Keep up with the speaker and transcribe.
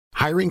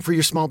Hiring for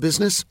your small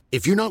business?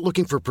 If you're not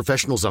looking for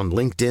professionals on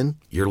LinkedIn,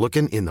 you're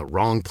looking in the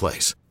wrong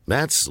place.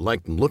 That's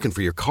like looking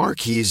for your car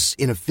keys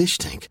in a fish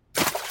tank.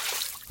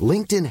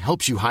 LinkedIn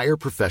helps you hire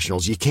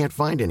professionals you can't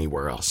find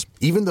anywhere else,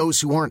 even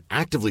those who aren't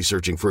actively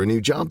searching for a new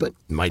job but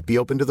might be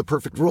open to the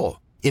perfect role.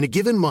 In a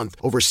given month,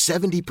 over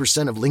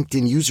 70% of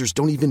LinkedIn users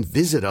don't even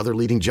visit other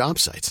leading job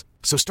sites.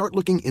 So start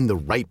looking in the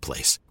right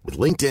place. With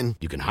LinkedIn,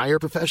 you can hire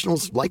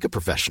professionals like a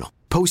professional.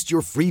 Post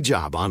your free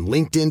job on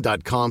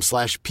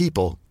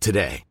linkedin.com/people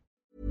today.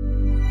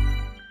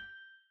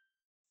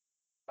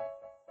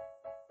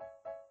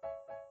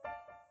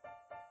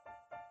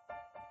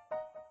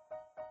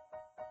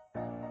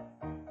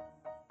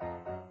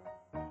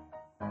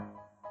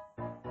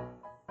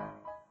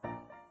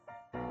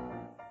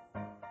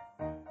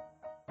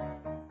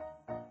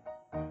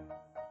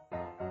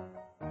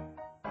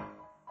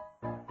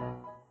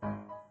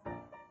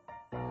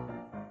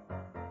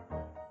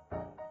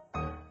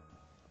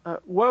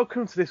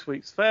 Welcome to this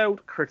week's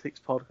Failed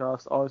Critics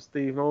podcast. I'm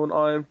Steve Norman.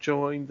 I am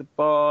joined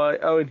by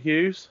Owen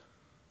Hughes.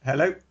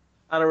 Hello.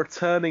 And a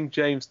returning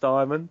James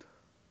Diamond.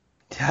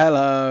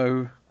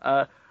 Hello.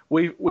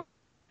 We've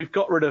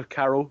got rid of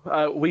Carol.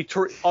 This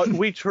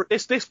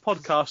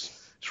podcast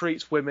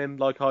treats women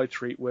like I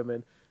treat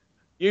women.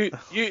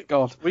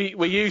 God.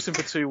 We use them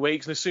for 2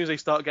 weeks, and as soon as they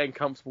start getting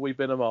comfortable, we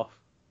bin them off.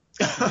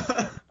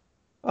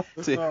 Oh,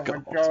 dear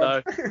God. My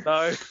God.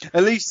 No.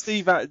 At least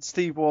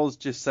Steve was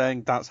just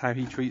saying that's how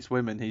he treats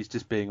women. He's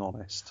just being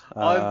honest.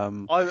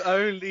 I'm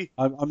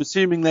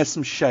assuming there's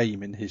some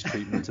shame in his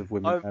treatment of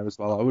women there as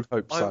well. I would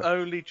hope so. I'm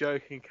only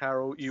joking,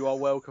 Carol. You are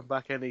welcome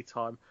back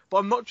anytime. But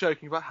I'm not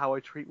joking about how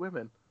I treat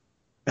women.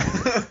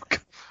 Oh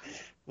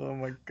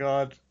my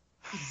God.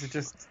 So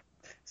just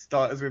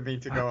start as we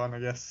mean to go on, I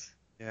guess.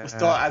 Yeah. We'll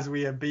start as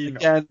we have been.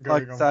 Again,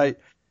 like I say,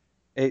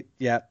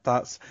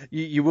 that's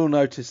you will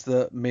notice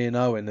that me and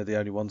Owen are the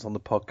only ones on the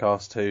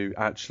podcast who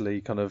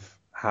actually kind of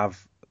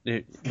have.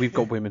 We've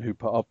got women who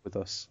put up with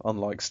us,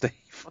 unlike Steve.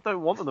 I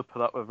don't want them to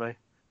put up with me.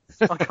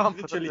 I can't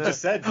literally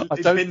just said. I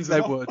don't think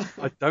they would.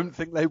 I don't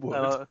think they would.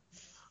 And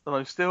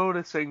I'm still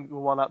the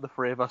single one out of the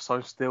three of us, so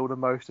I'm still the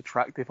most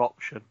attractive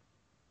option.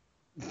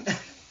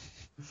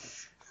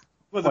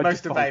 Well, the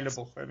most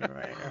available,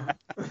 anyway.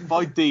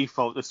 By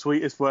default, the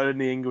sweetest word in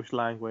the English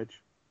language.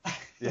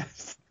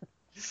 Yes.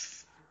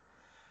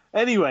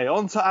 Anyway,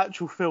 on to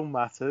actual film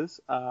matters.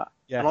 Yes.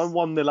 And I'm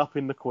 1-0 up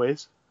in the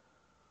quiz.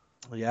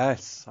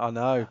 Yes, I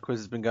know.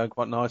 Quiz has been going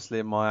quite nicely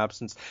in my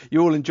absence.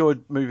 You all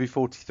enjoyed movie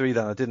 43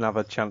 then. I didn't have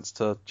a chance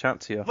to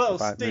chat to you Well,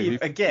 about Steve,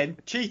 movie. again,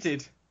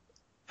 cheated.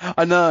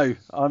 I know.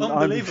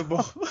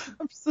 Unbelievable. I'm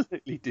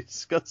absolutely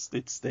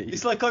disgusted, Steve.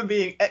 It's like I'm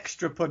being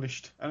extra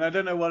punished, and I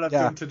don't know what I've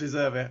done to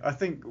deserve it. I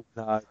think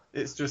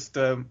it's just...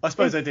 I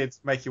suppose I did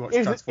make you watch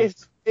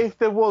Transformers. If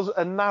there was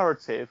a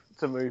narrative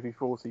to movie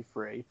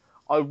 43,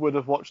 I would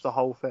have watched the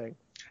whole thing.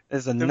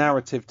 There's a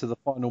narrative to the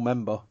final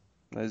member.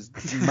 There's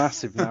a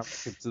massive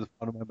narrative to the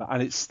final member,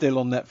 and it's still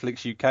on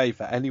Netflix UK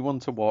for anyone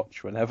to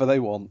watch whenever they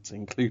want,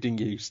 including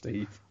you,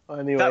 Steve.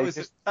 Anyway,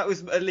 that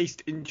was at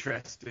least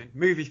interesting.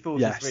 Movie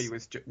 43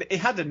 was it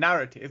had a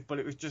narrative, but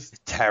it was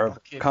just terrible.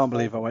 Can't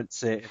believe I went to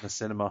see it in the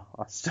cinema.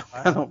 I still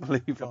cannot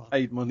believe I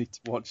paid money to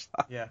watch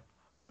that. Yeah.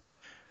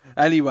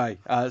 Anyway,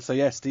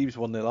 Steve's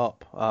 1-0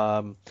 up.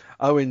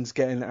 Owen's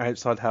getting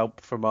outside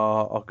help from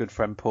our good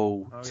friend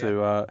Paul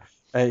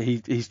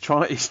he's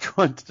trying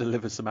to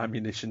deliver some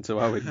ammunition to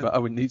Owen, but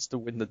Owen needs to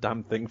win the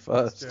damn thing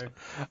first.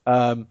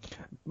 I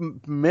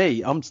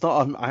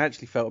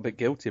actually felt a bit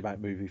guilty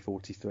about movie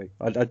 43.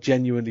 I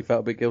genuinely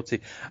felt a bit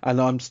guilty, and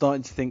I'm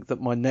starting to think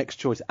that my next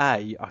choice,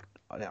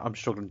 I'm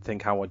struggling to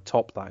think how I'd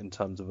top that in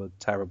terms of a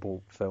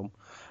terrible film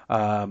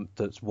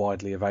that's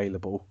widely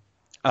available.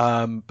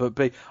 But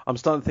B, I'm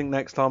starting to think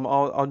next time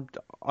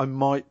I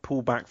might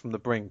pull back from the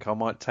brink. I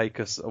might take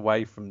us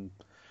away from.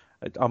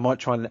 I might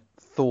try and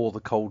thaw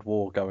the Cold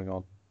War going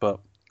on,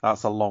 but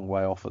that's a long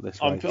way off at this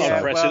rate.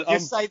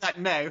 Just say that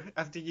now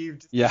after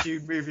you've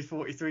issued movie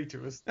 43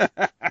 to us.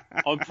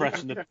 I'm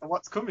pressing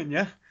what's coming,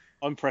 yeah?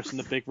 I'm pressing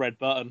the big red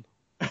button.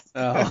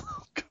 Oh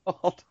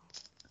God.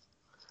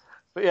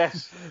 But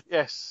yes.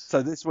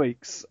 So this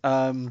week's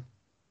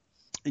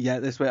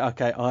this week.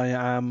 Okay, I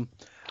am.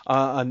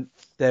 And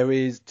there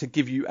is, to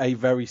give you a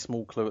very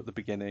small clue at the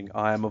beginning,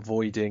 I am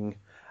avoiding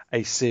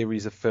a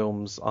series of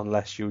films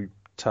unless you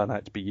turn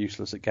out to be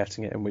useless at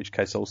getting it, in which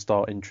case I'll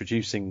start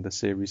introducing the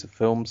series of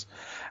films.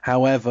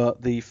 However,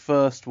 the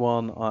first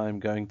one I'm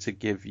going to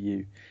give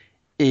you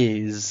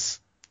is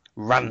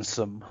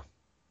Ransom.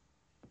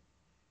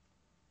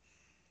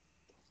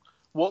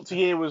 What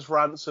year was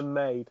Ransom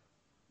made?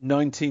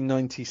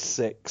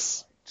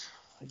 1996.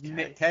 Okay.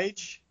 Nick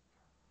Cage?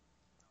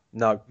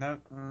 No.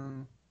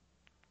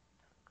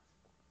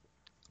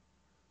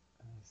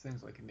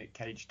 Seems like a Nick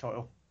Cage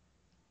title.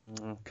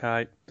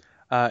 Okay.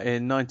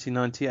 In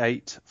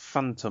 1998,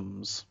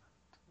 Phantoms.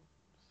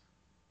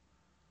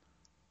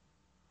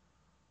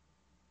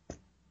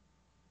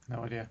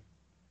 No idea.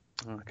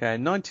 Okay.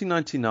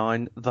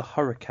 1999, The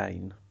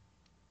Hurricane.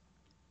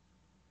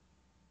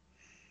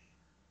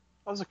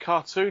 That was a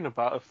cartoon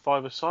about a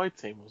five-a-side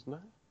team, wasn't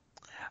it?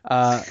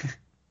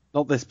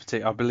 Not this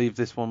particular. I believe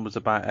this one was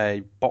about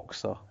a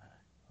boxer.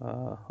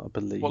 I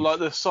believe. Well, like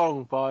the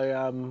song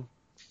by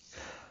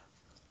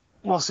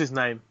what's his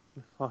name?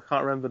 I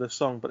can't remember the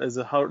song, but there's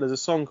a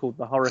song called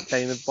 "The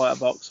Hurricane by a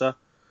Boxer."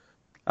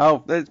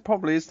 Oh, it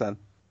probably is then.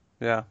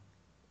 Yeah.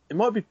 It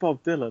might be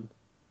Bob Dylan.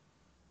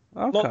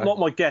 Okay. Not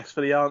my guess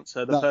for the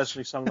answer. The person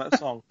who sung that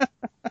song.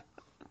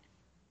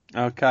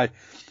 Okay.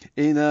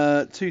 In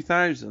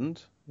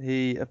 2000,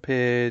 he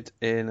appeared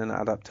in an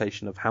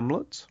adaptation of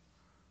Hamlet.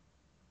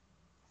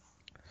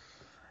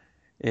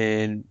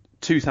 In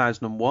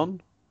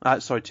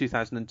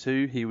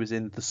 2002, he was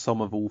in The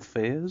Sum of All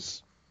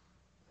Fears.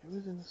 Who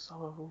was in The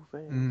Sum of All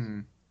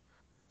Fears?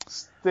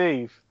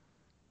 Steve.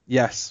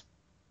 Yes.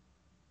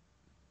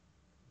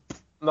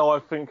 No,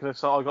 I'm thinking of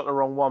something. I got the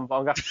wrong one, but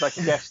I'm going to have to make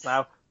a guess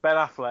now. Ben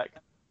Affleck.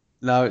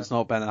 No, it's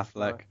not Ben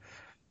Affleck.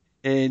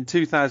 No. In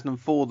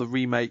 2004, the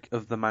remake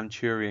of The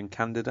Manchurian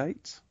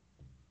Candidate.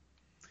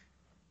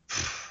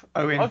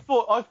 Owen. I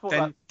thought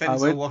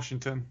Denzel Owen?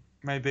 Washington,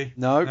 maybe.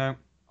 No,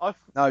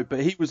 but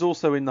he was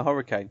also in The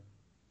Hurricane.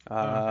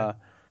 Okay.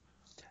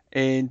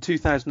 In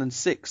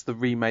 2006, the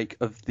remake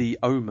of The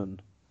Omen.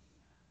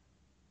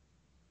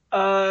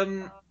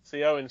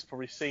 See, Owen's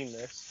probably seen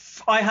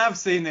this. I have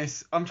seen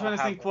this. I'm trying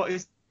to think what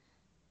is.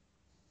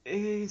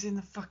 He's in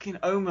the fucking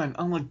Omen.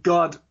 Oh my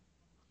god.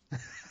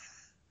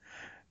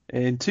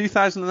 In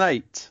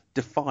 2008,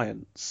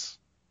 Defiance.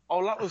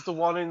 Oh, that was the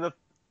one in the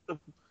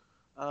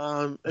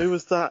who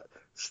was that?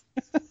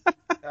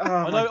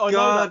 I know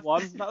that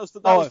one. That was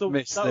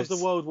the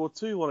World War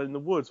II one in the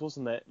woods,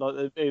 wasn't it?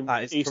 Like in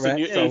that is Eastern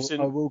correct.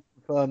 I will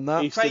confirm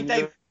that. Craig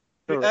David.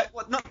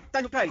 Not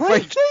Daniel Craig.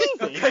 Craig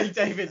David. Craig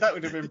David. That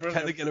would have been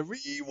brilliant. Can I get a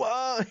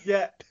rewind?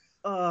 Yeah.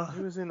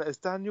 Who was in that? It's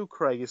Daniel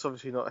Craig. It's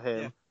obviously not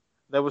him. Yeah.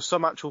 There was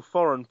some actual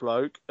foreign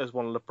bloke as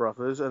one of the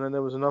brothers, and then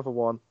there was another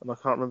one, and I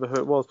can't remember who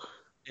it was.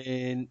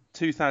 In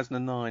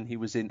 2009, he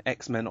was in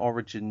X-Men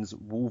Origins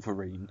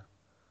Wolverine.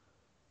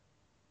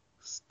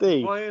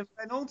 Steve. Ryan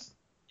Reynolds?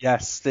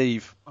 Yes,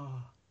 Steve.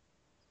 Oh.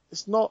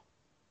 It's not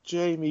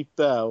Jamie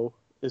Bell,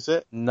 is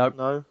it? Nope.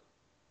 No.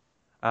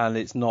 And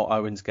it's not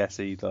Owen's guess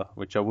either,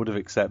 which I would have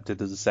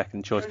accepted as a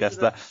second choice guess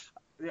there.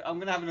 I'm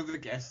going to have another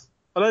guess.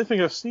 I don't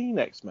think I've seen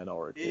X-Men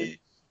Origins.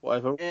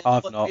 Whatever.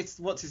 I've not. It's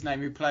what's his name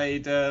who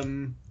played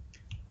the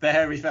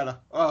hairy fella.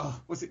 Oh,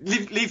 what's it?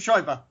 Liev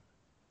Schreiber.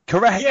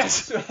 Correct.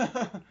 Yes.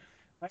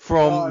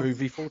 From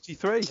movie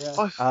 43.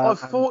 Yeah. I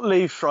thought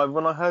Liev Schreiber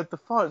when I heard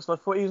Defiance, and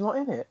I thought he was not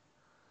in it.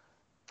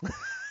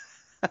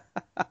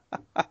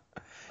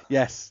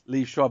 Yes,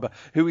 Liev Schreiber,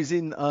 who is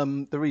in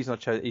the reason I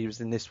chose he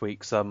was in this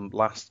week's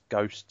Last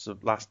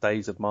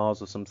Days of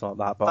Mars or something like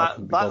that,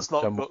 but that's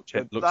not got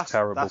good. It looks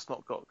terrible. That's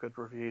not got good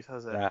reviews,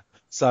 has it? Yeah.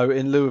 So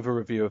in lieu of a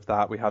review of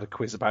that, we had a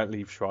quiz about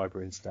Liev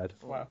Schreiber instead.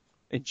 Wow.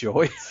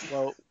 Enjoy.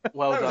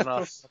 Well done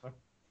us.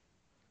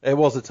 It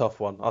was a tough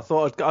one. I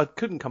thought I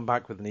couldn't come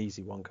back with an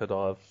easy one, could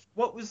I have?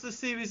 What was the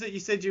series that you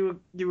said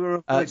you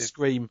were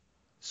avoiding?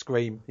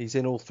 Scream. He's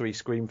in all 3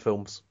 Scream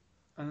films.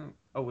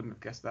 I wouldn't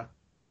have guessed that.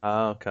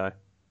 Ah, okay.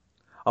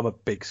 I'm a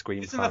big Scream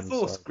fan. Isn't there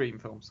 4 Scream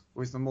films?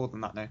 Or is there more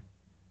than that now?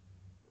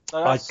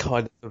 I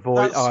kind of avoid.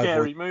 That's a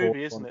scary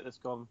movie, isn't it? That's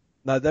gone.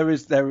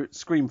 No,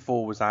 Scream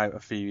 4 was out a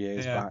few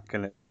years back,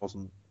 and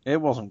it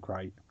wasn't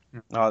great.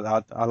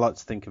 Yeah. I like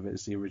to think of it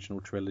as the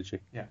original trilogy.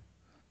 Yeah.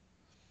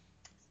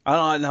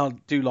 And I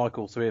do like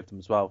all 3 of them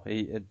as well,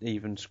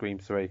 even Scream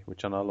 3,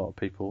 which I know a lot of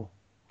people.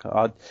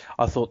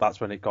 I thought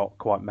that's when it got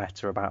quite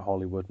meta about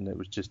Hollywood, and it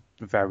was just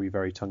very,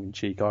 very tongue in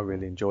cheek. I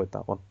really enjoyed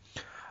that one.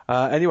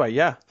 Anyway,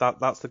 yeah,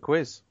 that's the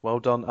quiz. Well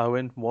done,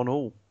 Owen.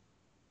 1-1.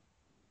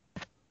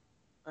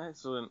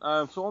 Excellent.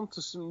 So on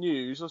to some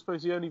news. I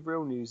suppose the only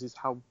real news is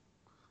how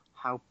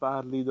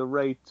badly The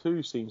Raid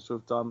 2 seems to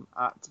have done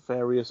at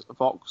various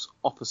box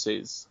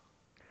offices.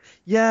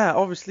 Yeah,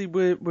 obviously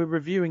we're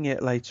reviewing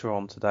it later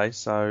on today,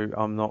 so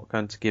I'm not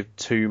going to give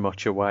too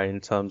much away in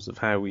terms of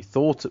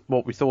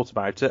what we thought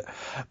about it.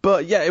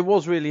 But yeah, it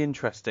was really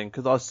interesting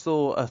because I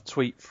saw a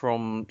tweet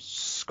from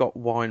Scott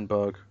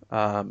Weinberg,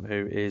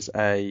 who is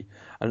an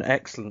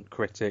excellent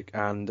critic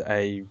and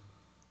a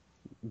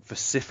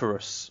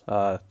vociferous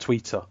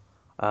tweeter,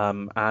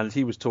 and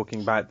he was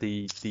talking about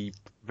the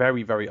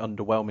very, very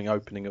underwhelming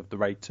opening of The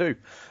Raid 2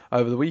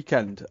 over the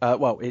weekend.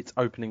 Its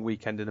opening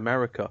weekend in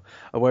America,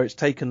 where it's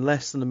taken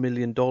less than $1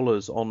 million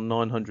on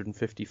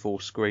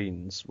 954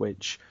 screens,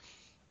 which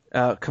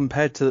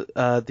compared to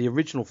the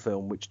original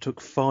film, which took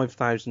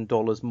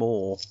 $5,000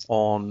 more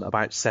on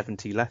about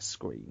 70 less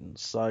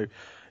screens. So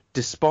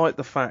despite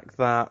the fact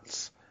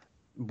that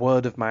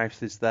word of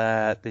mouth is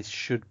there, this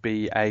should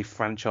be a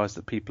franchise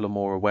that people are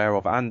more aware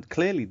of, and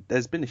clearly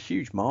there's been a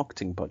huge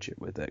marketing budget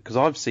with it, because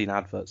I've seen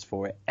adverts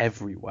for it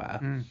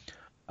everywhere.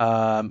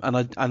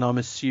 And I'm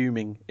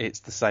assuming it's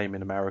the same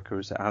in America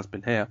as it has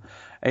been here.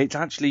 It's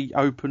actually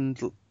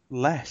opened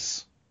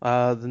less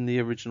than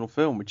the original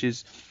film, which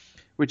is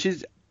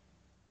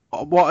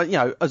what,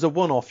 as a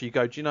one-off, you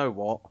go, do you know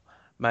what?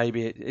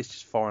 maybe it's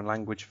just foreign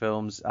language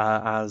films,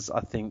 as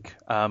I think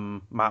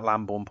Matt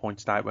Lamborn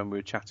pointed out when we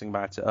were chatting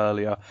about it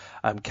earlier.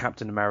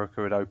 Captain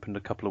America had opened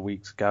a couple of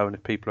weeks ago, and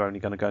if people are only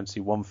going to go and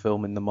see one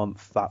film in the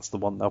month, that's the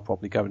one they'll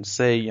probably go and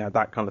see,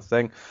 that kind of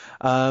thing.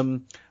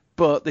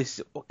 But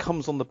this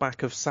comes on the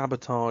back of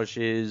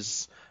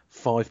Sabotage's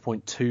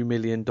 $5.2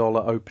 million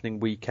opening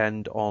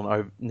weekend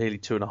on nearly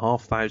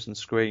 2,500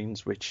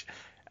 screens, which,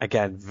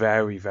 again,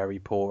 very, very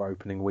poor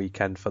opening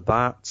weekend for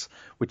that,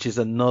 which is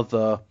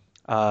another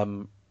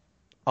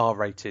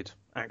R-rated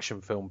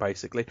action film,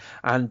 basically.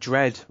 And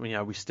Dredd,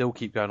 we still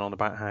keep going on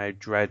about how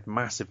Dredd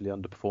massively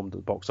underperformed at the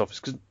box office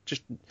because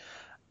just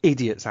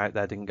idiots out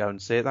there didn't go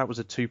and see it. That was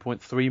a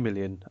 2.3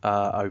 million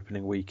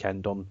opening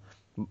weekend on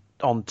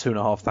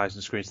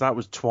 2,500 screens. That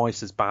was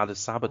twice as bad as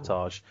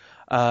Sabotage.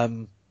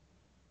 Why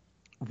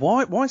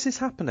is this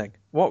happening?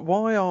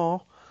 Why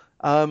are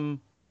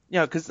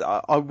because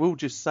I will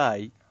just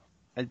say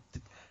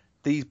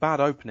these bad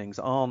openings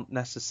aren't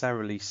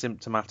necessarily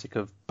symptomatic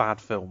of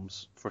bad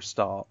films for a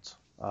start.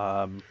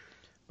 But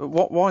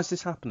why is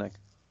this happening?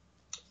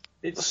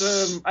 It's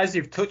as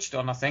you've touched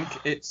on, I think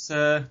it's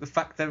the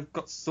fact they've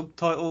got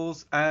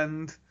subtitles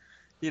and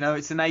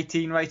it's an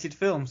 18 rated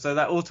film, so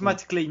that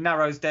automatically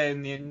narrows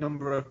down the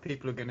number of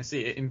people who are going to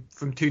see it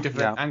from two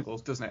different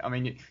angles, doesn't it? I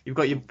mean, you've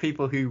got your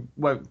people who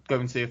won't go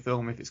and see a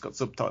film if it's got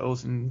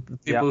subtitles, and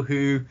people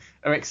who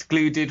are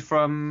excluded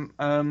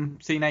from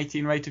seeing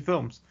 18 rated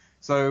films.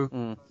 So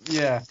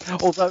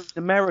although in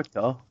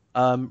America,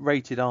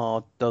 rated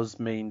R does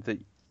mean that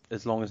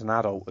as long as an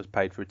adult has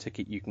paid for a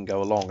ticket, you can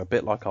go along, a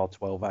bit like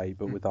R12A,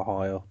 but with a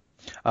higher.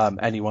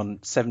 Anyone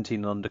 17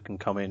 and under can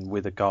come in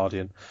with a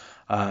guardian,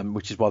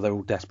 which is why they're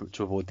all desperate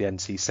to avoid the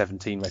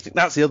NC-17 rating.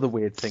 That's the other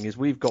weird thing, is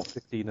we've got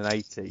 15 and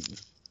 18,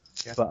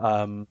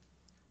 but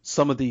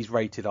some of these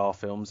rated R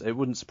films, it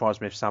wouldn't surprise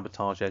me if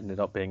Sabotage ended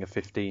up being a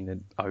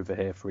 15 over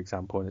here, for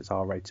example, and it's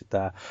R rated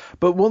there.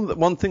 But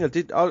one thing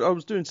I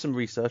was doing some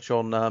research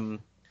on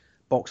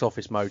Box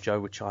Office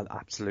Mojo, which I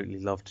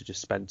absolutely love to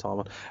just spend time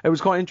on. It was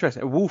quite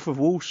interesting. Wolf of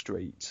Wall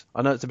Street,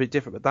 I know it's a bit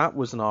different, but that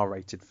was an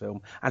R-rated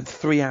film and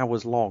 3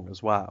 hours long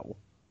as well.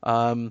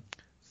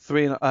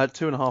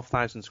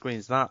 2,500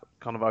 screens, that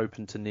kind of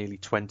opened to nearly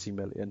 20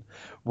 million.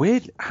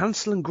 Weird,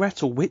 Hansel and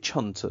Gretel Witch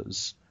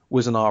Hunters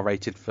was an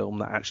R-rated film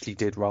that actually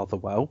did rather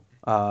well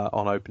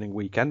on opening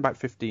weekend, about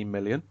 15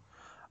 million.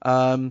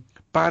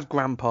 Bad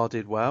Grandpa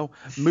did well.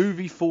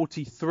 Movie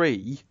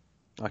 43...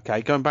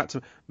 Okay, going back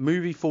to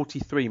Movie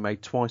 43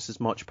 made twice as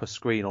much per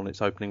screen on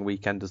its opening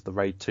weekend as The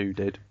Raid 2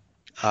 did.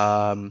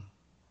 The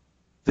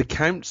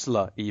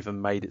Counselor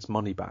even made its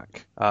money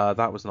back.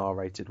 That was an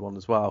R-rated one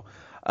as well.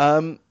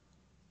 And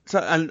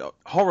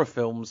horror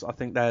films, I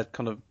think they're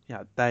kind of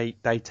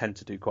they tend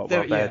to do quite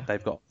well.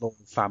 They've got a long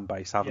fan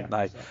base, haven't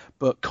they? So.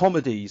 But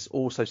comedies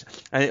also,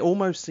 and it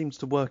almost seems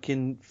to work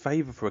in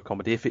favour for a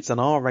comedy. If it's an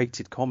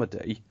R-rated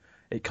comedy,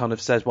 it kind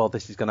of says, well,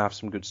 this is going to have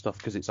some good stuff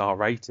because it's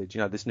R-rated.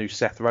 This new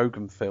Seth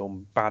Rogen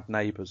film, Bad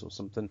Neighbours or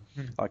something.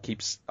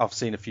 I've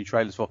seen a few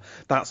trailers for.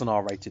 That's an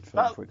R-rated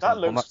film, for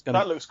example.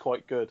 That looks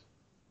quite good.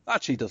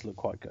 Actually, does look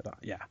quite good.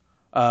 Yeah.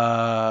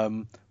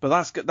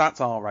 But that's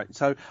R-rated.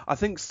 So I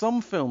think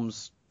some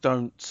films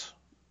aren't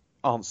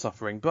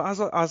suffering. But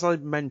as I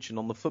mentioned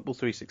on the Football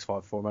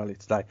 365 forum earlier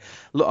today,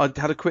 look, I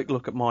had a quick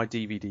look at my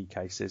DVD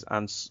cases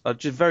and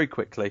just very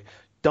quickly,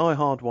 Die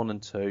Hard 1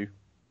 and 2,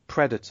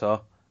 Predator,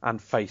 and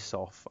Face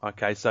Off.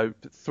 Okay, so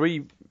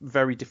 3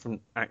 very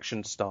different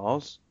action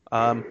stars.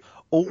 All of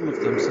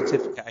them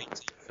Certificate 18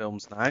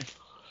 films now.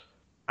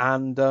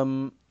 And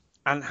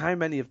how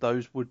many of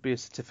those would be a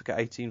Certificate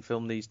 18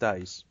 film these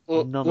days?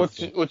 None of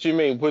them. What do you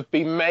mean? Would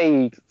be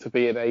made to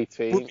be an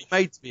 18? Would be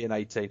made to be an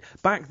 18.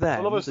 Back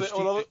then, the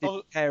studio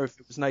didn't care if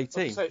it was an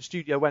 18. The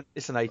studio went,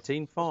 it's an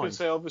 18, fine. I was going to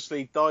say,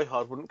 obviously, Die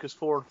Hard wouldn't, because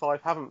 4 and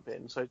 5 haven't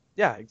been. So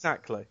yeah,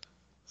 exactly.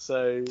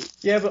 So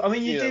yeah, but I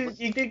mean,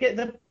 you do get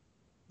the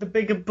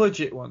bigger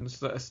budget ones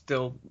that are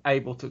still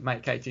able to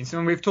make 18. So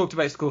when we've talked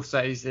about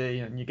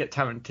Scorsese, and you get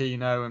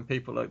Tarantino and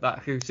people like that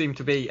who seem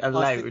to be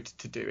allowed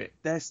to do it.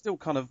 They're still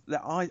kind of,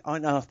 I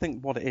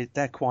think what it is,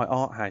 they're quite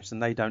art house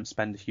and they don't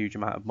spend a huge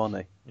amount of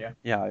money.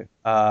 Yeah.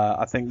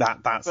 I think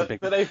that's a big.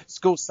 But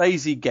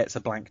Scorsese gets a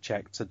blank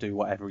check to do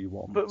whatever he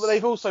wants. But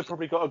they've also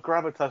probably got a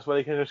gravitas where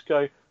they can just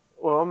go,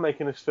 well, I'm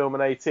making this film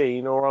an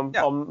 18, or I'm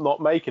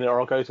not making it, or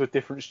I'll go to a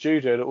different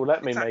studio that will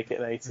let me make it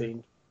an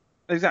 18.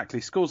 Exactly,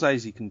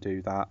 Scorsese can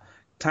do that.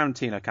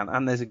 Tarantino can,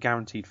 and there's a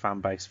guaranteed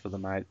fan base for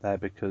them out there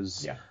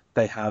because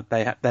they have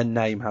their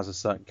name has a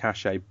certain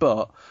cachet.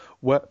 But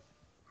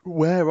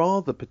where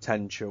are the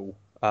potential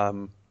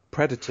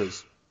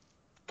Predators,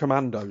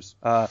 Commandos,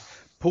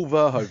 Paul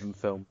Verhoeven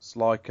films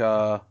like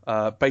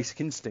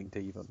Basic Instinct,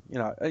 even?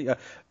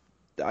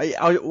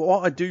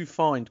 What I do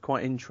find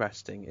quite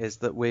interesting is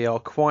that we are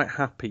quite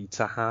happy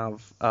to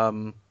have.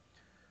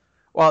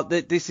 Well,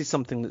 this is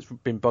something that's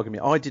been bugging me.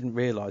 I didn't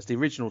realise the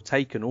original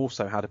Taken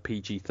also had a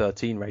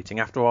PG-13 rating.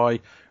 After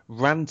I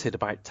ranted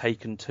about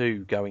Taken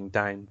 2 going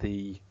down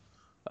the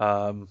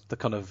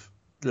kind of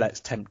let's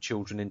tempt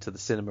children into the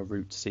cinema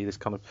route to see this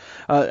kind of.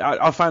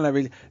 I found that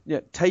really.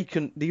 Yeah,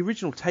 Taken. The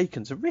original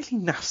Taken's a really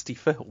nasty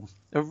film.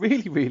 A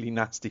really, really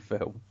nasty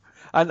film.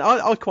 And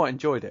I quite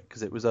enjoyed it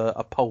because it was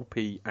a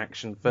pulpy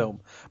action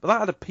film. But that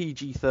had a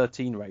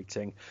PG-13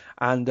 rating.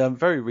 And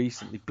very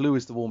recently, Blue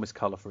is the Warmest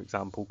Colour, for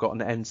example, got an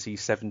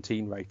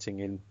NC-17 rating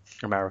in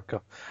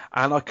America.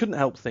 And I couldn't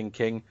help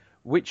thinking,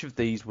 which of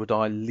these would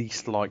I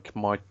least like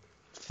my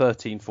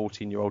 13,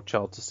 14-year-old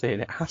child to see?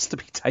 And it has to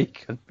be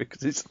Taken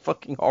because it's a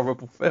fucking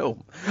horrible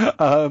film.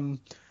 And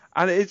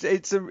I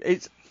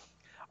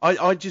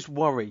just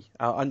worry.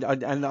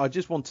 And I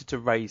just wanted to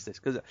raise this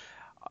because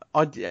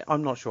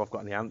I'm not sure I've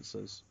got any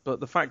answers, but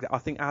the fact that I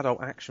think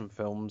adult action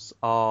films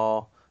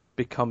are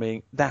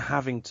they're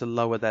having to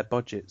lower their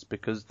budgets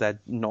because they're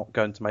not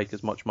going to make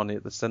as much money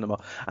at the cinema.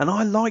 And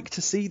I like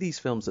to see these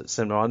films at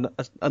cinema. And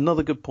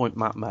another good point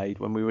Matt made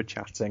when we were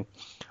chatting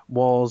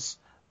was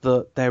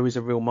that there is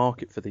a real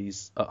market for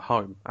these at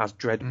home, as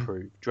Dredd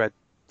proved. Dredd,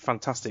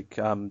 fantastic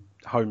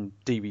home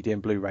DVD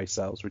and Blu-ray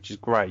sales, which is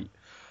great.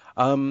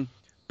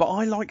 But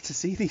I like to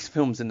see these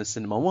films in the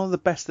cinema. One of the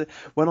best,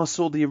 when I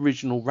saw the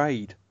original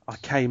Raid, I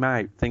came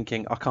out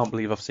thinking, I can't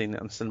believe I've seen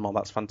it in the cinema.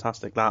 That's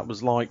fantastic. That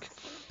was like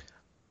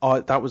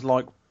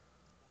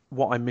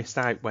what I missed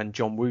out when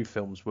John Woo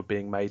films were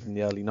being made in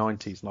the early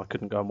 90s, and I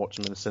couldn't go and watch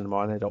them in the cinema.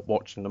 I ended up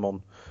watching them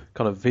on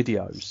kind of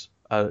videos.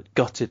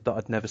 Gutted that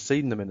I'd never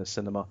seen them in a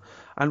cinema.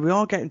 And we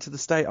are getting to the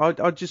state.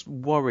 I just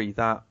worry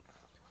that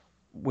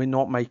we're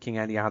not making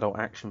any adult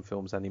action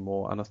films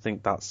anymore, and I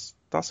think that's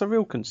a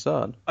real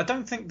concern. I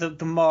don't think that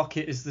the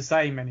market is the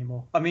same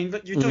anymore. I mean,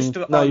 you touched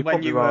on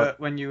when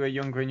you were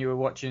younger and you were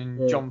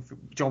watching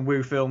John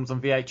Woo films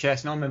on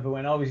VHS, and I remember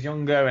when I was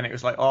younger and it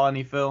was like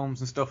Arnie films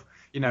and stuff,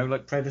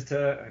 like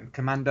Predator and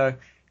Commando.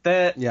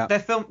 They're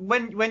film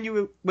when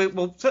you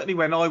were certainly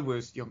when I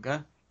was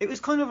younger. It was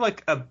kind of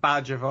like a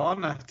badge of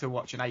honour to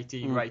watch an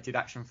 18-rated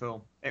action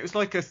film. It was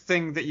like a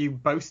thing that you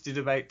boasted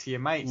about to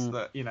your mates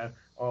that,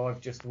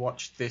 I've just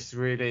watched this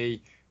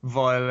really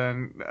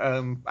violent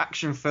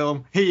action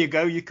film. Here you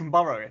go, you can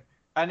borrow it.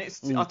 And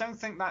I don't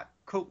think that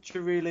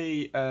culture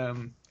really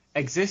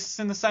exists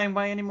in the same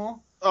way anymore.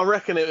 I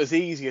reckon it was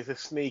easier to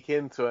sneak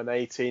into an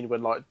 18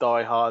 when like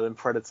Die Hard and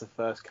Predator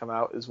first come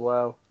out as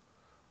well.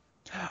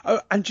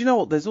 Oh, and do you know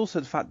what? There's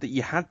also the fact that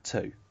you had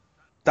to.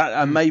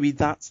 And maybe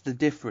that's the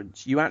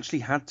difference. You actually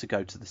had to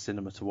go to the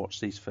cinema to watch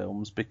these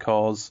films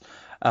because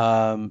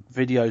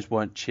videos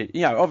weren't cheap.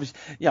 Obviously,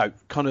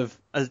 kind of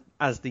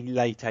as the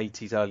late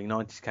 80s, early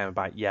 90s came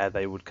about,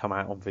 they would come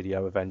out on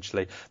video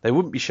eventually. They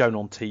wouldn't be shown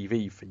on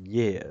TV for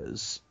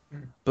years.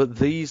 But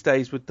these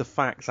days, with the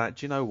fact that,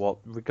 do you know what,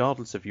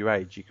 regardless of your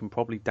age, you can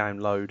probably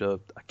download a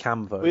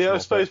cam version I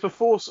suppose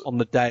before on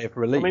the day of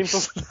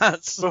release. I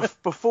mean,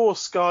 before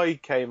Sky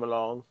came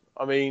along,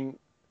 I mean,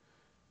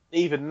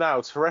 even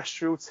now,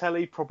 terrestrial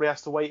telly probably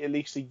has to wait at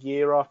least a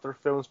year after a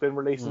film's been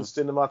released in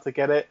cinema to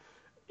get it.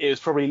 It was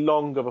probably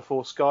longer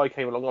before Sky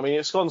came along. I mean,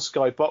 it's on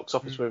Sky box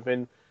office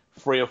within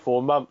 3 or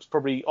 4 months,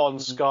 probably on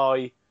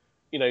Sky,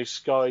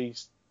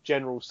 Sky's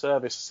general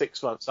service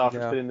 6 months after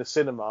it's been in the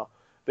cinema.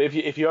 But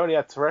if you only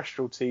had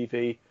terrestrial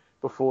TV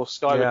before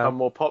Sky become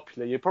more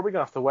popular, you're probably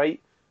going to have to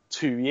wait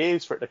 2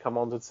 years for it to come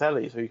onto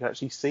telly so you can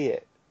actually see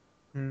it.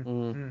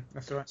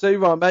 That's right. So you're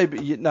right,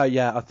 maybe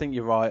I think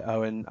you're right,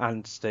 Owen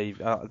and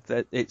Steve.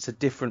 It's a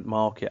different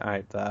market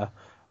out there,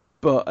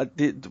 but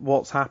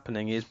what's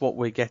happening is what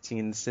we're getting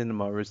in the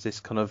cinema is this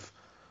kind of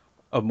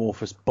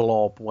amorphous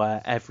blob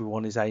where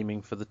everyone is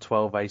aiming for the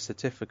 12A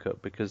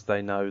certificate because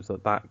they know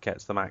that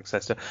gets them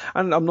access to.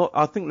 And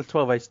I think the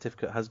 12A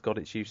certificate has got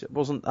its use. It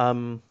wasn't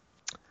the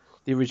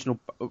original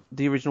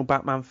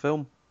Batman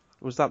film.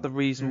 Was that the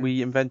reason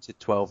we invented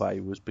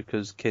 12A? Was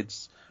because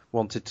kids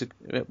wanted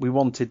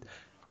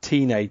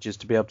teenagers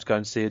to be able to go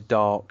and see a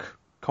dark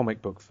comic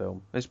book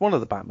film. It's one of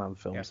the Batman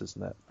films,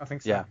 isn't it? I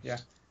think so. Yeah.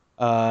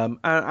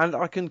 And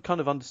I can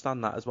kind of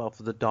understand that as well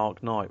for The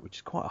Dark Knight, which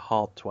is quite a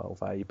hard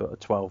 12A, but a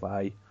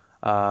 12A.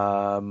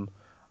 I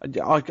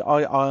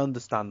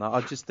understand that.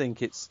 I just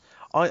think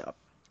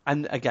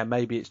and again,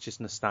 maybe it's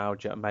just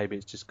nostalgia, maybe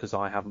it's just because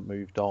I haven't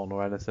moved on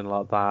or anything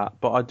like that.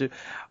 But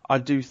I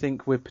do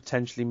think we're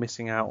potentially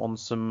missing out on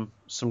some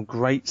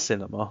great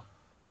cinema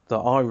that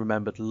I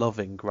remembered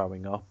loving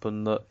growing up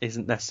and that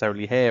isn't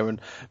necessarily here.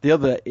 And the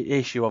other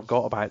issue I've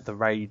got about the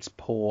Raid's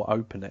poor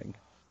opening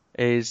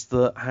is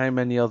that how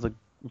many other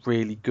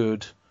really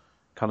good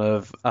kind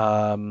of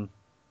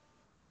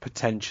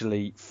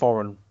potentially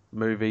foreign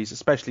movies,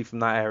 especially from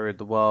that area of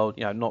the world,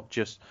 not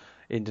just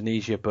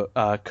Indonesia,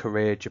 but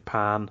Korea,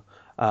 Japan,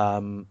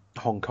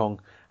 Hong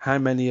Kong, how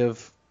many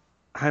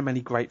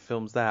great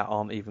films there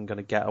aren't even going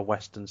to get a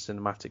Western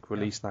cinematic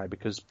release now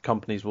because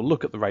companies will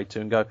look at the Raid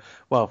 2 and go,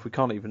 well, if we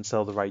can't even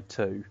sell the Raid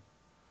 2,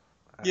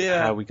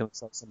 how are we going to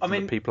sell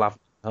something that people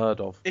haven't heard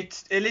of?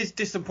 It is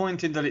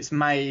disappointing that it's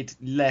made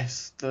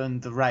less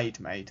than the Raid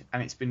made,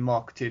 and it's been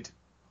marketed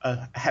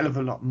a hell of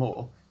a lot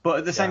more. But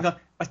at the same time,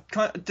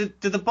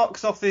 Do the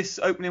box office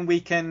opening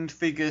weekend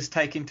figures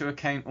take into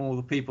account all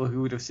the people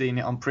who would have seen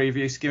it on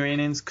preview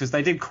screenings? Because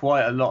they did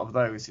quite a lot of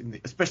those,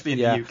 especially in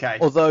the UK.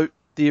 Although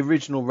the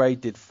original Raid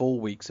did 4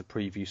 weeks of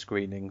preview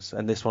screenings,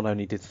 and this one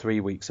only did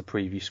 3 weeks of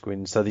preview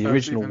screenings. So the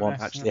original one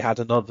actually had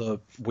another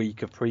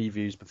week of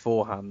previews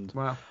beforehand.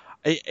 Wow.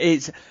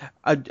 It's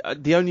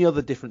the only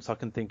other difference I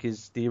can think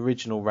is the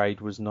original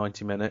Raid was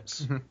 90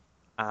 minutes,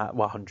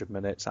 100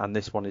 minutes, and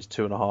this one is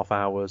 2.5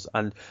 hours,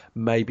 and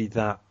maybe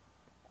that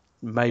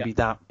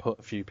put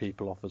a few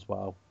people off as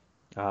well.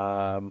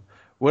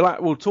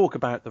 We'll talk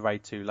about the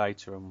Raid 2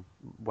 later and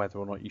whether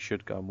or not you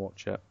should go and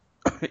watch it.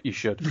 You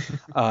should.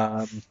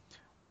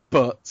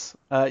 But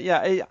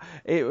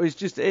it was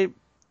just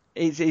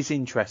it's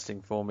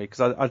interesting for me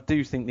because I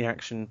do think the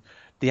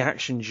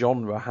action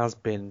genre has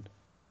been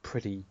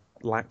pretty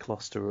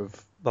lackluster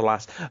of the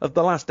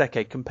last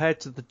decade compared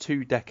to the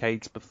 2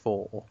 decades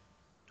before.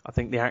 I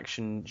think the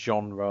action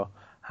genre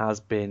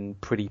has been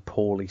pretty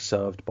poorly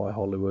served by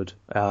Hollywood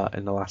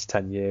in the last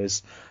 10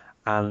 years,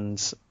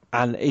 and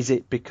is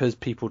it because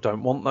people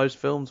don't want those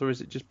films, or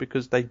is it just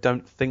because they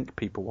don't think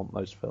people want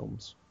those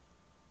films?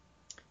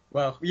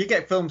 Well, you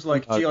get films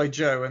like G.I.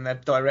 Joe, and they're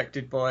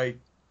directed by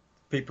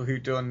people who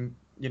done,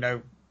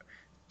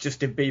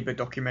 Justin Bieber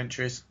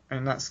documentaries,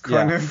 and that's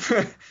kind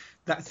of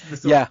that's the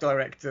sort of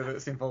director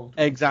that's involved.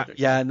 Exactly.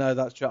 Yeah, no,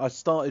 that's true. I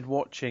started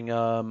watching,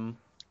 and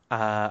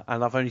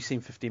I've only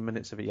seen 15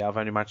 minutes of it. Yeah, I've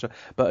only managed to,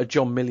 but a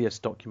John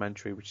Milius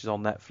documentary, which is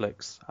on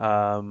Netflix.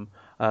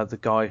 The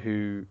guy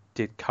who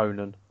did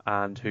Conan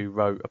and who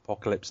wrote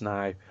Apocalypse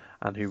Now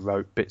and who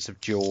wrote bits of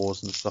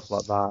Jaws and stuff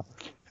like that.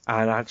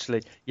 And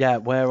actually,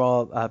 where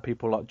are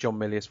people like John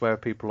Milius? Where are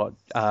people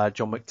like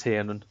John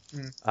McTiernan?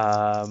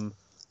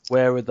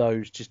 Where are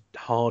those just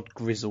hard,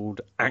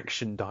 grizzled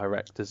action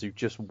directors who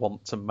just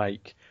want to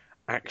make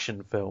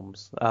action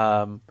films? There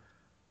are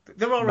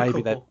a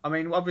couple. I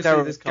mean,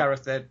 obviously there's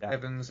Gareth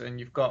Evans, and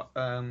you've got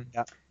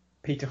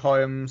Peter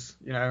Hyams,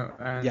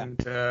 and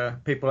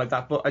people like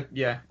that. But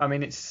I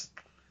mean, it's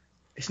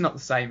not the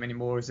same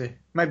anymore, is it?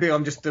 Maybe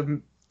I'm just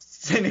a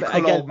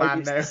cynical old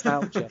man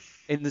now.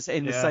 In the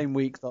same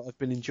week that I've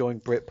been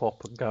enjoying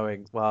Britpop and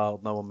going, well,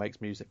 no one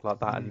makes music like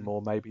that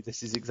anymore. Maybe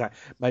this is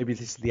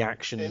the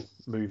action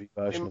movie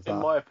version of that. In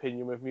my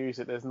opinion, with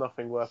music, there's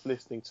nothing worth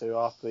listening to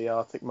after the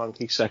Arctic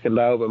Monkeys' second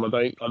album. I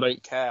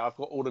don't care. I've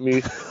got all the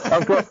music.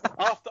 I've got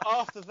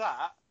after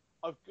that.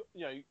 I've got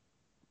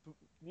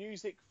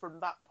music from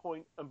that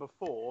point and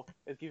before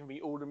has given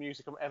me all the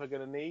music I'm ever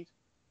going to need.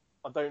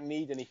 I don't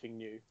need anything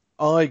new.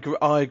 I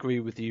agree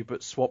with you,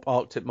 but swap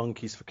Arctic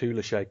Monkeys for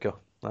Kula Shaker,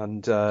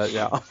 and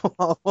I'm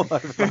all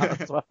over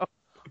that as well.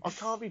 I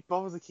can't be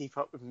bothered to keep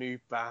up with new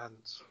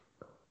bands.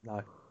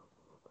 No.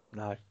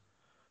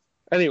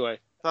 Anyway,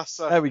 that's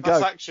there we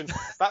go. Action.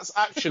 That's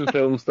action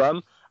films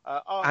done.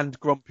 And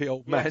grumpy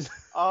old men.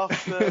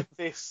 After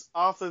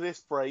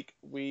this break,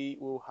 we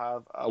will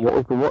have what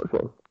we've been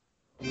watching.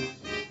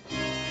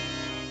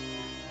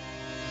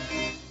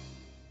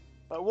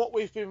 What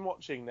we've been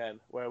watching then,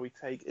 where we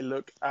take a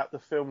look at the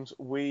films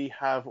we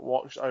have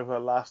watched over the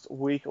last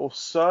week or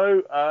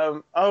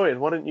so. Owen,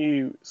 why don't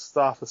you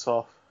start us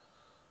off?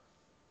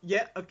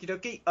 Yeah, okie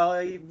dokie.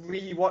 I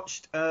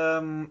rewatched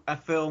a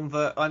film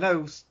that I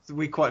know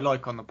we quite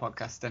like on the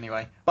podcast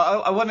anyway, but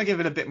I want to give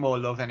it a bit more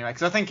love anyway,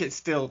 because I think it's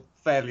still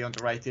fairly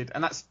underrated,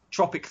 and that's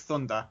Tropic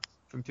Thunder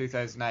from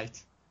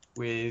 2008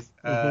 with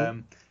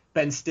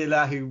Ben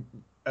Stiller, who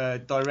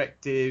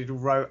directed,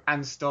 wrote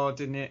and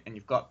starred in it, and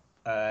you've got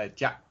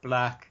Jack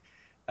Black,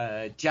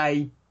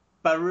 Jay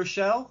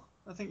Baruchel,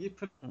 I think you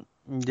put.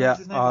 Yeah,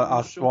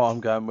 that's what I'm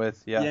going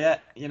with. Yeah.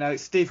 Yeah,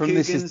 Steve from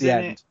Coogan's This Is the in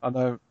End. it. I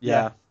know.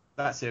 Yeah,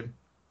 that's him.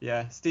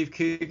 Yeah, Steve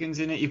Coogan's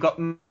in it. You've got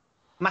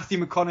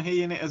Matthew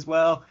McConaughey in it as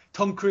well.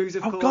 Tom Cruise,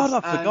 of course. Oh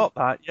God, I forgot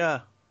that.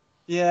 Yeah.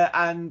 Yeah,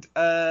 and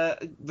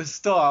the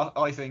star,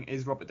 I think,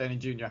 is Robert Downey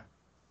Jr.,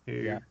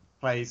 who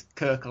plays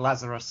Kirk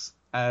Lazarus,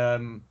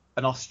 an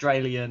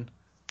Australian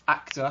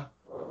actor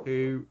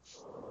who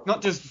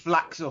not just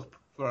blacks up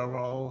for a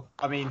role.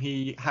 I mean,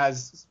 he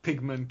has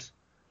pigment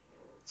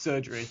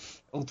surgery,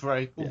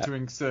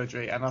 altering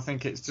surgery, and I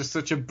think it's just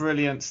such a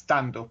brilliant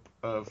stand-up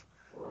of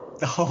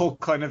the whole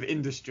kind of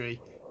industry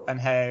and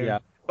how. Yeah.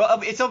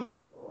 Well, it's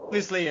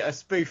obviously a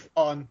spoof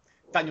on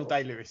Daniel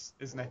Day-Lewis,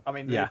 isn't it? I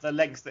mean, the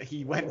lengths that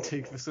he went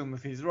to for some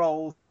of his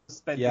roles,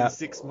 spending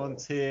 6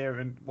 months here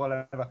and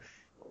whatever.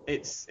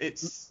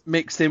 It's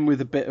mixed in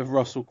with a bit of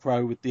Russell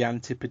Crowe with the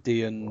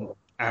Antipodean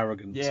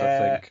arrogance. I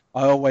think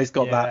I always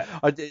got that.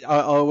 I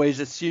always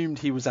assumed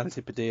he was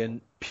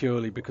Antipodean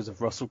purely because of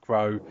Russell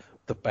Crowe,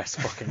 the best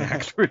fucking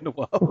actor in the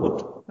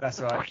world. That's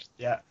right.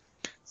 Yeah.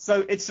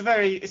 So it's a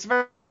very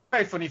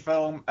funny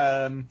film.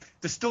 The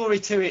story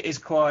to it is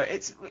quite.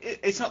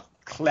 It's not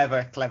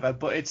clever,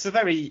 but it's a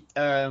very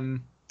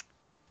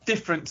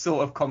different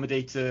sort of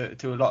comedy to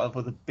a lot of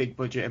other big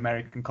budget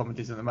American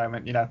comedies at the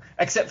moment.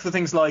 Except for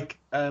things like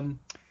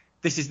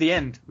This Is the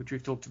End, which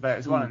we've talked about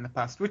as well in the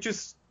past, which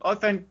is, I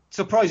found,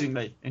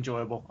 surprisingly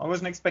enjoyable. I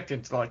wasn't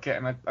expecting to like it,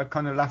 and I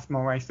kind of laughed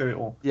my way through it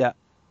all. Yeah.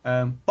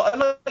 But I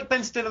like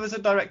Ben Stiller as a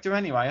director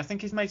anyway. I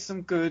think he's made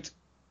some good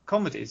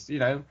comedies.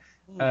 The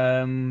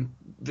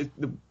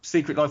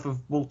Secret Life of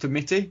Walter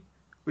Mitty,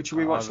 which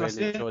we watched last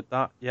year. I really enjoyed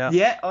that. Yeah.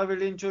 Yeah, I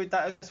really enjoyed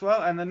that as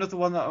well. And another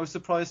one that I was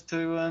surprised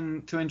to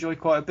enjoy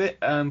quite a bit.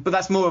 But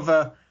that's more of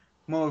an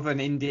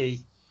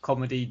indie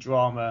comedy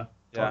drama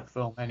type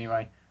film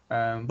anyway.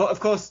 But of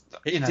course,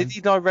 did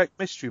he direct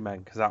Mystery Men?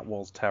 Because that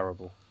was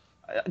terrible.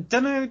 I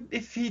don't know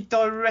if he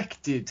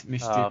directed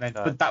Mystery Men,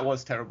 but that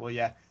was terrible.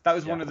 Yeah, that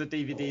was one of the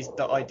DVDs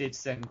that I did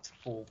send to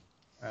Paul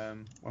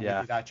when we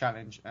did our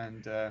challenge,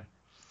 and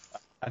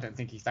I don't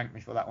think he thanked me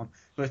for that one.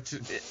 But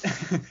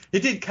he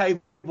did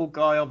Cable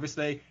Guy,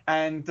 obviously,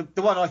 and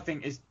the one I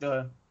think is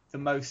the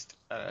most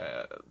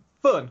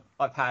fun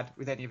I've had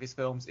with any of his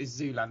films is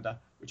Zoolander,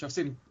 which I've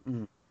seen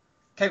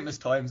countless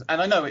times, and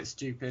I know it's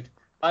stupid,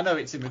 I know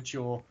it's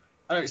immature,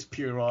 I know it's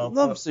puerile. I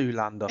love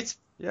Zoolander. It's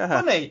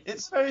funny.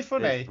 It's very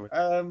funny.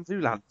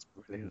 Zoolander's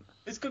brilliant.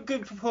 It's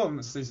good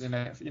performances in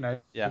it,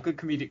 good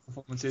comedic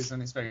performances,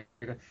 and it's very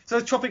good. So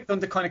Tropic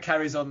Thunder kind of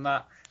carries on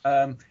that.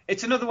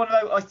 It's another one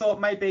though. I thought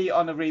maybe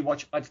on a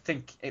rewatch, I'd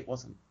think it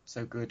wasn't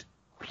so good.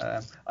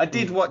 I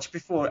did watch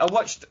before. I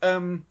watched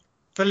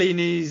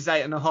Fellini's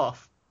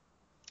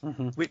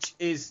 8.5, which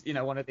is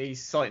one of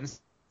these Sight and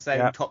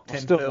Sound top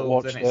 10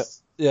 films, and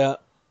it's yeah.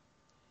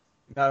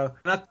 No,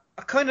 and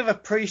I kind of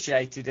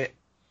appreciated it.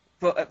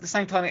 But at the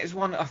same time, it was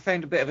one I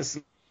found a bit of a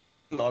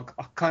slog.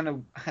 I kind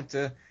of had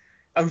to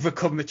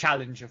overcome the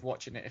challenge of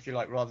watching it, if you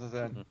like, rather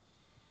than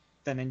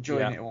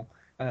enjoying it all.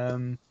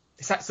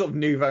 It's that sort of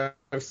nouveau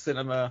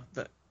cinema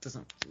that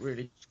doesn't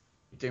really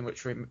do much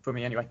for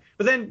me anyway.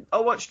 But then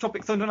I watched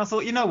Tropic Thunder and I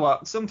thought, you know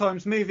what?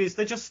 Sometimes movies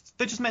they're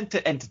just meant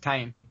to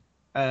entertain,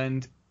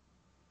 and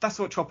that's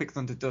what Tropic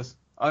Thunder does.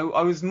 I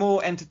was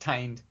more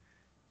entertained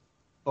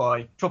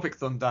by Tropic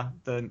Thunder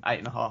than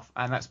 8.5,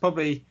 and that's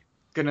probably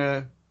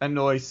gonna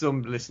annoy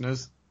some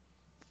listeners,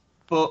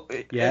 but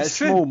it's a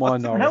small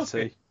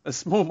minority. A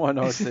small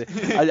minority.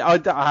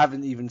 I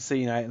haven't even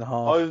seen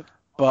 8.5,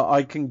 but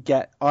I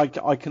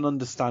can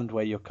understand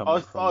where you're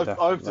coming from.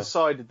 I've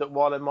decided that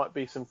while there might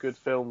be some good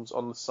films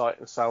on the Sight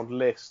and Sound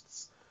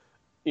lists,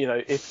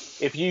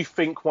 if you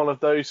think one of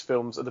those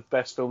films are the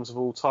best films of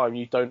all time,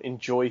 you don't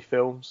enjoy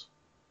films.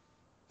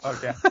 Oh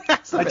yeah,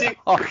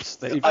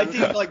 I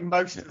do like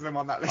most of them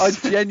on that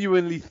list. I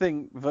genuinely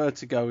think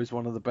Vertigo is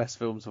one of the best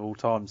films of all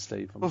time,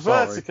 Steve.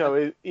 Vertigo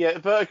is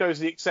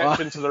the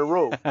exception to the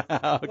rule.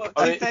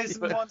 Okay.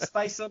 2001: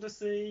 Space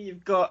Odyssey.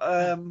 You've got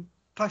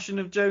Passion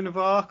of Joan of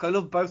Arc. I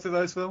love both of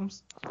those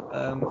films.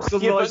 What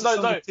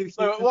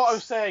I'm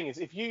saying is,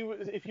 if you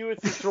were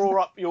to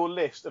draw up your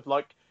list of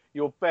like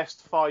your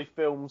best 5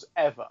 films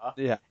ever,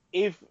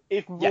 if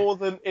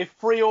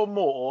 3 or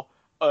more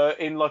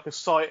in like a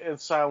Sight and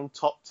Sound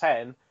top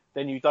 10,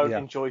 then you don't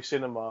enjoy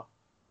cinema.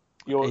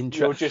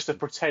 You're just a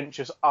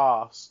pretentious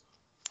arse.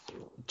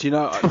 Do you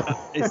know?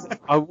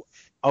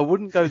 I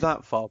wouldn't go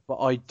that far, but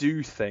I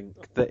do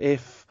think that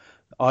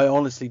I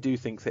honestly do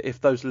think that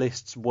if those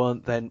lists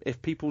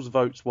if people's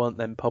votes weren't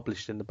then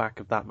published in the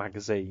back of that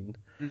magazine,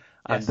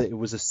 and that it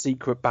was a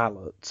secret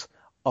ballot,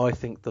 I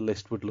think the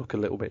list would look a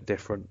little bit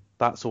different.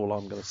 That's all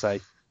I'm going to say.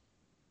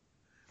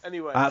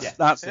 Anyway,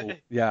 that's all.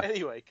 Yeah.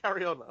 Anyway,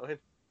 carry on, Owen.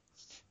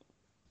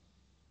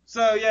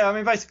 So yeah, I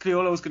mean, basically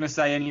all I was going to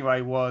say anyway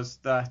was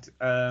that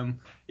I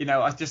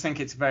just think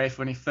it's a very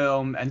funny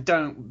film, and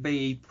don't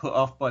be put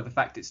off by the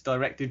fact it's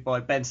directed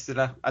by Ben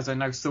Stiller, as I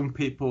know some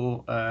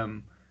people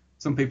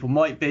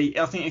might be.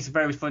 I think it's a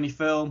very funny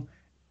film.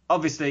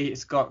 Obviously,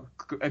 it's got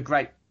a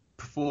great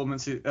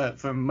performance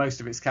from most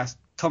of its cast.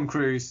 Tom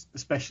Cruise,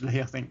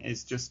 especially, I think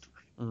is just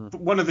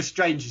one of the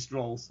strangest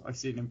roles I've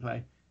seen him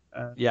play.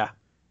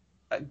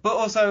 But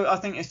also, I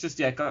think it's just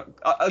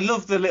I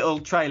love the little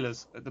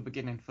trailers at the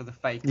beginning for the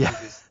fake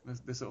movies,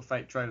 the sort of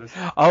fake trailers.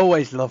 I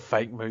always love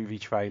fake movie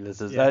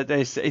trailers.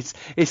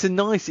 It's a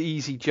nice,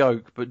 easy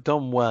joke, but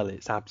done well,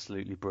 it's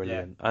absolutely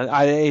brilliant. And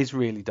it is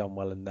really done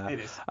well in that. It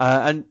is.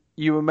 And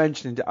you were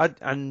mentioning,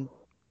 and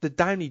the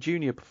Downey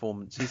Jr.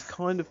 performance is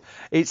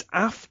it's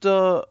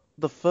after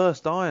the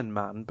first Iron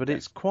Man, but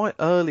it's quite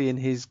early in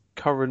his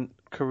current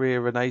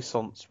career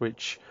renaissance,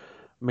 which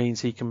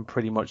means he can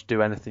pretty much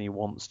do anything he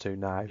wants to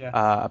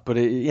now. But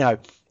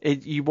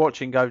you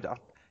watch and go,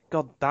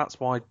 God, that's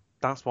why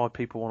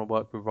people want to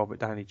work with Robert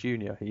Downey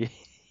Jr.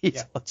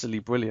 He's utterly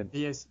brilliant.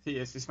 He is.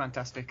 He's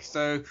fantastic.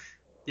 So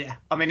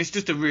I mean, it's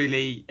just a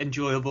really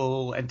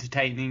enjoyable,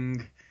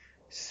 entertaining,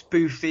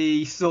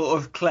 spoofy, sort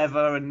of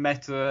clever and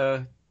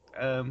meta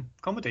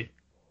comedy.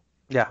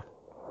 Yeah.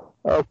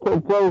 James,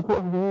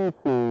 what have you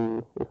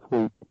seen this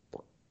week?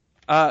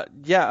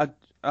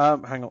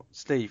 Hang on,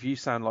 Steve, you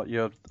sound like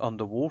you're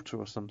underwater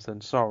or something.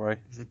 Sorry.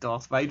 It's a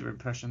Darth Vader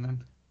impression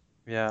then.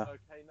 Yeah.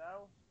 Okay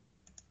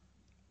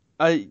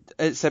now?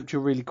 Except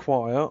you're really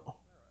quiet. Oh,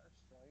 that's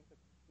strange. I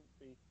couldn't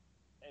be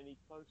any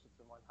closer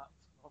to my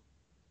laptop.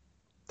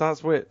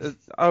 That's weird.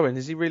 Owen,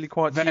 is he really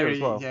quiet to you as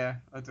well? Yeah,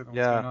 I don't know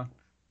what's going on.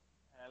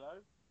 Hello?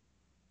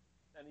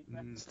 Any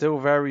better? Still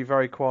very,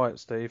 very quiet,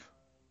 Steve.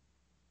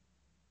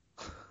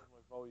 My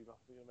volume up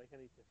isn't going to make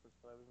any difference,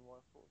 but I wasn't why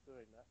I thought of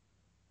doing that.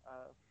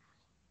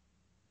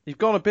 You've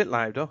gone a bit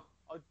louder.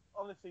 I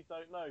honestly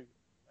don't know.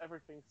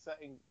 Everything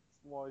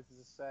settings-wise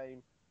is the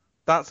same,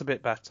 That's a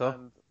bit better.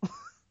 and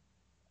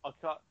I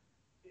can't.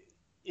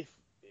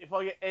 If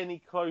I get any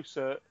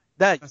closer,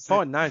 There, you're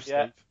fine now,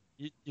 Steve.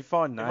 Yeah. You're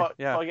fine now.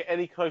 if I get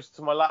any closer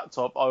to my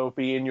laptop, I will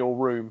be in your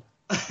room.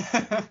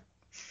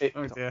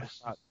 Oh dear.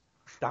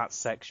 That's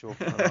sexual.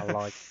 I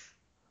like.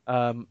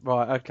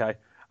 Right. Okay.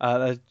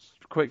 There's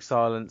quick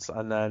silence,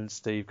 and then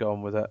Steve, go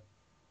on with it.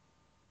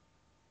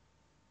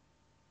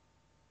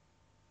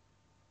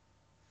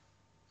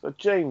 So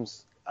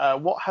James,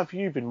 what have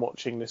you been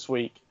watching this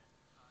week?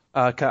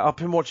 Okay, I've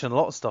been watching a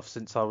lot of stuff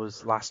since I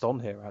was last on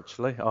here.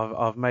 Actually,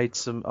 I've made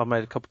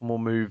a couple more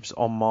moves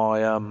on my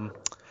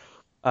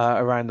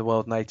around the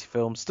world native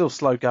films. Still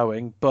slow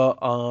going, but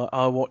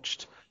I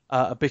watched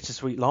A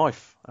Bittersweet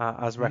Life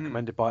as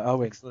recommended by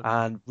Owen. Excellent.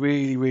 And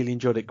really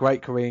enjoyed it.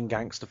 Great Korean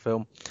gangster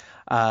film.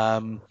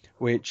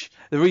 Which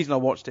the reason I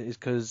watched it is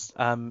because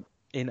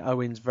in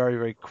Owen's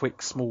very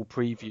quick small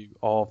preview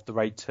of The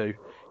Raid 2,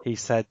 he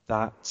said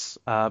that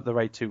The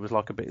Raid 2 was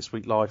like A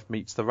Bittersweet Life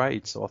meets The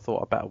Raid, so I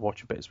thought I'd better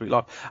watch A Bittersweet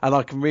Life. And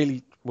I can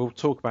we'll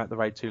talk about The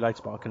Raid 2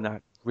 later, but I can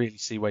really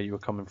see where you were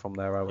coming from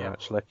there, Owen,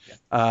 actually.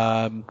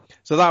 Yeah.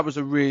 So that was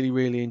a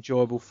really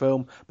enjoyable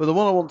film. But the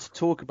one I want to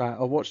talk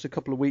about, I watched a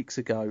couple of weeks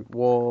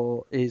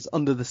ago, is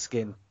Under the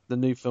Skin, the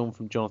new film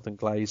from Jonathan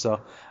Glazer.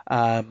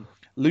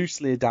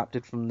 Loosely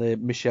adapted from the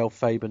Michel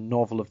Faber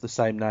novel of the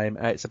same name.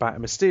 It's about a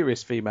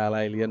mysterious female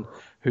alien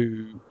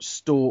who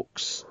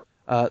stalks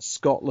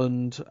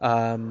Scotland,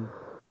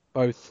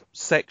 both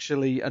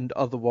sexually and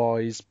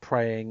otherwise,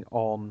 preying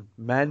on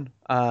men.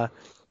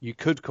 You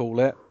could call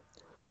it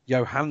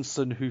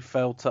Johansson Who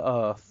Fell to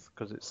Earth,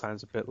 because it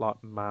sounds a bit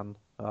like man.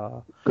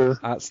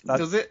 That's,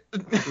 Does it?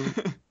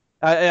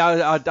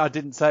 I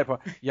didn't say it right.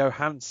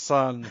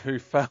 Johansson Who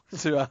Fell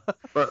to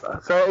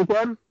Earth. Say it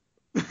again.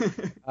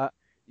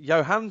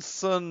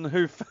 Johansson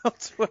Who Fell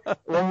to Earth.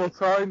 One more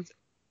time.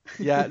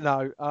 Yeah,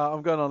 no,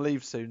 I'm going on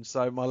leave soon,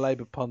 so my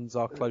Labour puns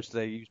are close to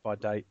their use-by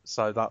date,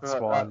 so that's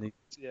why I need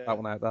that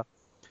one out there.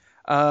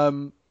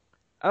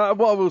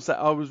 What I will say,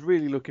 I was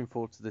really looking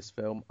forward to this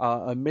film.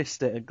 I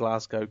missed it at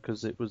Glasgow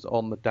because it was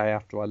on the day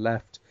after I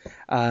left,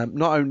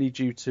 not only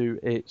due to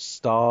its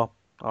star,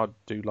 I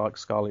do like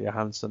Scarlett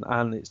Johansson,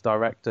 and its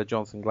director,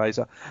 Jonathan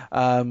Glazer,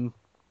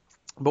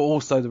 but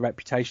also the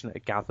reputation that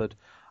it gathered.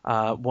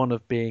 One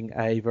of being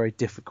a very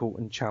difficult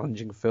and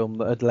challenging film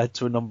that had led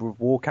to a number of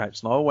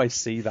walkouts, and I always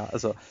see that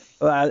as it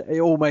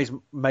always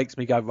makes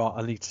me go, right,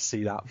 I need to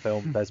see that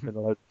film. There's been a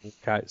load of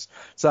walkouts,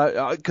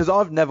 so because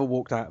I've never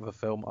walked out of a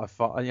film, I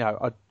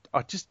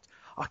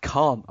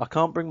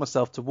can't bring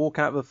myself to walk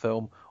out of a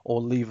film or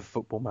leave a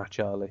football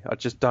match early. I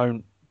just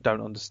don't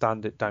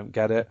understand it, don't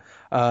get it.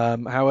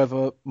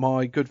 However,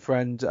 my good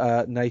friend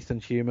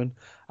Nathan Human,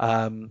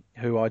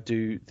 who I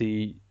do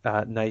the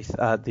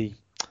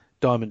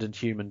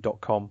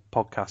diamondandhuman.com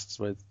podcasts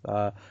with,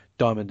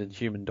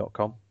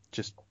 diamondandhuman.com.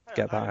 Just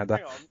get that out there.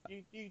 Hang on,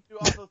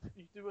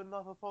 you do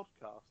another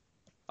podcast?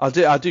 I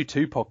do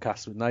two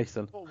podcasts with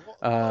Nathan. What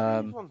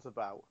are these ones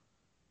about?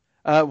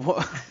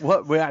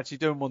 What we're actually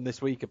doing one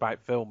this week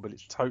about film, but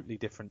it's totally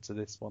different to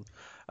this one.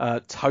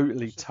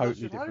 Totally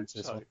different to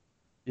this one.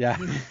 Yeah.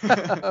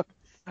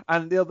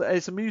 And the other,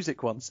 it's a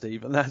music one,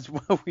 Steve, and as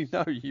well we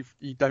know you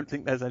don't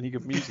think there's any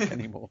good music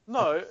anymore.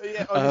 No,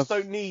 I just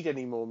don't need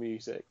any more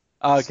music.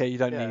 Okay, you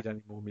don't need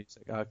any more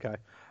music. Okay.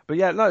 But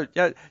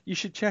you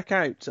should check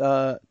out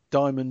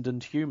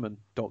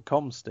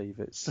diamondandhuman.com, Steve.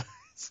 It's an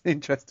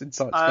interesting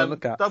site to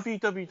look at.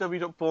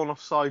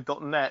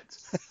 www.bornoffside.net.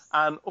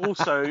 And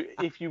also,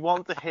 if you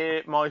want to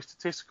hear my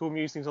statistical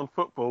musings on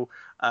football,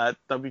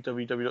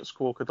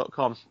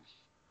 www.squawker.com.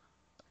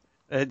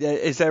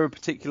 Is there a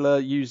particular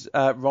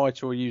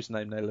writer or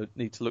username they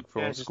need to look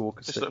for on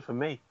Squawker? Just look for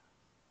me.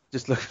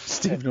 Just look for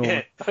Steve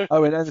Norman.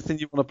 Oh, and anything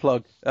you want to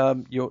plug?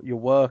 Your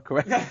work or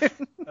anything?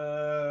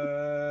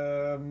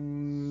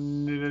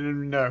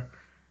 No.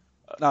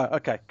 No.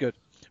 Okay. Good.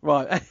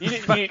 Right. You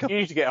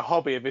need to get a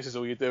hobby if this is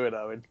all you're doing,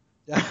 Owen.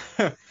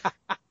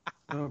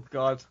 Oh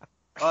God.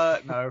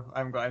 No, I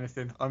haven't got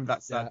anything. I'm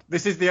that sad. Yeah.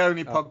 This is the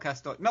only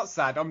podcast. Not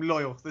sad. I'm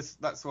loyal.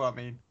 That's what I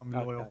mean. I'm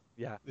loyal. Okay.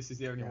 Yeah. This is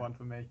the only one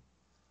for me.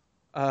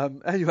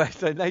 Anyway,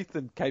 so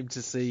Nathan came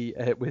to see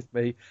it with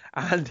me,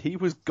 and he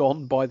was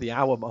gone by the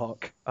hour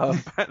mark.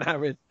 About an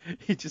hour in,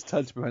 he just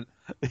turned to me and went,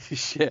 "This is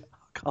shit. I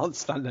can't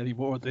stand any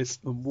more of this,"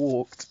 and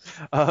walked.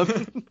 Wow.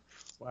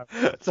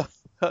 So,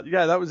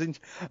 that was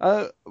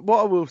what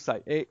I will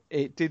say.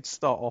 It did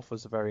start off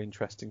as a very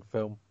interesting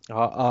film.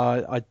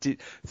 I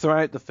did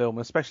throughout the film,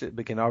 especially at the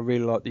beginning. I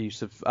really liked the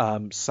use of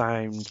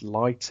sound,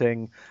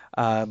 lighting.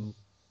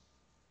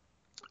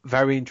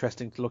 Very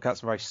interesting to look at,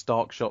 some very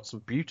stark shots,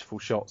 some beautiful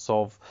shots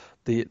of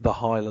the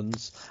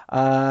Highlands.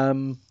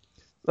 The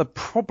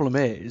problem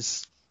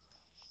is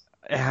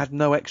it had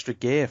no extra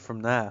gear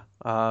from there.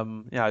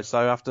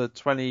 So after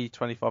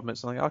 20-25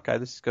 minutes, I'm like, okay,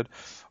 this is good.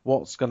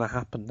 What's going to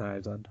happen now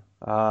then?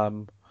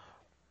 And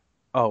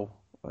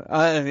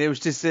it was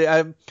just,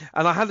 and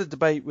I had a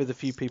debate with a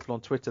few people on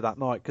Twitter that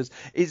night because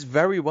it's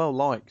very well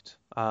liked.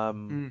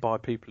 by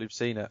people who've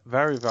seen it.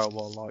 Very, very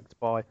well liked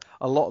by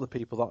a lot of the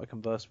people that I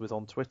converse with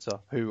on Twitter,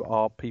 who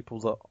are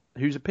people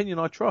whose opinion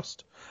I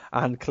trust,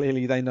 and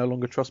clearly they no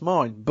longer trust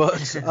mine.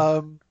 But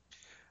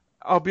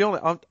I'll be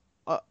honest,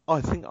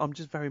 I think I'm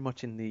just very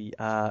much in the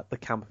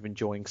camp of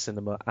enjoying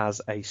cinema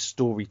as a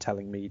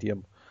storytelling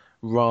medium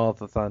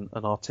rather than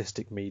an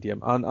artistic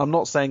medium. And I'm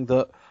not saying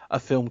that a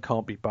film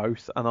can't be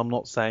both, and I'm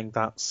not saying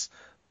that's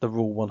the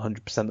rule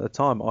 100% of the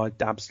time. I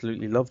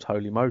absolutely loved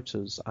Holy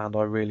Motors, and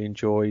I really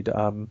enjoyed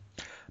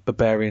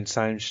Barbarian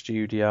Sound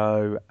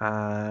Studio,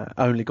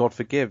 Only God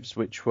Forgives,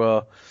 which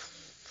were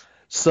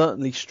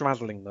certainly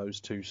straddling those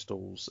two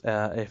stools,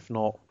 if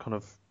not kind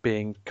of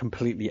being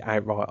completely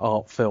outright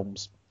art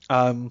films.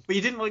 But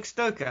you didn't like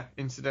Stoker,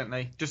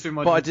 incidentally. Just to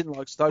remind But you. I didn't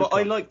like Stoker. But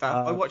I liked that.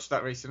 I watched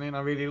that recently, and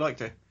I really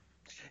liked it.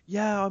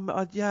 Yeah,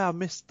 I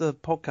missed the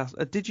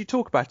podcast. Did you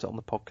talk about it on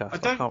the podcast? I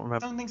can't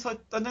remember. I don't think so.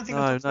 I don't think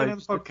I talked about it on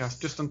the podcast,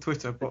 just on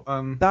Twitter. But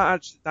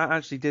that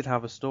actually did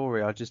have a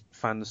story. I just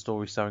found the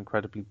story so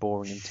incredibly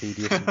boring and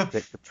tedious and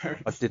predictable.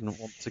 I didn't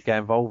want to get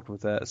involved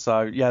with it.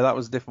 So yeah, that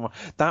was a different one.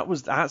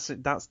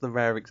 That's the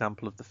rare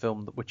example of the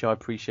film which I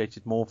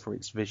appreciated more for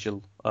its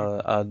visual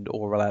and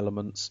oral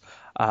elements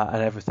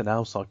and everything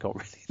else I got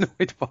really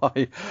annoyed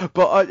by.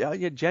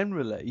 But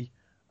generally.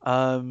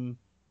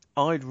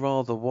 I'd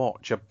rather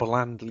watch a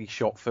blandly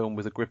shot film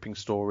with a gripping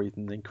story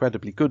than an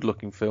incredibly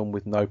good-looking film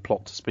with no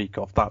plot to speak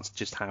of. That's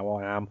just how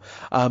I am.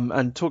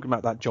 And talking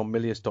about that John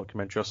Milius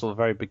documentary I saw the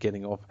very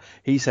beginning of,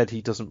 he said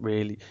he doesn't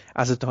really,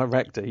 as a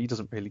director, he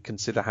doesn't really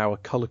consider how a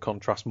colour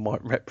contrast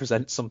might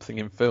represent something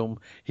in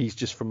film. He's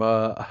just from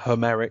a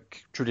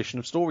Homeric tradition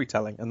of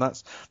storytelling, and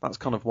that's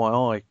kind of why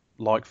I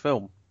like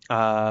film.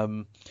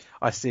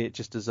 I see it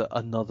just as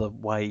another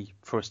way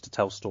for us to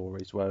tell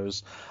stories,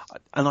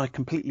 and I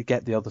completely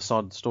get the other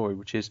side of the story,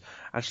 which is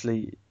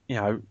actually,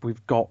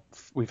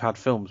 we've had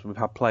films, we've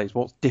had plays.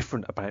 What's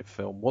different about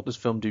film? What does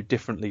film do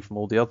differently from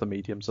all the other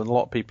mediums? And a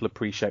lot of people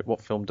appreciate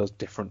what film does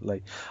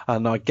differently,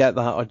 and I get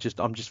that.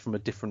 I'm just from a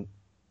different,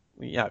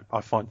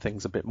 I find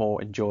things a bit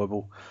more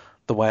enjoyable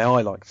the way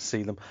I like to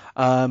see them.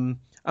 And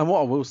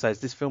what I will say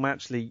is this film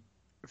actually,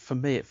 for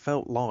me, it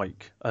felt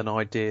like an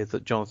idea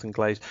that Jonathan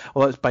Glazer,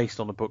 although it's based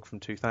on a book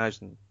from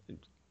 2000,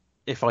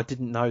 if I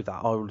didn't know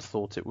that, I would have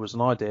thought it was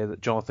an idea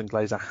that Jonathan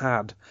Glazer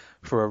had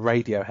for a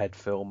Radiohead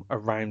film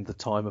around the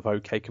time of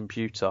OK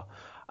Computer,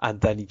 and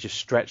then he just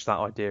stretched that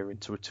idea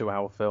into a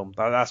 2-hour film.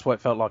 That's what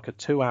it felt like, a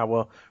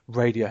 2-hour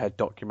Radiohead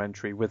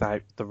documentary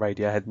without the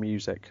Radiohead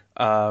music.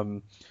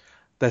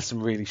 There's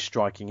some really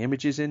striking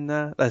images in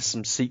there. There's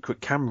some secret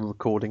camera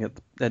recording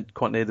at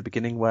quite near the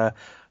beginning where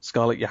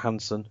Scarlett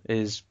Johansson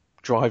is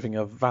driving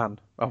a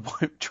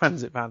white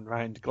transit van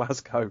around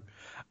Glasgow,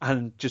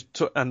 and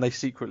and they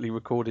secretly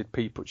recorded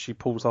people. She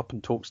pulls up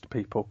and talks to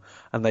people,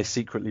 and they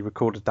secretly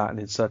recorded that and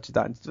inserted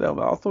that into the film.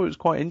 I thought it was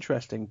quite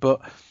interesting,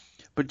 but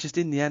just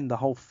in the end, the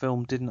whole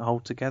film didn't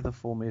hold together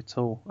for me at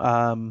all.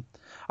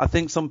 I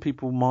think some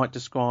people might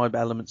describe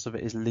elements of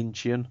it as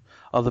Lynchian.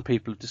 Other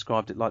people have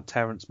described it like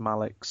Terrence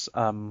Malick's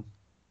Not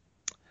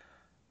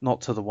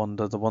to the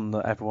Wonder, the one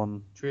that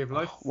everyone... Tree of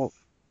Life?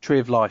 Tree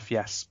of Life,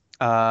 yes.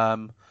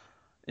 Like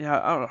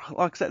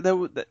I said,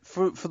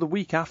 for the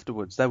week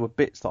afterwards, there were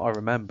bits that I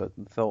remembered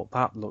and thought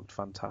that looked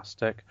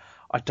fantastic.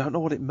 I don't know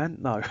what it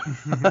meant though.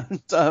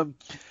 And,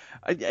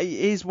 it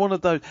is one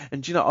of those.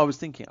 And I was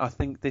thinking, I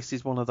think this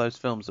is one of those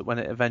films that when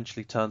it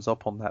eventually turns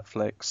up on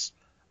Netflix,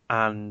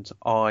 and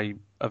I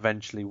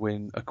eventually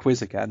win a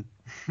quiz again,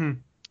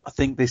 I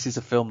think this is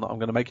a film that I'm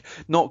going to make.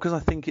 Not because I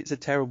think it's a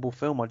terrible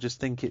film. I just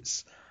think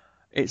it's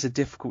a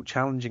difficult,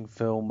 challenging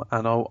film,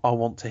 and I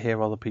want to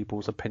hear other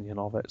people's opinion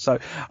of it. So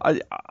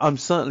I'm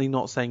certainly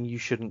not saying you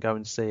shouldn't go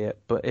and see it,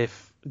 but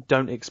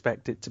don't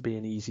expect it to be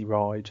an easy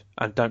ride,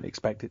 and don't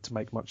expect it to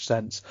make much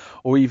sense,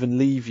 or even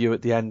leave you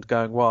at the end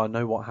going, well, I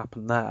know what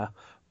happened there.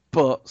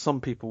 But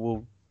some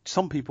people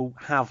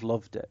have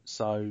loved it,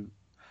 so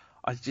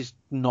it's just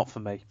not for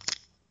me.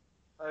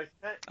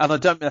 Okay. And I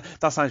don't.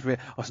 That sounds weird.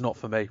 Oh, it's not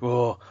for me.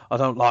 Oh, I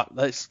don't like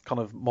this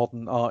kind of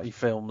modern arty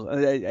films.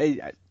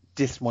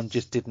 This one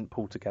just didn't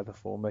pull together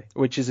for me,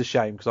 which is a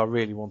shame because I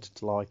really wanted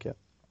to like it.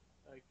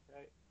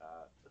 Okay.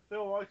 The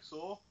film I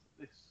saw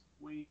this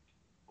week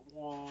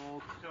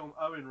was the film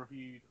Owen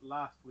reviewed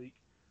last week,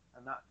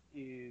 and that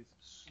is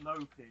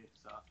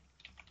Snowpiercer.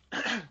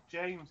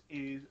 James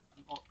is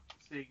not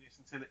seeing this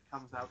until it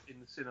comes out in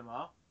the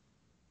cinema.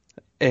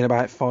 In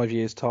about 5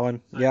 years'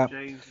 time, So yeah.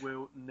 James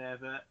will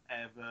never,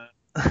 ever...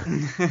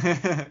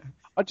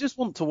 I just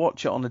want to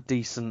watch it on a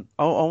decent...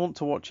 I want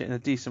to watch it in a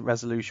decent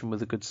resolution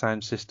with a good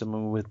sound system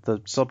and with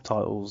the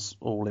subtitles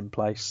all in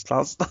place.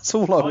 That's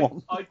all I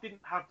want. I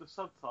didn't have the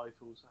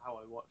subtitles how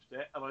I watched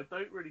it, and I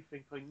don't really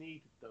think I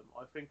needed them.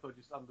 I think I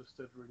just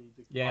understood really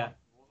what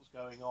was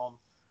going on.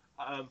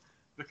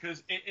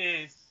 Because it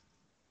is...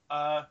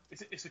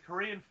 it's a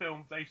Korean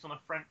film based on a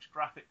French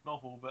graphic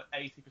novel, but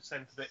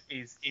 80% of it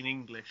is in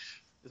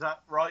English. Is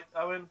that right,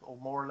 Owen, or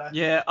more or less?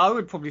 Yeah, I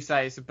would probably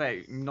say it's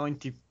about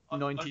 90 to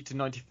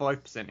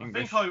 95%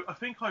 English. I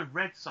think I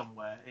read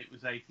somewhere it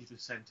was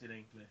 80% in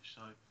English.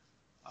 So,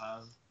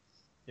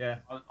 Yeah.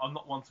 I'm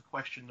not one to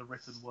question the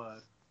written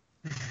word.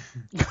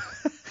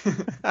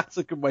 That's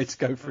a good way to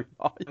go through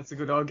life. That's a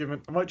good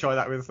argument. I might try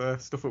that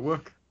with stuff at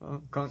work.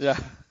 Yeah.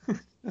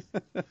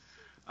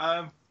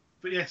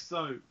 But yes,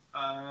 so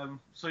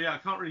yeah, I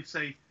can't really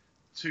say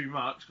too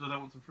much because I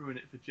don't want to ruin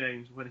it for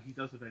James when he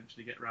does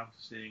eventually get around to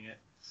seeing it.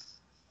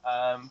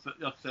 But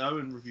like I said,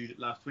 Owen reviewed it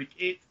last week.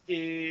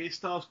 It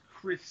stars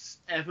Chris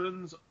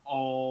Evans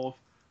of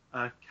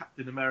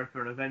Captain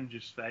America and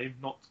Avengers fame,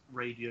 not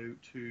Radio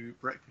 2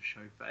 Breakfast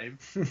Show fame.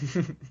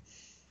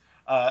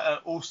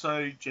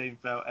 Also James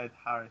Bell, Ed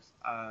Harris,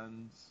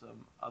 and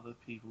some other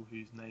people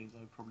whose names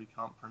I probably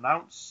can't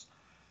pronounce.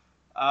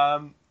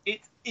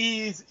 It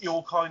is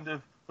your kind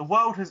of... The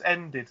world has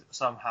ended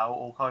somehow,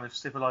 or kind of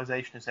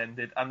civilization has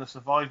ended, and the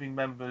surviving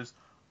members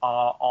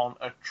are on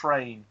a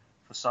train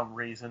for some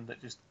reason that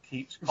just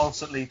keeps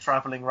constantly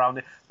travelling around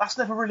it. That's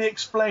never really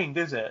explained,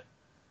 is it?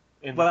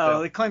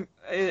 Well, it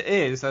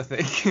is, I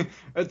think.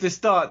 At the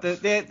start,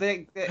 is it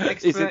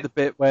the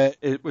bit where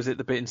was it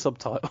the bit in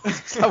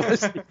subtitles? He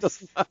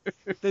doesn't know.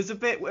 There's a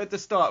bit at the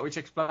start which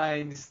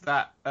explains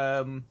that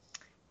to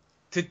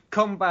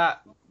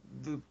combat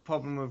the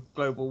problem of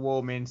global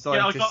warming,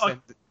 scientists.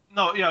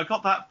 I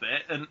got that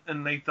bit,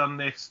 and they've done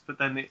this, but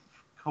then it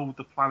cooled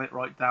the planet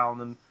right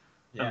down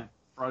and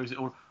froze it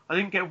all. I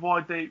didn't get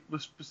why they were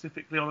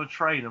specifically on a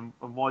train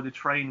and why the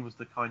train was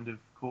the kind of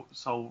to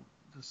solve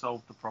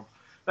the problem.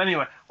 But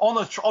anyway, on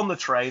the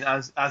train,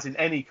 as in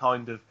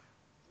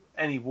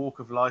any walk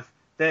of life,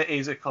 there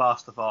is a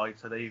class divide.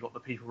 So there you've got the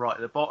people right at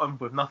the bottom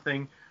with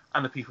nothing,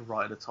 and the people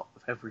right at the top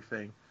with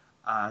everything.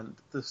 And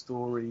the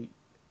story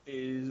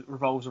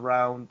revolves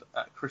around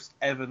Chris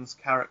Evans'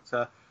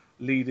 character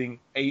leading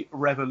a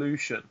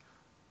revolution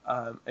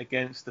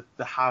against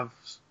the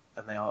haves,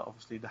 and they are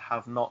obviously the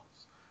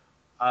have-nots.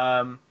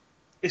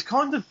 It's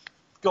kind of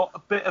got a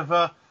bit of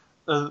a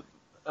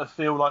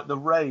feel like The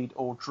Raid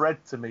or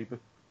Dread to me,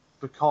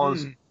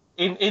 because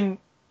in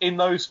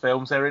those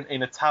films they're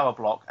in a tower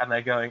block and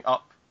they're going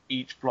up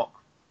each block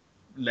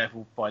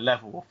level by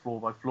level or floor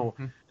by floor.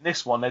 In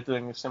this one they're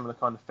doing a similar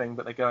kind of thing,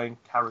 but they're going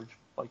carriage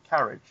by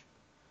carriage.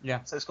 Yeah.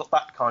 So it's got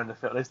that kind of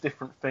feel. There's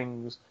different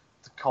things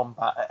to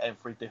combat at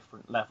every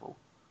different level.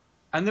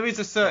 And there is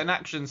a certain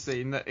action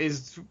scene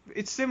it's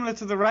similar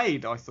to The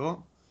Raid, I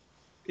thought.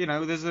 You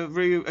know, there's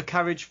a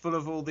carriage full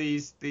of all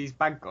these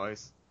bad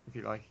guys, if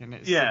you like, and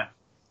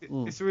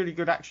it's a really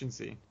good action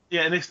scene.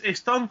 Yeah, and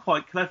it's done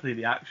quite cleverly,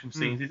 the action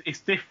scenes. It's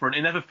different.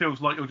 It never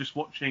feels like you're just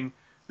watching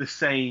the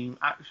same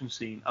action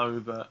scene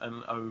over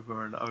and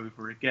over and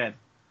over again.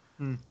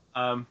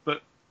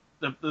 But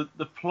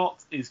the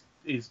plot is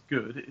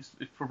good.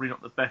 It's probably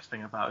not the best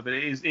thing about it, but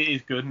it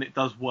is good and it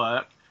does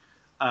work.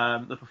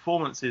 The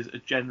performances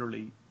are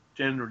generally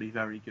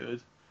very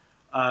good.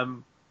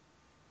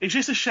 It's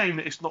just a shame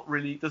that it's not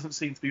really doesn't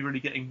seem to be really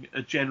getting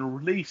a general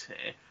release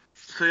here.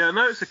 So yeah, I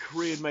know it's a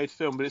Korean-made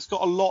film, but it's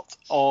got a lot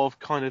of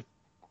kind of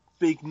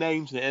big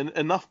names in it, and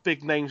enough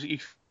big names that you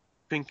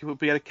think it would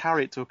be able to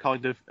carry it to a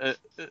kind of at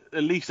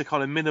least a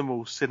kind of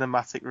minimal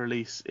cinematic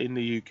release in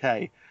the UK.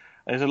 And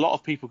there's a lot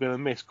of people going to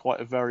miss quite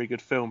a very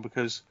good film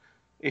because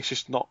it's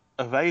just not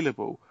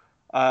available.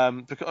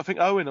 Because I think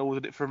Owen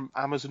ordered it from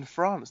Amazon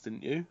France,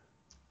 didn't you?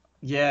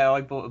 Yeah,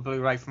 I bought a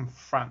Blu-ray from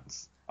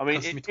France. I mean,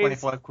 cost me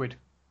 25 quid.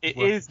 It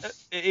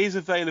is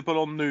available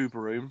on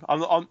Newbroom.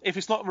 If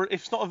it's not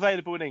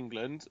available in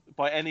England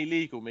by any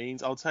legal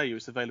means, I'll tell you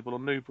it's available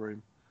on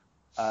Newbroom.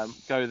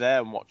 Go there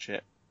and watch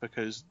it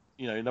because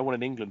no one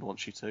in England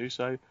wants you to.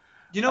 So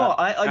what?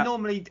 I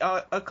normally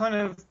I kind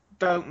of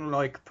don't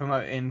like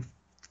promoting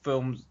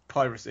films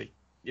piracy.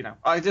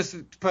 I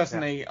just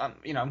personally,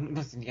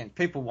 nothing against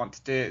people want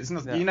to do it. It's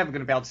not, You're never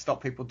going to be able to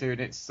stop people doing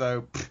it.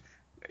 So,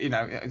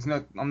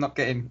 I'm not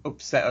getting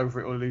upset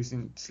over it or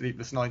losing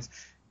sleepless nights.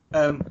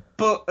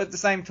 But at the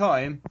same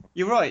time,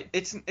 you're right.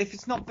 If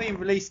it's not being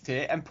released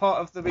here, and part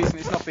of the reason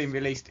it's not being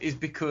released is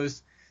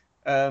because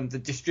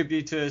the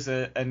distributors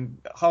and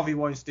Harvey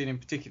Weinstein in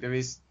particular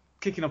is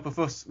kicking up a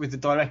fuss with the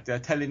director,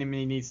 telling him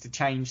he needs to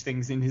change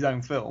things in his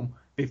own film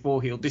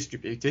before he'll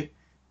distribute it.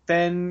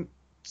 Then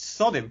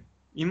sod him.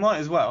 You might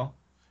as well.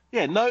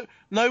 Yeah,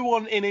 no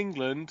one in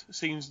England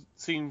seems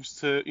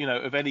to,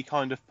 of any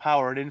kind of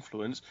power and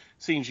influence,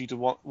 seems to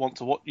want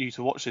you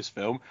to watch this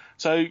film.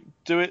 So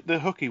do it the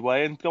hooky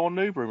way and go on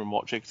Newbroom and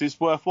watch it because it's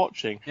worth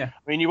watching. Yeah.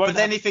 I mean, you won't. But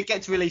then if it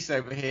gets released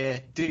over here,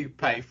 do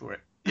pay for it.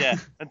 Yeah,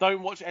 and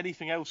don't watch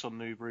anything else on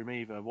Newbroom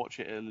either. Watch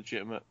it in a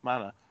legitimate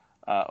manner,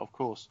 of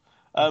course.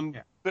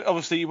 But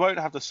obviously you won't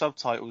have the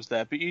subtitles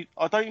there. But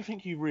I don't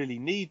think you really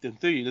need them,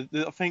 do you?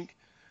 I think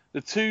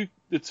the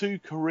two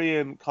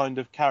Korean kind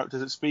of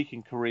characters that speak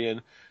in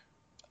Korean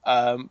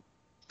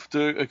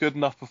do a good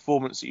enough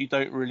performance that you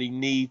don't really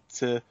need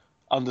to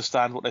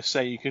understand what they're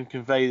saying. You can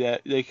convey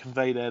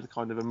their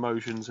kind of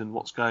emotions and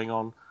what's going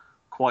on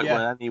quite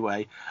well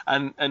anyway.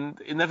 And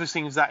it never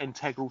seems that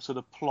integral to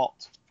the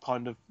plot,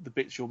 kind of the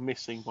bits you're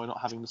missing by not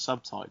having the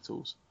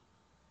subtitles.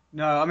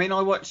 No, I mean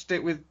I watched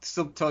it with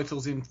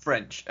subtitles in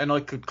French and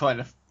I could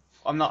kind of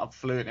I'm not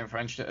fluent in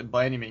French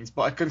by any means,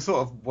 but I can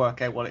sort of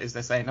work out what it is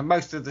they're saying. And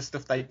most of the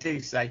stuff they do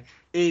say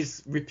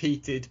is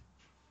repeated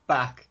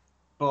back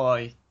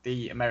by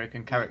the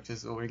American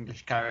characters or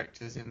English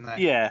characters in there.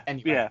 Yeah,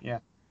 Anyway, yeah.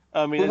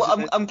 I mean,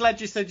 well, I'm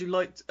glad you said you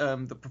liked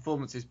the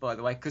performances, by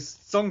the way, because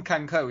Song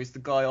Kang-ho is the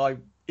guy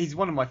he's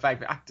one of my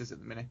favourite actors at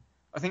the minute.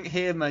 I think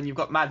him, and you've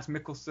got Mads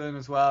Mikkelsen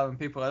as well and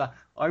people like that.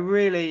 I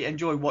really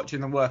enjoy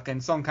watching them work,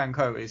 and Song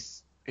Kang-ho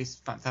is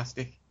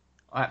fantastic.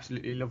 I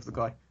absolutely love the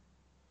guy.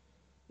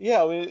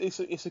 Yeah, I mean, it's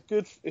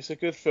a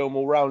good film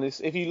all round.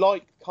 If you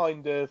like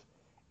kind of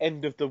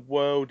end of the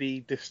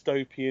worldy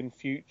dystopian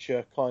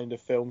future kind of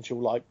films,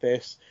 you'll like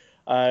this.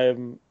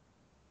 It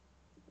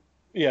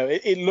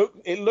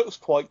looks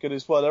quite good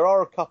as well. There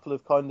are a couple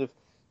of kind of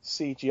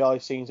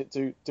CGI scenes that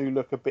do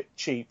look a bit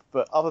cheap,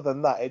 but other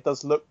than that, it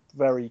does look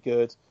very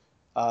good.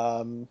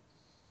 It's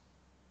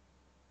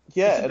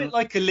a bit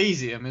like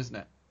Elysium, isn't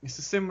it? It's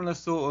a similar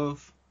sort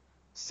of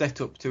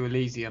setup to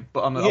Elysium,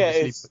 but on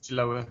obviously much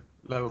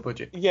lower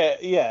budget.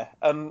 Yeah,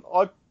 and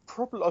I'd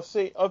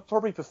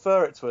probably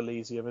prefer it to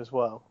Elysium as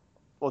well,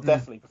 or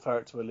definitely prefer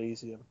it to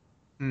Elysium.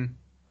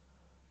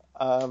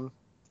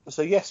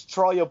 So yes,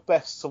 try your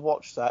best to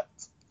watch that,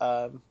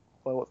 by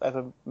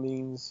whatever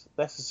means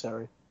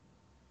necessary.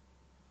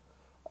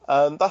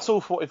 That's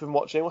all for what we've been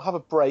watching. We'll have a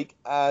break,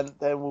 and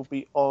then we'll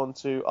be on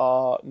to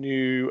our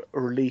new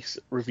release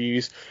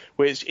reviews,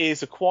 which is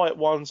The Quiet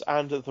Ones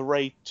and The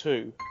Raid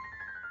 2.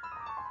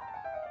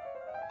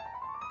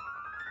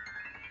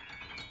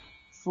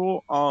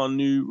 For our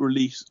new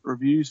release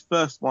reviews,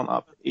 first one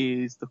up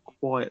is The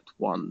Quiet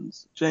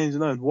Ones. James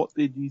and Owen, what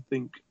did you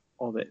think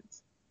of it?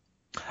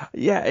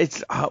 Yeah,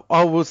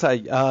 I will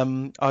say,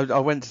 I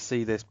went to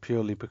see this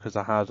purely because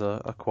I had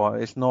a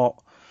quiet. It's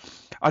not.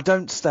 I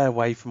don't stay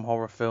away from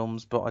horror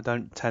films, but I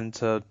don't tend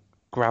to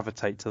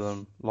gravitate to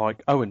them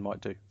like Owen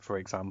might do, for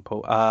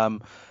example.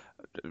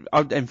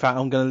 In fact,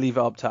 I'm going to leave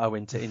it up to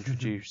Owen to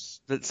introduce,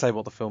 let's say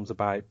what the film's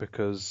about,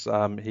 because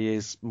he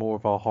is more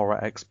of our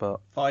horror expert.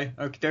 Hi,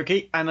 okie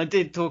dokie. And I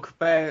did talk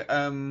about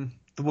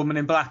The Woman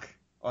in Black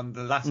on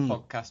the last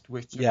podcast,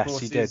 which of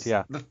course is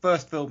the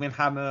first film in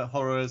Hammer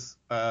Horrors,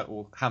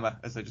 or Hammer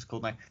as they just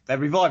called now, their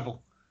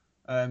revival.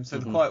 So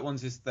The Quiet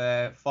Ones is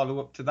their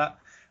follow-up to that.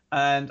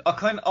 And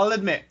I'll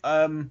admit,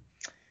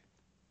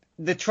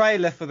 the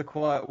trailer for The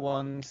Quiet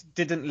Ones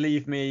didn't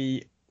leave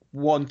me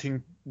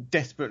wanting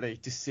desperately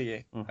to see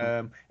it.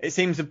 It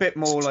seems a bit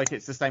more like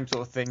it's the same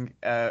sort of thing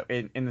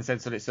in the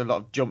sense that it's a lot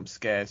of jump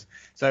scares.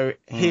 So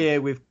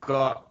here we've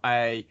got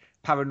a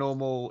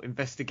paranormal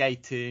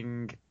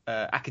investigating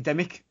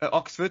academic at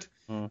Oxford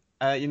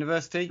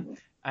University.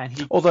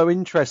 And although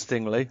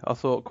interestingly, I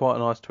thought quite a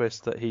nice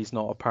twist that he's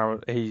not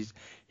he's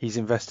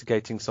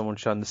investigating someone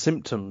showing the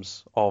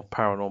symptoms of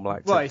paranormal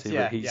activity.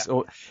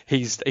 Right,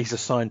 he's a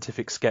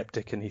scientific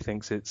skeptic and he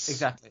thinks it's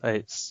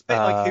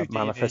like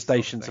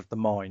manifestations of the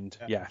mind.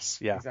 Yeah. Yes,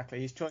 yeah,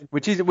 exactly. He's trying.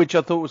 Which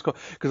I thought was cool,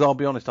 because I'll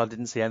be honest, I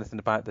didn't see anything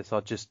about this.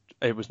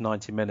 It was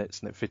 90 minutes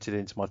and it fitted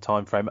into my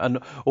time frame, and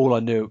all I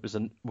knew it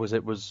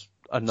was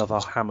another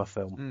Hammer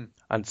film,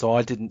 and so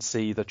I didn't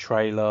see the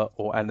trailer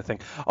or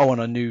anything. Oh,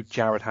 and I knew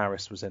Jared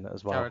Harris was in it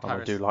as well,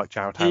 I do like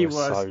Jared Harris. He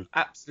was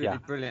absolutely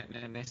brilliant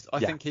in this. I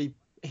think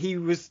he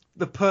was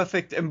the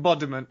perfect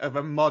embodiment of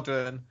a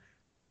modern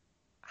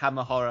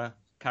Hammer horror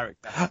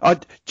character.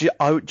 Do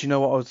you know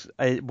what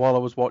while I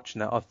was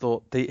watching it, I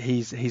thought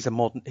he's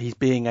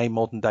being a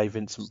modern day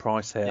Vincent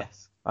Price here.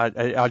 Yes.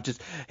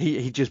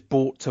 He just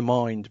brought to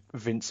mind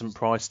Vincent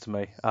Price to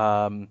me.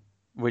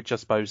 Which I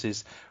suppose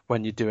is,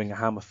 when you're doing a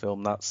Hammer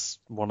film, that's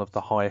one of the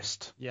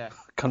highest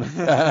kind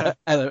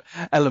of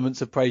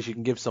elements of praise you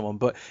can give someone.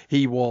 But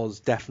he was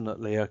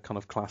definitely a kind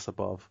of class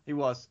above. He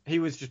was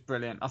just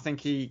brilliant. I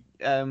think he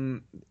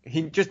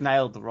just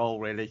nailed the role,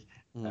 really.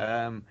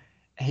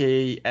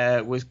 He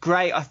was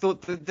great. I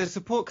thought the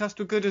support cast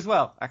were good as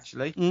well,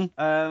 actually.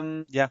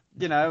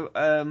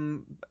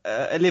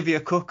 Olivia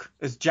Cook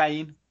as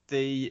Jane,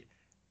 the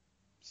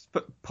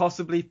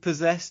possibly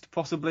possessed,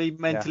 possibly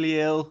mentally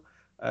ill,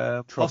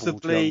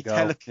 possibly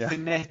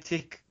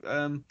telekinetic,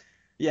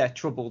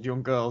 troubled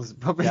young girl is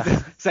probably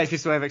the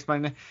safest way of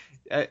explaining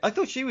it. I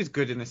thought she was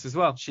good in this as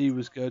well. She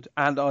was good,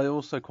 and I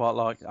also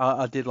quite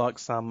I did like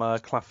Sam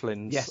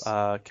Claflin's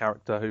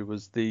character, who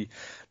was the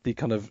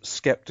kind of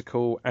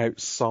skeptical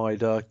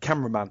outsider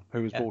cameraman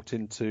who was brought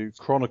in to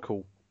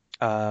chronicle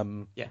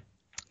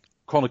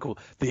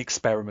the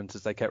experiment,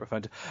 as they kept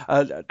referring to.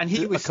 And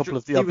he was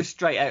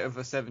straight out of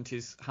a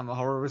 70s Hammer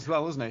horror as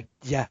well, wasn't he?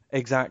 Yeah,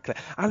 exactly.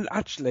 And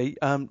actually,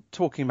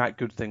 talking about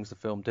good things the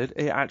film did,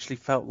 it actually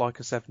felt like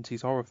a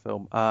 70s horror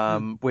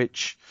film,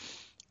 which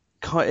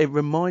it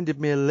reminded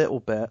me a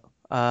little bit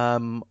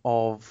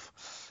of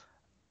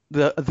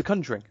The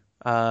Conjuring.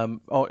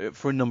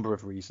 For a number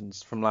of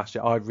reasons from last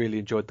year. I really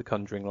enjoyed The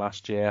Conjuring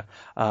last year.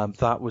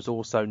 That was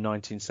also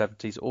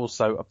 1970s,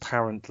 also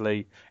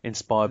apparently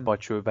inspired by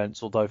true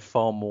events, although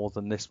far more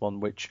than this one,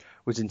 which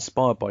was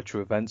inspired by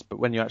true events. But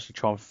when you actually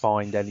try and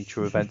find any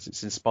true events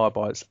it's inspired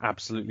by, it's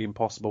absolutely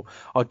impossible.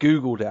 I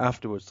Googled it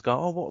afterwards to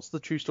go, what's the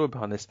true story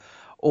behind this?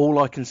 All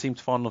I can seem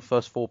to find on the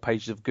first 4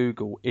 pages of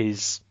Google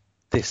is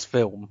this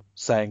film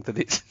saying that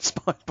it's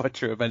inspired by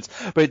true events,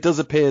 but it does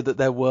appear that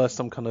there were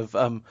some kind of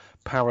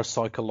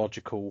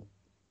parapsychological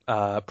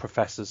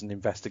professors and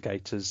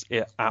investigators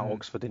at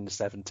Oxford in the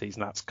 70s,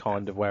 and that's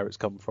kind of where it's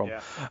come from.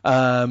 Yeah.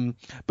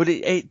 But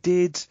it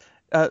did,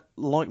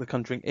 like The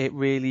Conjuring, it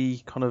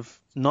really kind of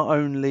not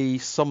only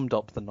felt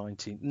like the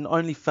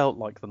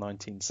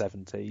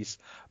 1970s,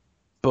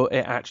 but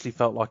it actually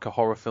felt like a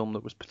horror film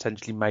that was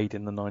potentially made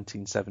in the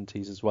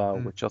 1970s as well,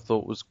 which I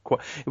thought was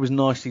it was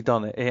nicely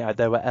done.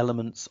 There were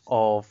elements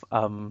of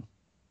The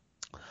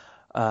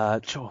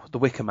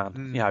Wicker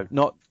Man,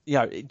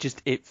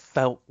 it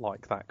felt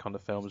like that kind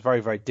of film. It was a very,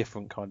 very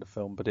different kind of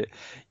film, but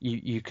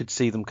you could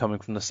see them coming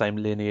from the same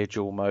lineage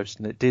almost,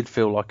 and it did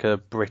feel like a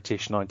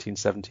British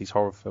 1970s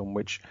horror film,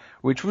 which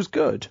was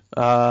good.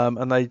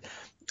 I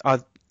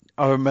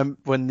remember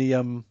when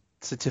the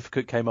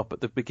certificate came up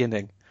at the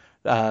beginning.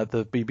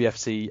 The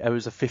BBFC, it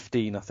was a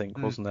 15, I think,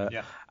 wasn't it?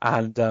 Yeah.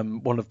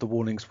 And one of the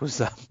warnings was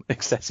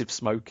excessive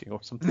smoking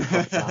or something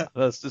like that.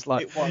 That's just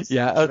like,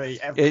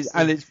 it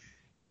was,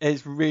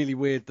 it's really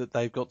weird that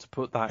they've got to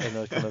put that in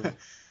a kind of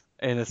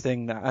in a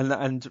thing that,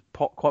 and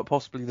quite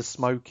possibly the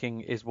smoking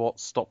is what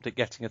stopped it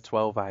getting a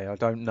 12A. I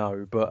don't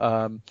know,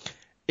 but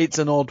it's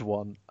an odd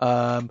one.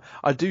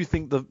 I do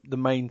think the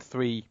main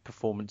 3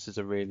 performances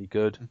are really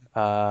good.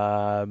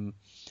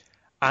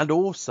 And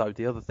also,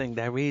 the other thing,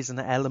 there is an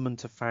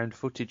element of found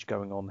footage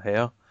going on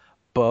here.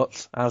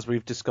 But, as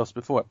we've discussed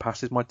before, it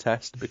passes my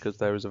test because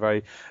there is a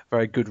very,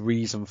 very good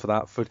reason for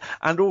that.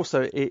 And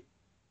also, it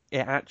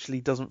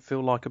actually doesn't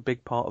feel like a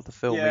big part of the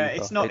film either.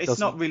 It's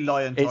not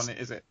reliant on it,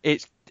 is it?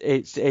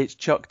 It's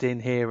chucked in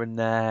here and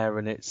there,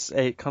 and it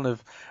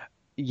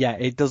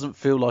doesn't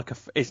feel like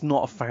it's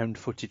not a found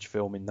footage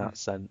film in that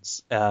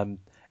sense.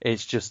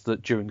 It's just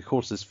that during the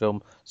course of this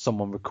film,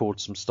 someone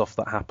records some stuff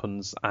that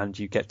happens, and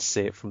you get to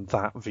see it from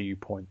that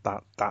viewpoint.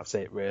 That's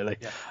it, really.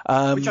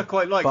 Yeah. Which I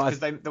quite like,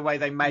 because the way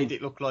they made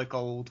it look like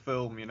old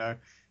film,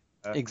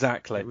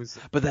 Exactly.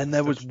 But then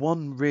there was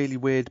one really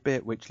weird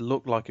bit which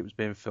looked like it was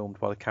being filmed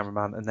by the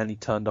cameraman, and then he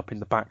turned up in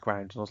the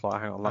background, and I was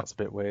like, hang on, that's a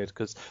bit weird,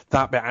 because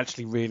that bit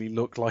actually really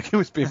looked like it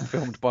was being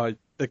filmed by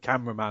the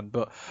cameraman.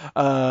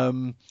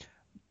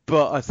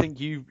 But I think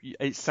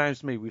it sounds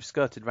to me, we've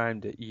skirted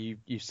around it.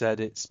 You said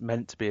it's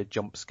meant to be a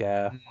jump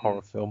scare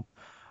horror film.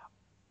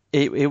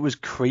 It was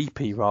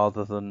creepy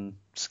rather than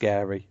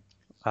scary.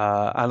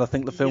 And I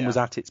think the film was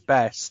at its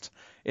best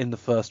in the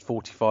first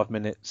 45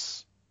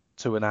 minutes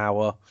to an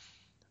hour,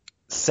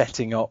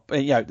 setting up.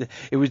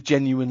 It was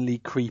genuinely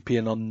creepy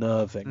and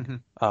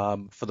unnerving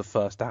for the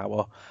first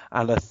hour.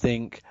 And I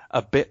think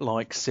a bit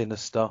like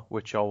Sinister,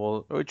 which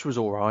was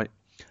all right.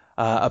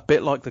 A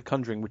bit like The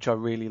Conjuring, which I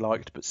really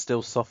liked, but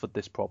still suffered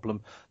this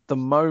problem. The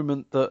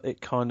moment that it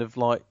kind of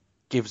like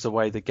gives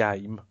away the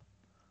game,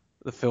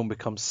 the film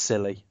becomes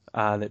silly,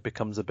 and it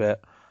becomes a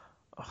bit.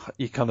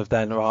 You kind of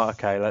then, right,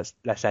 okay,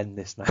 let's end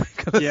this now.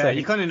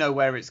 You kind of know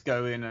where it's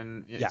going,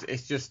 and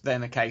it's just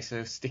then a case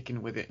of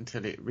sticking with it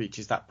until it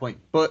reaches that point.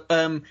 But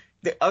I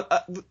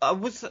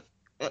was a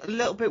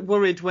little bit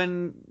worried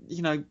when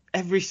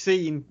every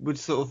scene would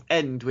sort of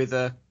end with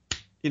a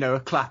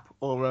clap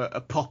or a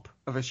pop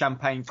of a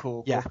champagne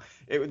cork. Yeah.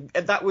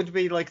 That would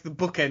be like the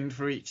bookend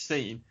for each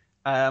scene.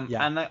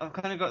 And I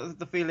kind of got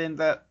the feeling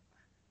that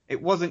it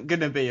wasn't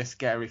going to be a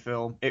scary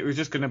film. It was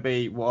just going to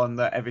be one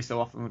that every so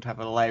often would have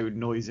a loud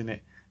noise in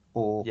it,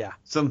 or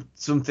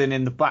something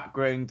in the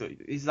background.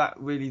 Is that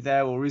really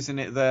there, or isn't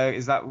it there?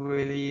 Is that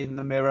really in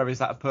the mirror? Is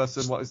that a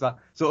person? What is that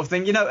sort of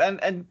thing?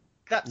 And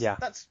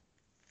that's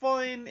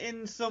fine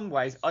in some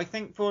ways. I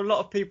think for a lot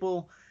of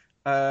people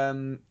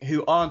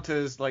who aren't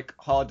as like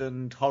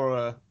hardened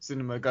horror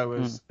cinema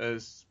goers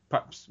as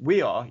perhaps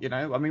we are,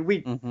 I mean,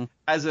 we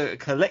as a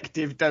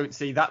collective don't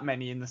see that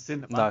many in the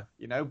cinema,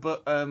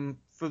 but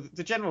for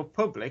the general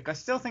public, I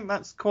still think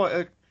that's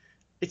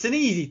it's an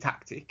easy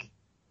tactic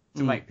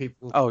to make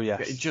people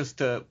just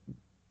to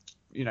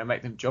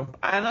make them jump,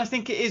 and I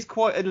think it is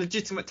quite a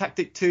legitimate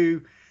tactic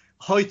to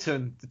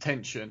heighten the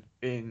tension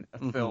in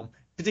a film,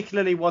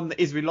 particularly one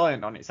that is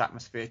reliant on its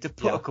atmosphere, to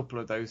put a couple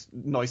of those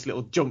nice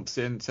little jumps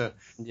in to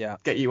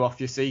get you off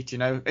your seat.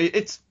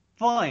 It's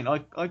fine.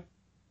 I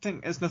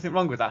think there's nothing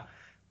wrong with that,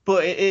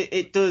 but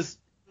it does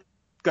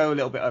go a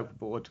little bit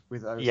overboard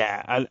with those.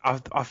 Yeah,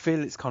 I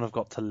feel it's kind of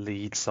got to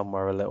lead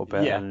somewhere a little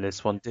bit, and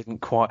this one didn't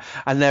quite.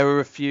 And there were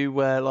a few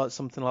where like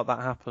something like that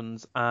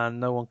happens and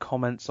no one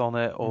comments on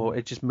it, or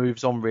it just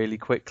moves on really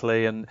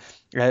quickly, and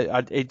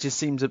it just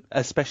seems,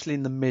 especially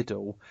in the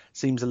middle,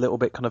 seems a little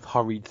bit kind of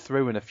hurried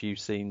through in a few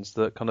scenes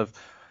that kind of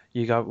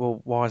you go,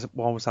 well,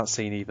 why was that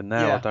scene even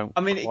there? Yeah. I don't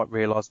I mean, quite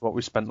realise what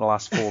we spent the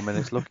last 4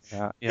 minutes looking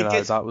at.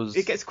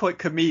 It gets quite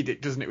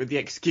comedic, doesn't it, with the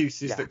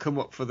excuses Yeah. that come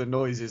up for the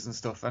noises and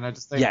stuff. And I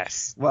just think,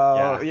 Yes.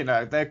 well,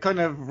 Yeah. they're kind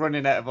of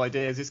running out of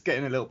ideas. It's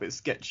getting a little bit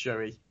sketch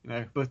showy,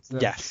 But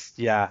Yes,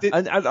 yeah, Did-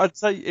 and I'd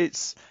say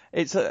it's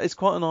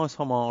quite a nice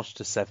homage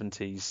to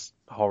 70s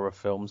horror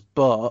films,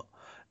 but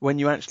when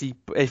you actually,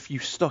 if you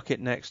stuck it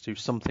next to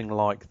something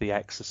like The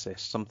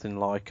Exorcist, something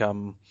like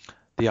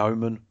The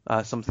Omen,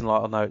 something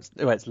like, I know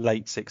it's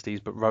late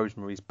 60s, but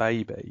Rosemary's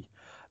Baby,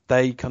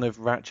 they kind of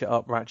ratchet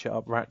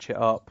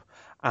up,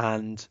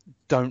 and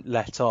don't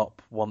let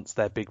up once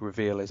their big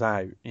reveal is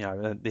out.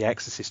 The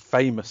Exorcist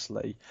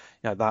famously,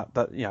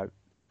 that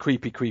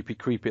creepy,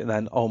 and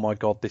then, oh my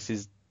God, this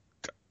is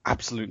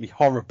absolutely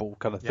horrible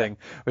kind of thing.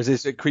 Whereas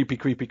this creepy,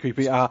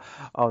 oh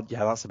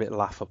yeah, that's a bit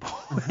laughable.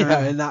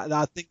 And that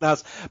I think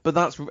that's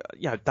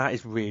that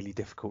is really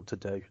difficult to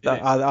do.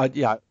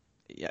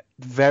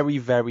 Very,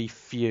 very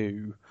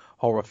few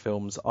horror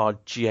films are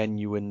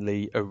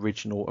genuinely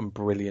original and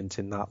brilliant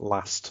in that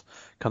last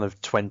kind of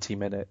 20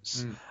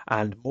 minutes.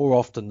 And more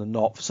often than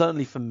not,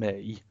 certainly for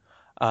me,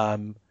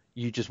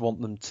 you just want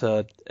them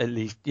to at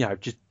least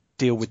just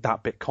deal with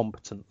that bit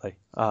competently.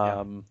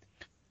 Do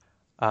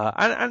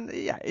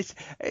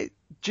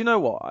you know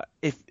what?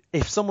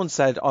 If someone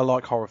said I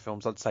like horror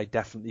films, I'd say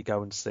definitely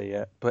go and see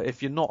it. But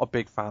if you're not a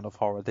big fan of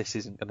horror, this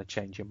isn't going to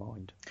change your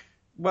mind.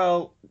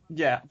 Well,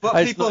 yeah, but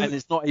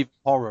it's not even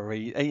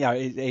horror-y.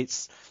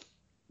 It's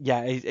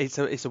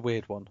a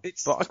weird one.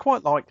 But I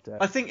quite liked it.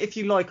 I think if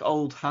you like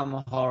old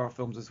Hammer horror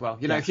films as well,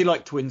 if you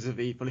like Twins of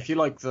Evil, if you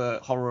like the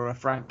horror of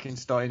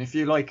Frankenstein, if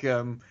you like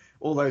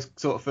all those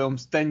sort of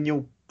films, then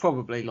you'll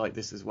probably like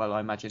this as well, I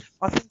imagine.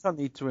 I think I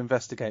need to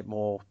investigate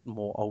more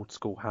old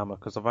school Hammer,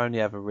 because I've only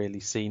ever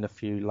really seen a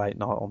few late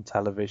night on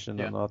television,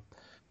 and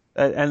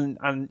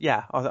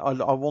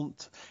I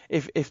want,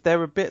 if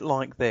they're a bit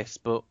like this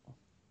but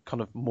kind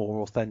of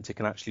more authentic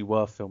and actually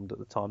were filmed at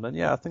the time, then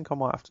I think I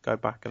might have to go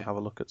back and have a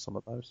look at some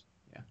of those.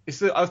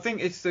 I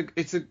think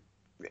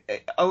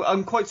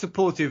I'm quite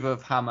supportive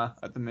of Hammer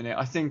at the minute.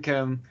 I think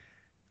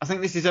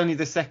this is only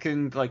the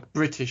second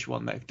British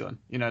one they've done.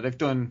 They've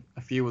done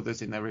a few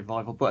others in their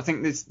revival, but I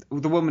think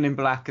The Woman in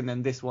Black and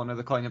then this one are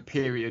the kind of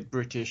period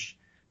British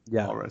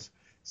horrors.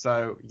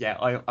 So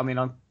I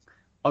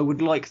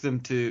would like them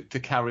to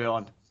carry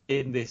on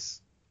in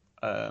this,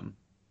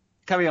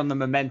 carry on the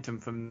momentum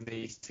from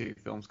these two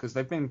films, because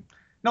they've been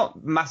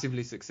not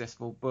massively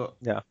successful, but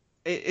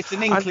it's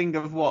an inkling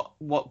of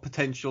what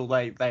potential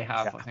they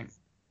have. I think.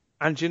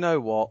 And you know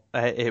what?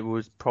 It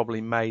was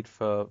probably made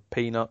for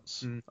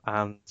peanuts,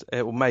 and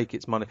it will make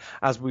its money.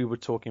 As we were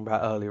talking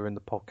about earlier in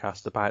the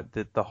podcast about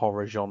the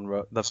horror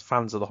genre, the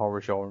fans of the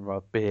horror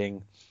genre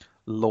being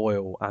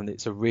loyal, and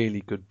it's a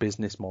really good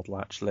business model,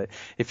 actually.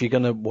 If you're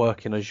going to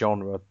work in a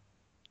genre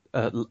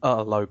at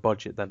a low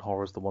budget, then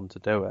horror's the one to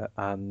do it.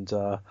 And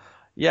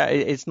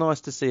it's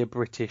nice to see a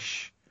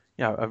British,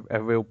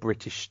 a real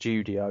British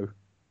studio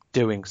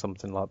doing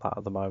something like that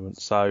at the moment.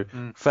 So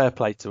fair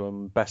play to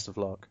them. Best of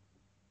luck.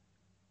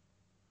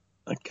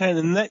 Okay,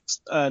 the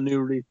next new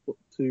release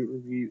to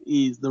review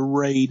is The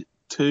Raid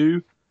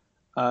 2.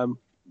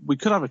 We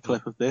could have a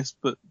clip of this,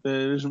 but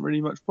there isn't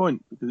really much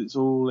point because it's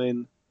all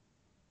in...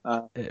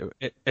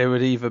 It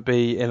would either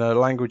be in a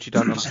language you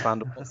don't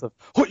understand,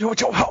 which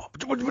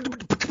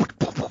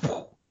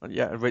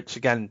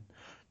again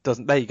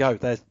doesn't... There you go,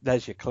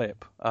 there's your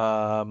clip.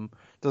 Doesn't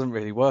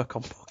really work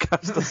on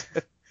podcasts, does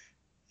it?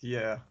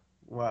 Yeah,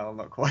 well,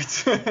 not quite.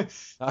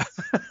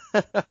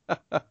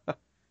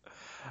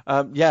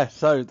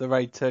 So The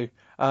Raid 2.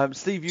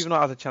 Steve, you've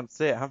not had a chance to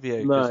see it, have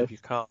you? No. Because if you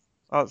can't,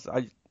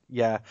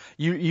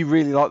 you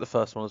really liked the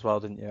first one as well,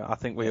 didn't you? I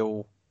think we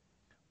all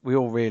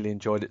really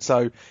enjoyed it.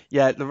 So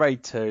The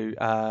Raid 2,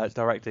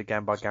 directed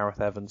again by Gareth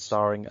Evans,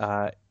 starring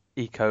Iko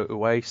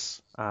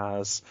Uwais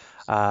as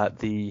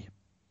the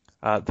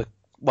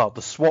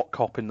SWAT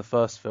cop in the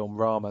first film,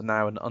 Rama,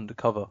 now an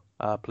undercover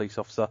police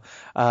officer.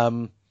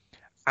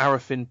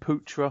 Arifin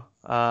Putra,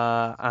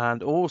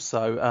 and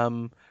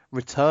also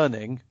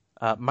returning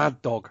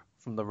Mad Dog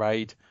from The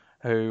Raid,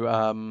 who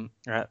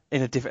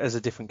as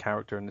a different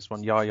character in this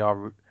one.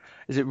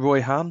 Is it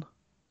Roy Han?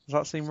 Does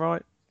that seem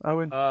right,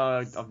 Owen?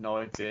 I've no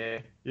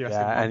idea.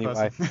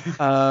 Anyway.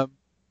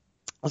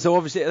 So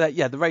obviously,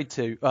 The Raid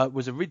 2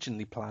 was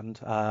originally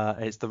planned.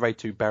 It's The Raid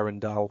 2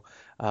 Berendal,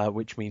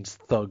 which means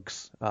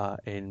thugs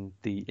in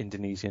the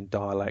Indonesian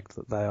dialect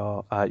that they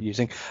are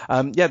using.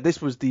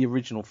 This was the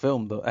original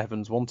film that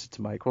Evans wanted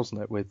to make,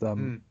 wasn't it, with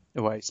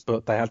Uwais,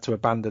 but they had to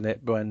abandon it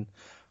when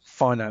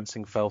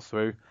financing fell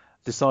through.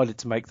 Decided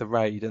to make The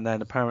Raid, and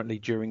then apparently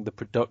during the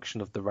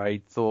production of The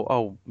Raid thought,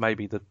 oh,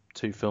 maybe the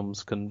two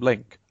films can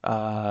link.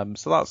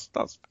 So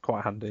that's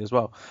quite handy as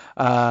well.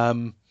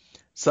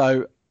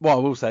 So what I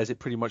will say is it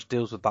pretty much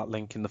deals with that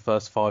link in the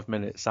first 5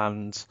 minutes,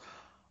 and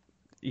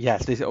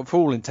yes, for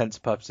all intents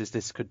and purposes,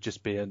 this could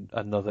just be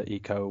another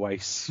Iko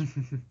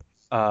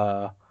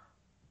Uwais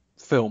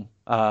film.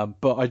 I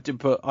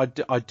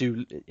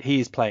do. He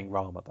is playing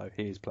Rama though.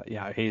 He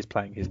is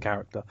playing his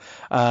character.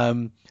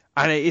 And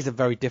it is a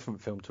very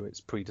different film to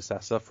its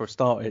predecessor. For a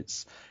start,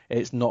 it's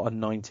not a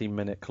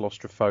 90-minute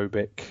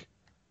claustrophobic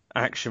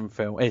action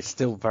film. It's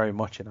still very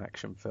much an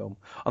action film.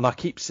 And I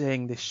keep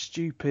seeing this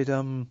stupid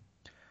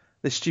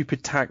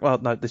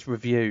this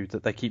review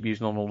that they keep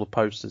using on all the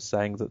posters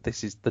saying that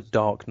this is the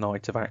Dark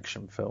Knight of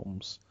action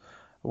films,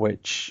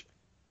 which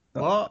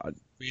what? I'm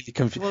really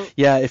confused. Well,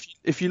 yeah,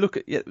 if you look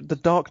at the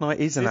Dark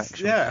Knight is an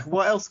action. Yeah,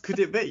 what else could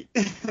it be?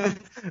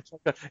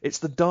 It's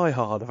the Die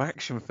Hard of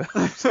action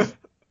films.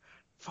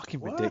 Fucking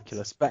What?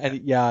 ridiculous. But I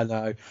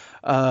know.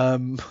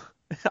 And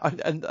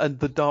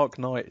the Dark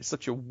Knight is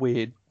such a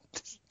weird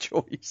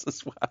choice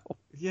as well.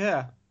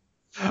 Yeah.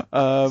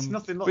 It's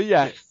nothing like. But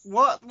yeah,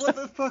 What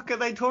the fuck are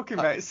they talking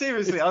about?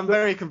 Seriously, I'm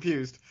very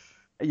confused.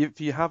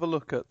 if you have a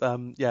look at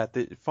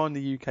find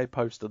the UK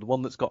poster, the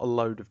one that's got a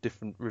load of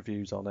different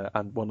reviews on it,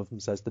 and one of them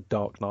says the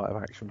Dark Knight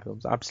of action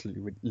films.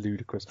 Absolutely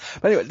ludicrous.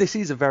 But anyway, this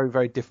is a very,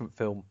 very different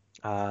film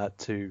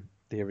to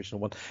the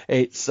original one.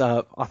 It's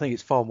I think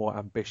it's far more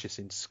ambitious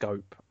in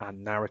scope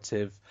and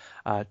narrative,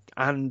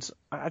 and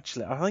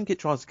actually I think it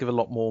tries to give a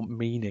lot more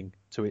meaning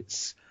to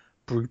its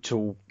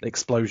brutal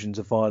explosions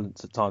of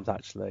violence at times.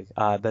 Actually,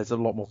 there's a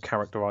lot more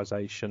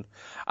characterization.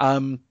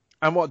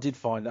 And what I did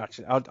find,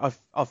 actually,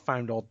 I've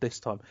found odd this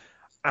time,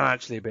 and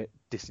actually a bit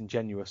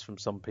disingenuous from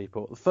some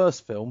people. The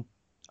first film,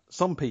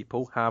 some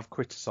people have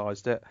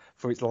criticised it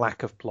for its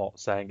lack of plot,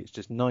 saying it's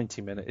just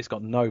 90 minutes, it's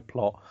got no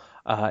plot,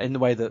 in the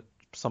way that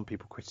some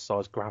people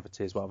criticise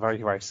Gravity as well. Very,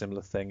 very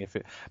similar thing. If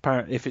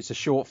it's a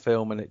short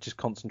film and it just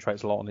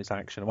concentrates a lot on its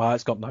action, well,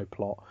 it's got no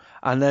plot.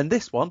 And then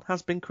this one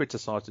has been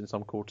criticised in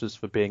some quarters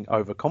for being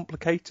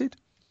overcomplicated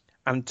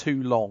and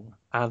too long.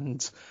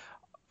 And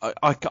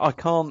I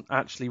can't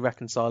actually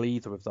reconcile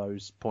either of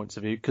those points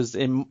of view, because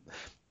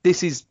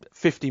this is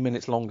 50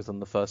 minutes longer than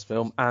the first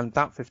film, and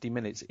that 50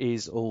 minutes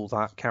is all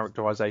that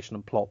characterisation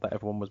and plot that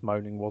everyone was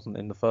moaning wasn't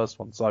in the first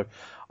one. So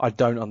I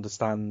don't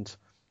understand.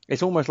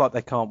 It's almost like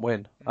they can't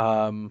win,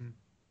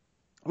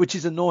 which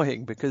is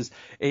annoying, because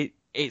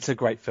it's a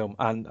great film.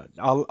 And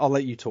I'll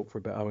let you talk for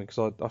a bit, Owen,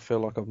 because I feel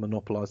like I've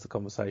monopolised the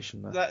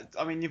conversation there.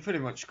 You pretty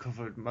much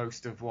covered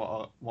most of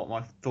what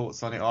my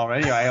thoughts on it are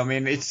anyway. I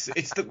mean, it's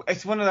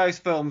one of those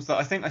films that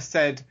I think I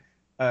said,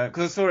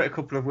 because I saw it a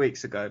couple of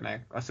weeks ago now.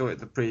 I saw it at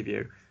the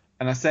preview,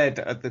 and I said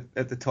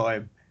at the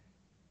time,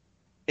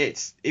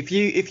 it's if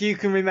you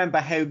can remember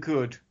how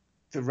good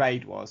The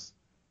Raid was,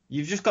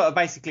 you've just got to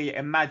basically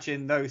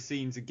imagine those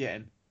scenes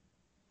again,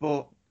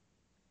 but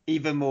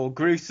even more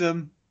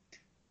gruesome,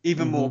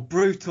 even more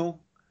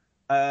brutal,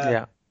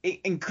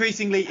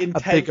 increasingly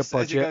intense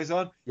as it goes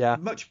on. Yeah,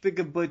 much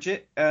bigger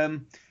budget.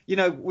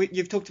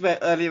 You've talked about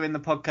earlier in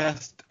the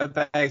podcast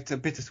about A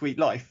Bittersweet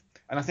Life,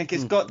 and I think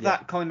it's got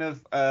that kind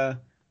of.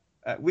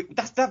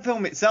 That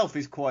film itself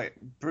is quite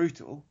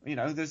brutal.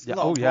 There's a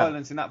lot of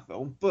violence in that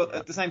film, but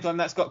at the same time,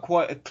 that's got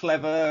quite a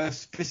clever,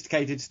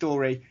 sophisticated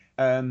story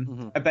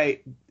about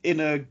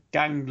inner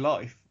gang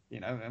life.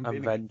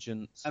 And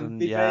vengeance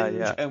and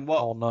revenge and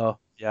what honor,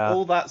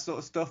 all that sort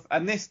of stuff.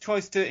 And this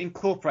tries to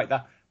incorporate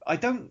that. I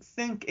don't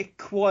think it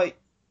quite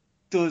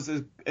does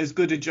as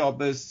good a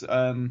job as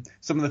some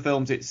of the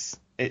films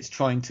it's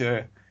trying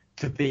to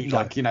be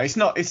like. It's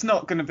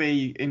not going to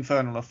be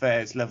Infernal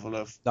Affairs level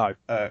of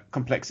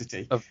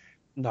complexity.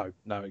 No,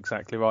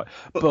 exactly right.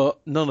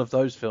 But none of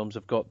those films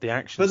have got the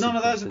action. But none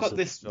of those have got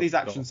these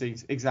action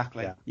scenes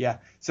exactly. Yeah.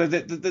 So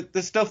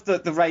the stuff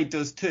that The Raid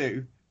does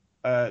too,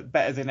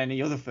 better than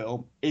any other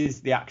film,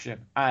 is the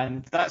action,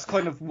 and that's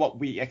kind of what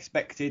we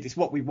expected. It's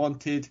what we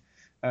wanted.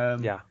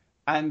 And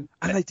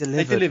they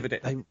delivered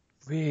it. They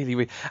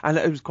really, and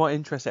it was quite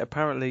interesting.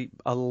 Apparently,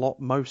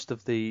 most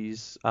of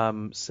these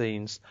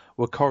scenes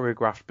were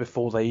choreographed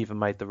before they even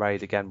made The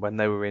Raid again, when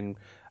they were in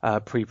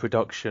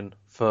pre-production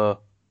for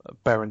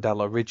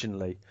Berendella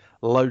originally.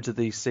 Loads of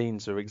these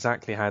scenes are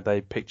exactly how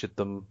they pictured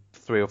them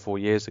 3 or 4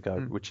 years ago,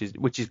 which is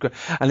great.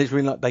 And it's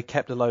really like they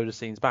kept a load of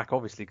scenes back,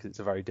 obviously, because it's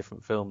a very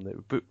different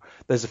film. But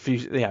there's a few,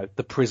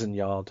 the prison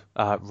yard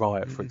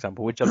riot, for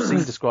example, which I've seen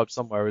described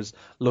somewhere as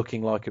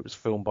looking like it was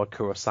filmed by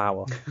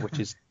Kurosawa, which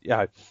is,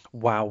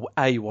 wow,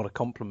 A, what a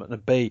compliment,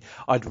 and B,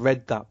 I'd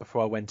read that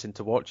before I went in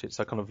to watch it,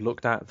 so I kind of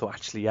looked at it and thought,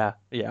 actually, I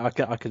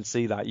can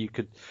see that.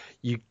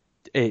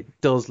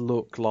 It does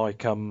look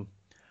like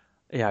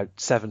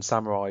Seven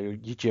Samurai or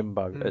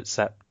Yojimbo,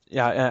 except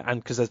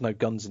and because there's no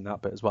guns in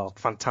that bit as well.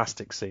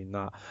 Fantastic scene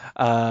that.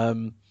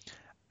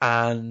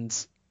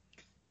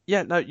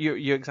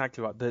 You're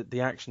exactly right. The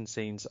action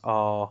scenes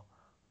are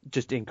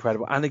just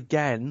incredible. And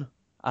again,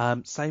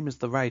 same as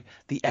The Raid,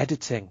 the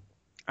editing,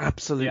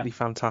 absolutely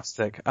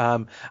fantastic.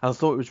 And I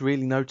thought it was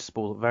really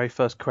noticeable. The very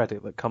first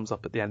credit that comes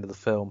up at the end of the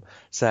film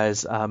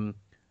says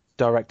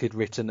directed,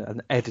 written,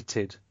 and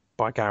edited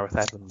by Gareth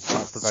Evans.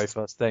 That's the very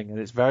first thing, and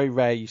it's very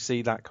rare you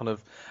see that kind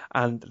of,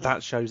 and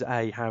that shows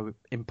how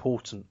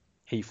important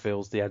he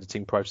feels the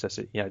editing process.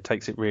 It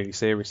takes it really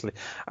seriously,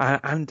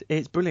 and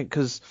it's brilliant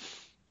because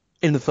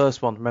in the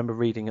first one, I remember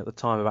reading at the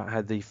time about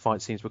how the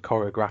fight scenes were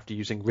choreographed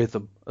using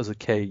rhythm as a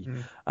key,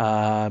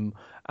 and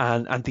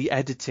the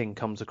editing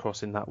comes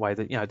across in that way.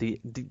 That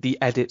the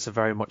edits are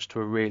very much to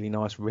a really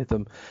nice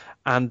rhythm,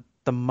 and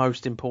the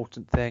most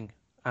important thing,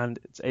 and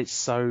it's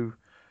so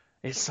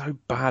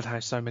bad how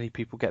so many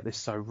people get this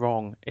so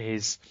wrong,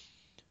 is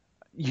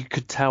you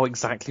could tell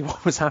exactly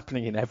what was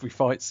happening in every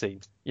fight scene.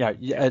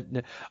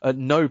 At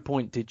no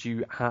point did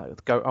you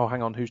go, oh,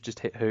 hang on, who's just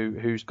hit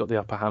who's got the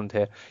upper hand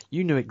here.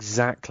 You knew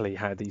exactly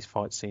how these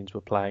fight scenes were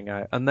playing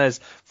out. And there's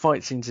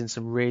fight scenes in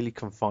some really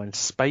confined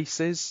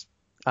spaces,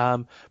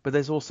 but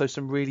there's also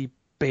some really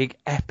big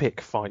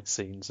epic fight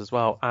scenes as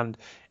well. And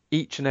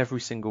each and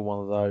every single one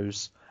of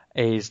those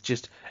is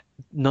just,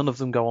 none of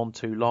them go on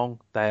too long.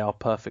 They are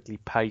perfectly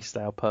paced.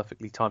 They are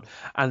perfectly timed.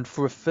 And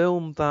for a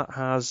film that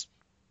has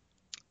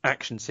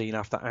action scene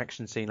after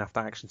action scene after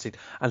action scene,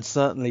 and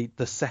certainly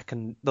the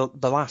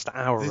last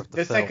hour of the film.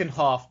 The second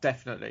half,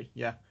 definitely,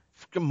 yeah.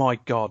 My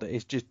God,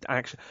 it's just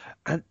action,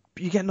 and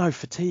you get no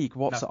fatigue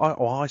whatsoever.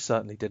 No. I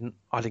certainly didn't.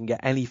 I didn't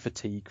get any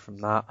fatigue from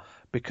that,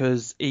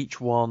 because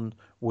each one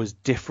was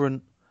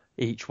different.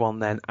 Each one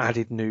then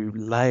added new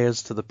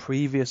layers to the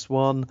previous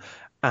one,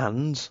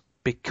 and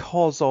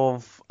because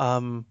of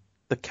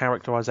the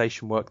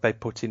characterization work they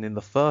put in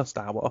the first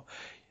hour,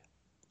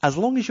 as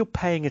long as you're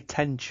paying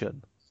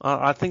attention.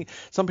 I think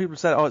some people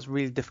say, oh, it's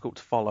really difficult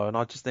to follow, and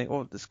I just think,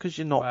 well, it's because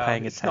you're not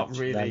paying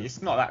attention.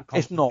 It's not that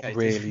complicated. It's not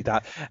really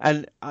that.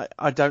 And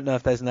I don't know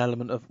if there's an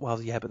element of,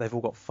 well, yeah, but they've all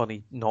got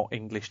funny, not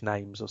English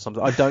names or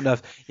something. I don't know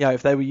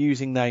if they were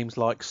using names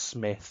like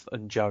Smith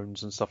and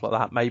Jones and stuff like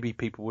that, maybe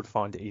people would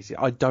find it easier.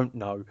 I don't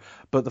know.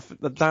 But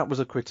that was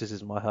a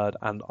criticism I heard,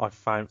 and I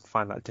find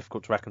that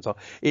difficult to reconcile.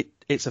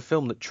 It's a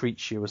film that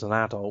treats you as an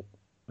adult,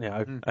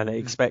 and it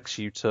expects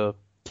you to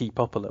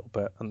keep up a little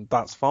bit, and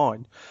that's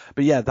fine.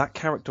 But yeah, that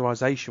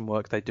characterization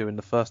work they do in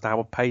the first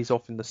hour pays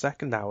off in the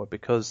second hour,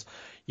 because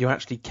you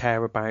actually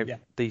care about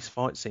these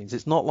fight scenes.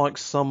 It's not like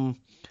some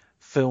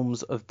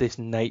films of this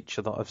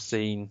nature that I've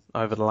seen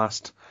over the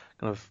last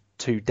kind of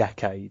 2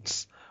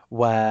 decades,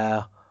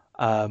 where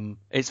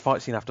it's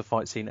fight scene after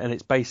fight scene, and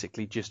it's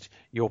basically just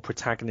your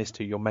protagonist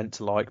who you're meant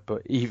to like,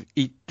 but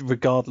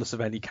regardless of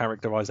any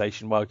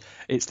characterization, well,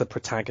 it's the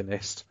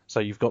protagonist,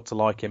 so you've got to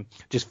like him,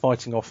 just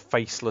fighting off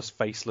faceless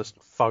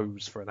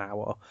foes for an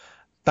hour.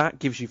 That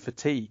gives you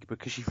fatigue,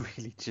 because you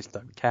really just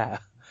don't care.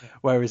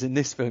 Whereas in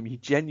this film,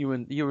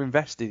 you're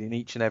invested in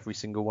each and every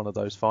single one of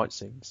those fight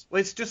scenes.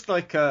 Well, it's just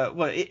like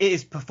it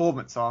is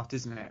performance art,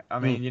 isn't it? I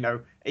mean,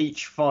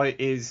 each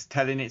fight is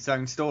telling its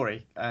own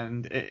story,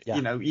 and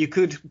you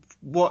could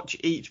watch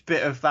each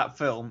bit of that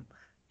film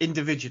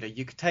individually.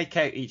 You could take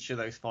out each of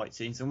those fight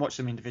scenes and watch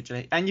them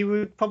individually, and you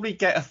would probably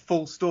get a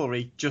full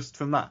story just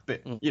from that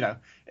bit.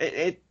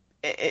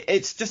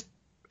 It's just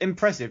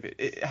impressive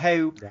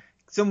how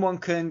someone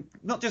can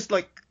not just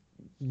like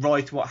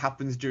write what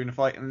happens during a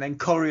fight and then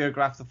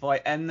choreograph the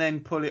fight and then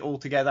pull it all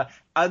together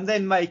and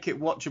then make it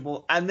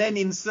watchable and then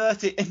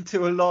insert it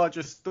into a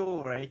larger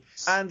story,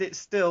 and it's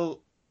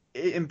still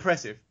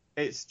impressive.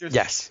 It's just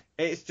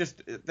It's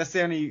just, that's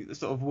the only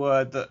sort of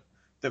word that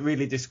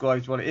really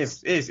describes what it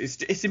is.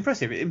 It's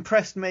impressive. It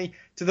impressed me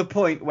to the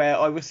point where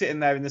I was sitting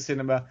there in the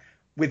cinema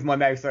with my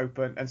mouth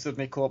open and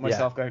suddenly caught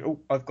myself going, oh,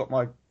 I've got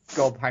my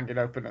gob hanging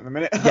open at the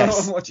minute.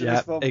 Yes, I'm watching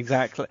this film.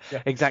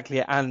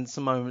 Exactly. And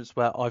some moments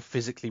where I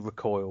physically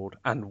recoiled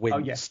and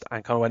winced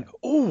and kind of went,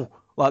 oh,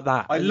 like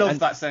that. I love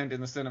that sound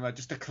in the cinema,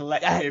 just a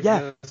collective.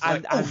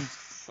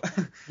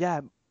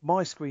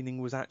 My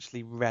screening was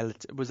actually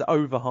was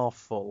over half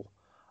full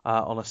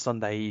on a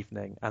Sunday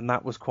evening, and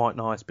that was quite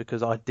nice,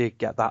 because I did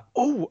get that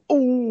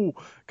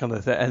kind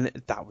of thing, and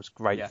that was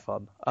great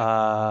fun.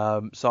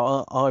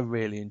 So I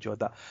really enjoyed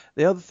that.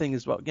 The other thing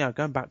as well,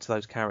 going back to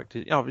those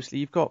characters, obviously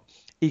you've got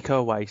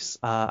Iko Uwais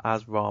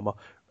as Rama,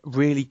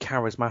 really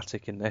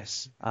charismatic in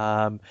this,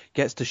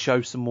 gets to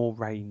show some more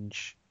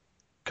range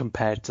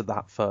compared to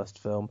that first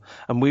film.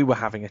 And we were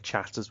having a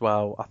chat as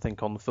well, I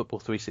think, on the Football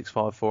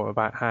 365 forum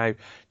about how,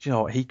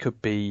 he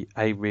could be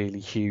a really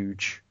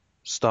huge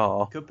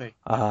star. Could be.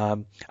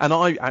 And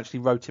I actually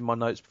wrote in my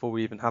notes before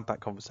we even had that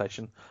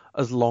conversation,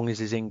 as long as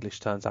his English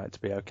turns out to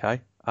be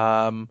okay.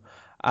 There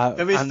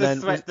is the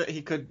threat that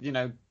he could,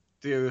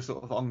 do a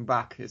sort of on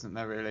back, isn't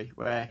there, really?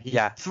 Where he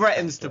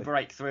threatens to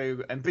break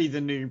through and be the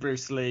new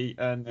Bruce Lee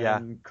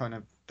and kind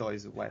of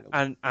dies away.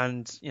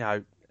 And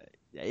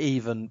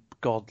even,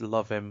 God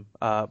love him,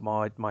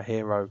 my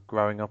hero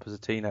growing up as a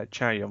teenager,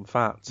 Chow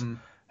Yun-fat,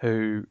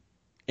 who,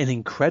 an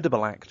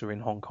incredible actor in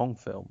Hong Kong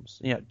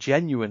films,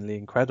 genuinely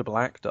incredible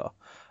actor,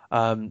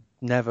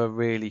 never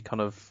really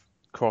kind of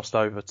crossed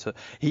over to,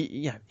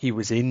 he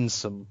was in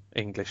some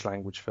English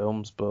language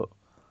films, but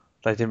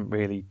they didn't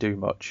really do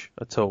much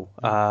at all.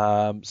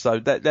 So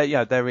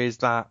there is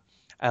that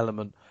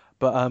element.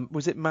 But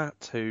was it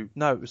Matt who?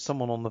 No, it was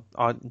someone on the.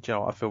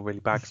 I feel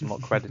really bad because I'm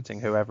not crediting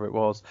whoever it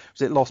was.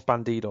 Was it Los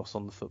Bandidos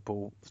on the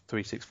Football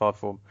 365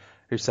 forum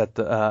who said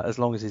that as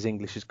long as his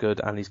English is good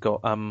and he's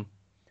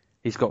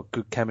got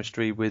good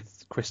chemistry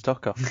with Chris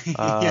Tucker,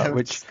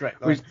 which is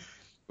great.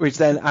 Which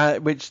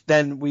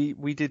then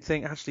we did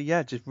think, actually,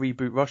 yeah, just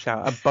reboot Rush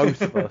Hour, and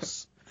both of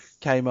us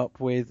came up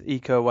with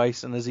Iko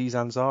Uwais and Aziz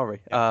Ansari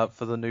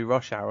for the new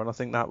Rush Hour, and I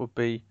think that'd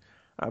be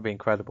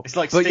incredible. It's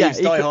like But Steve's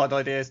yeah, Die Hard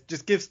ideas.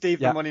 Just give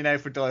Steve Yeah. the money now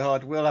for Die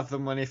Hard. We'll have the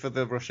money for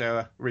the Rush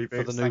Hour reboots.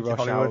 For the new Thank you, Rush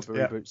Hour Hollywood.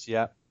 Yeah. reboots.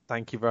 Yeah,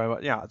 thank you very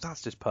much. Yeah,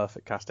 that's just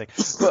perfect casting.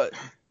 But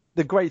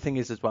the great thing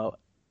is as well,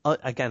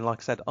 again, like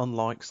I said,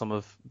 unlike some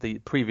of the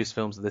previous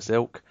films of this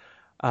ilk,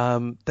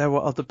 there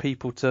were other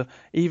people to,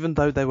 even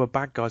though they were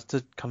bad guys,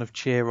 to kind of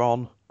cheer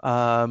on.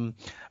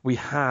 We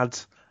had,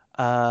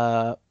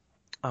 Yayan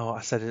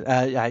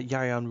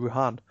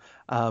Ruhan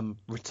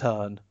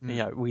return. You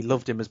know, we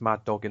loved him as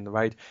Mad Dog in The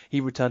Raid.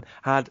 He returned,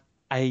 had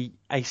a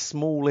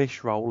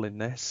smallish role in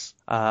this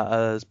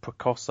as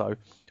Picasso,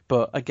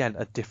 but again,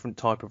 a different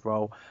type of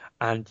role,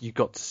 and you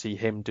got to see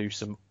him do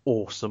some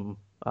awesome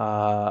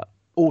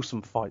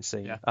fight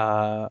scene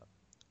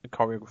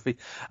choreography.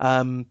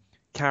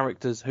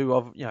 Characters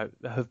who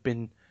have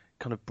been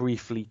kind of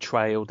briefly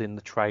trailed in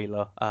the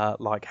trailer,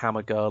 like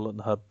Hammer Girl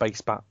and her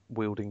base bat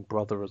wielding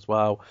brother as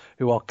well,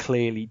 who are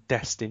clearly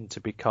destined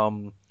to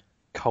become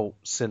cult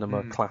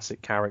cinema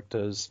classic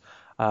characters.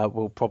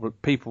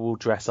 People will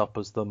dress up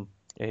as them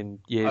in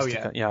years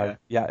to come.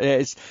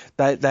 It's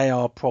they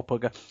are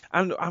proper.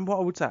 And what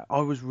I would say, I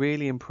was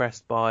really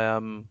impressed by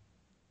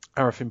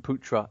Arifin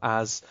Putra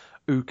as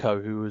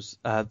Uko, who was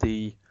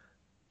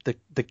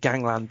the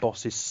gangland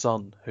boss's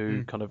son,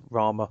 who kind of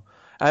Rama.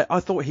 I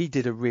thought he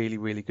did a really,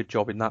 really good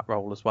job in that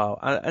role as well.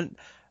 And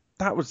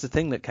that was the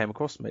thing that came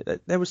across to me.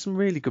 There were some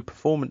really good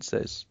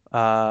performances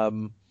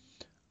and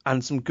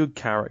some good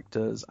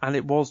characters. And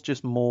it was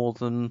just more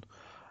than...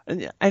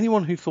 And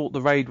anyone who thought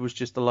The Raid was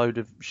just a load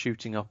of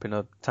shooting up in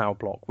a tower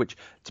block, which,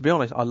 to be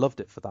honest, I loved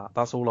it for that.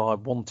 That's all I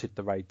wanted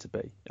The Raid to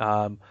be.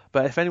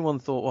 But if anyone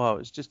thought, well, it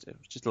was just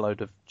a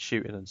load of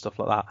shooting and stuff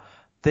like that,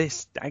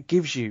 that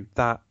gives you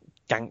that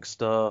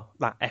gangster,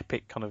 that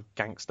epic kind of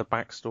gangster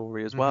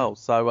backstory as well.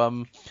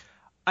 So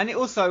and it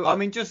also, I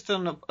mean, just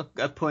on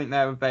a point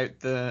there about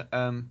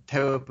the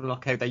tower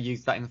block, how they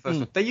used that in the first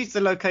one. They used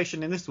the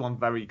location in this one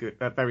very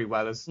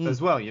well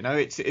as well. You know,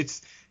 it's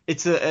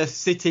a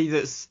city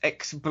that's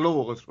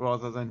explored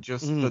rather than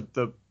just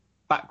the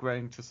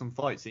background to some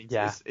fight scenes.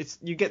 Yeah. It's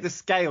you get the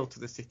scale to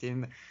the city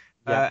and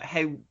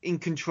how in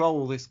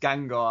control this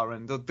gang are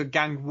and the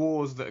gang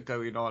wars that are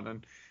going on.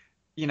 And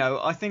you know,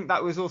 I think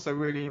that was also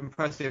really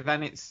impressive,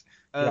 and it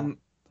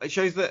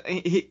shows that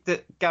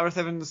that Gareth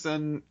Evans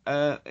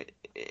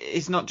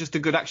is not just a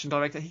good action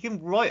director. He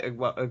can write a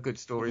good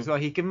story as well.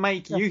 He can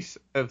make use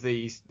of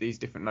these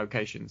different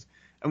locations,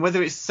 and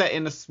whether it's set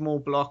in a small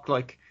block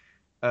like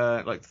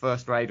the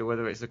first Raid, or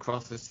whether it's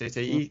across the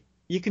city,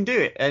 you can do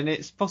it, and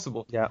it's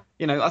possible. Yeah,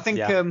 you know, I think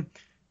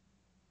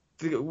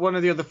one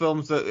of the other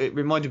films that it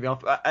reminded me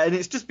of, and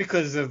it's just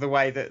because of the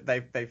way that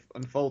they've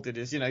unfolded,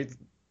 is, you know,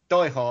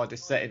 Die Hard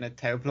is set in a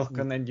tower block,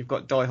 and then you've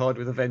got Die Hard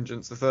with a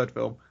Vengeance, the third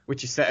film,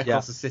 which is set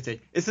across the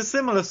city. It's a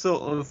similar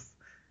sort of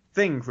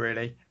thing,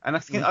 really, and I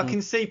think I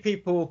can see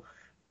people.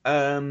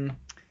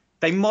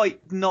 They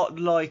might not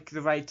like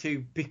The Raid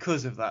 2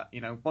 because of that. You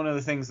know, one of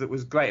the things that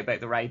was great about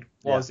The Raid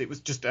was it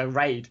was just a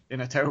raid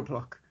in a tower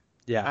block.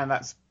 Yeah, and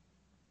that's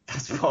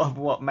part of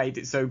what made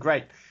it so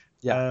great.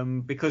 Yeah,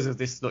 because of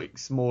this like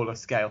smaller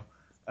scale.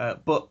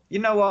 But you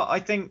know what? I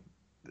think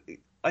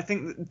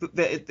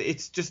that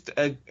it's just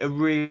a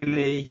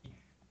really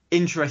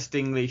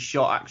interestingly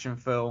shot action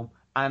film,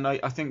 and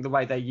I think the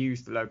way they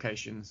use the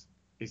locations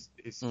is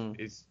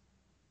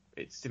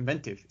it's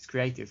inventive, it's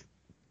creative.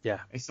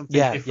 Yeah, it's something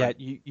different.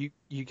 Yeah.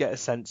 You get a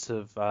sense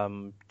of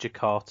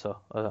Jakarta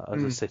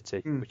as a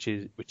city,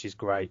 which is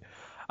great,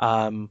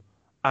 and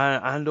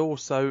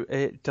also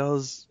it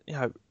does, you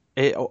know,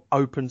 it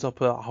opens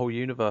up a whole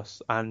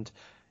universe, and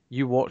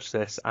you watch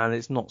this and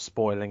it's not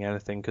spoiling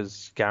anything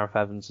because Gareth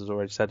Evans has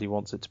already said he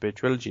wants it to be a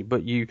trilogy,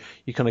 but you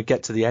kind of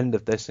get to the end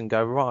of this and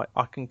go, right,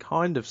 I can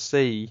kind of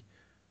see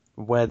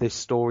where this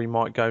story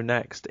might go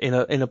next in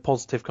a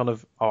positive kind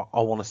of,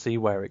 I want to see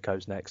where it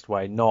goes next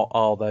way,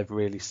 not they've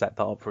really set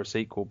that up for a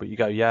sequel, but you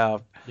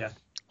go,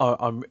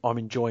 I'm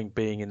enjoying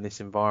being in this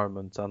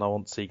environment, and I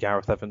want to see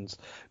Gareth Evans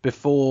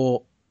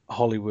before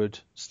Hollywood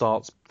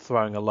starts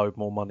throwing a load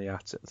more money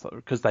at it,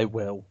 because they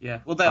will. Yeah,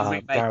 well, they'll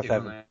remake Gareth it,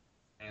 Evans.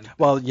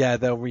 Well, yeah,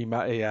 they'll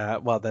remake. Yeah,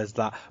 well, there's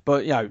that.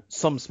 But you know,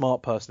 some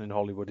smart person in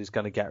Hollywood is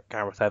going to get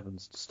Gareth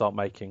Evans to start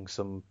making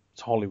some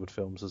Hollywood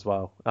films as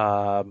well.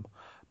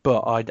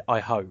 But I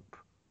hope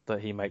that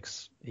he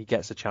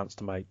gets a chance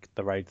to make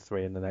The Raid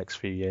 3 in the next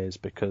few years,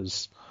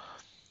 because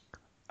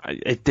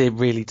it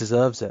really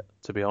deserves it,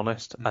 to be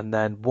honest. And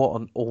then what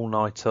an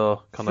all-nighter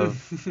kind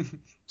of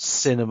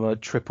cinema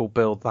triple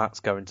build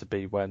that's going to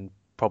be when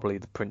probably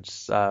the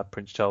Prince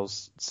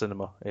Charles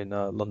Cinema in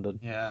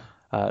London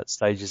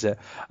stages it.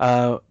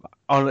 One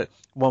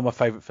of my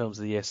favourite films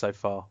of the year so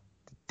far,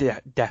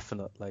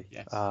 definitely.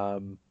 Yes.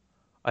 I'm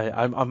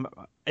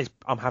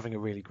having a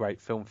really great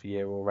film for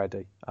year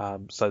already.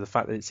 So the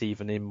fact that it's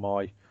even in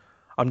my,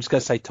 I'm just going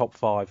to say top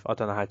 5. I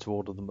don't know how to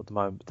order them at the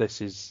moment, but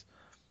this is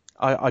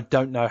I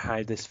don't know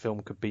how this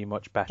film could be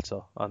much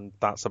better, and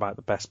that's about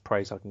the best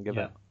praise I can give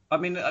it. I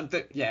mean,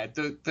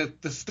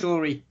 the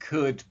story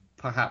could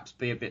perhaps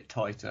be a bit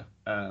tighter,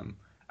 and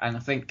I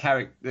think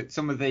that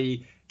some of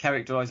the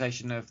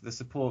characterization of the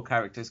support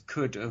characters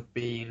could have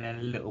been a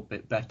little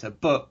bit better.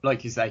 But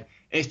like you say,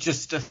 it's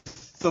just a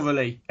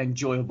thoroughly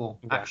enjoyable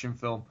action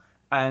film,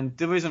 and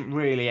there isn't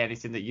really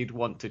anything that you'd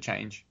want to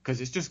change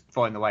because it's just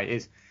fine the way it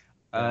is.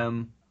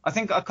 I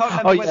think I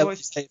can't remember whether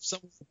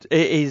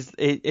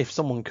if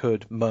someone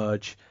could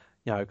merge,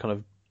 kind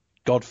of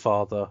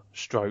Godfather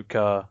stroke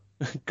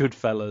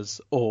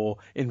Goodfellas or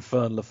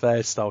Infernal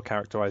Affairs style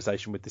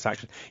characterization with this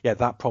action,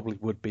 that probably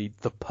would be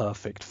the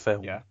perfect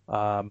film.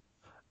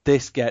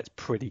 This gets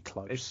pretty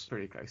close. It's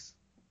pretty close.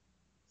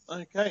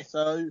 Okay,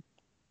 so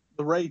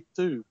The Raid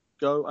 2,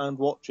 go and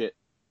watch it,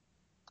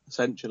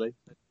 essentially.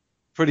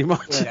 Pretty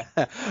much.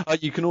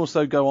 You can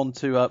also go on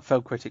to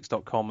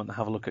filmcritics.com and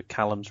have a look at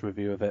Callum's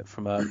review of it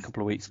from a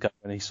couple of weeks ago,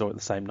 and he saw it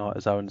the same night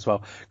as Owen as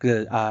well.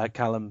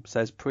 Callum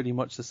says pretty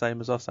much the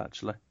same as us,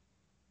 actually,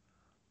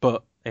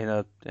 but in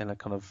a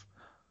kind of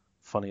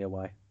funnier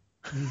way.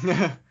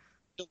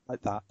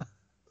 Like that.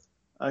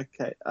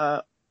 Okay.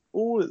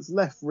 All that's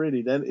left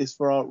really then is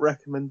for our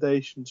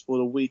recommendations for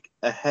the week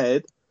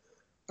ahead.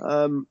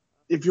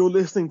 If you're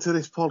listening to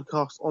this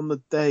podcast on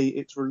the day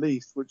it's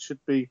released, which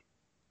should be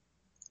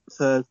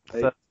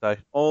Thursday.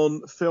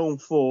 On Film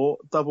 4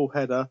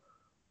 doubleheader,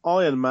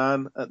 Iron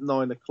Man at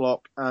 9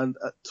 o'clock, and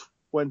at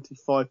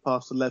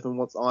 11:25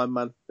 once Iron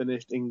Man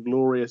finished,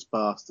 Inglourious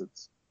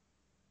Bastards.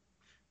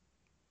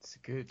 It's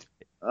good.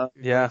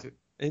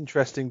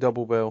 Interesting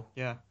double bill.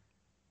 Yeah.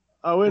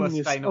 Worth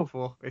staying up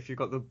for if you've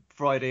got the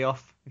Friday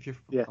off, if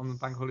you're on the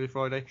Bank Holiday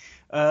Friday.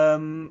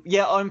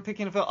 I'm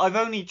picking a film. I've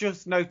only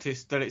just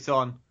noticed that it's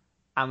on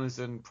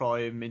Amazon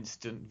Prime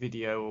Instant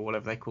Video or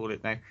whatever they call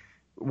it now. It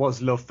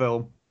was Love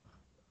Film.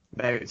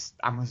 There it's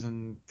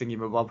Amazon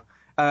thingamabob.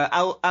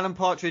 Alan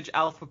Partridge,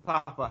 Alpha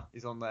Papa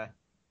is on there.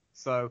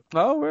 So.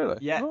 Oh really?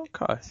 Yeah.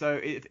 Okay. So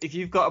if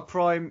you've got a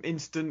Prime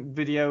Instant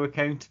Video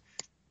account,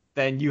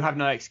 then you have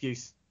no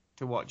excuse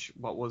to watch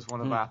what was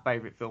one of our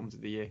favourite films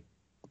of the year.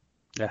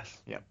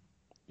 Yes. Yeah.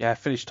 Yeah,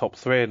 finished top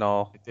 3 in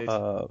our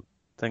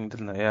thing,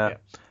 didn't it? Yeah.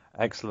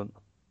 Excellent.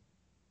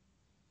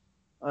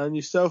 And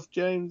yourself,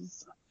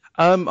 James?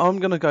 I'm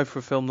going to go for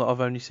a film that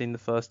I've only seen the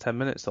first 10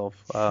 minutes of.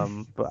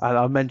 But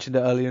I mentioned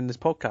it earlier in this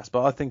podcast,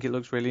 but I think it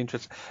looks really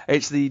interesting.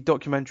 It's the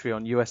documentary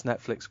on US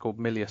Netflix called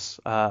Milius,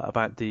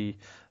 about the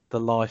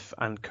life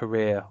and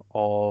career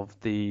of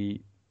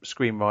the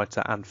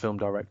screenwriter and film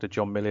director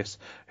John Milius,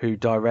 who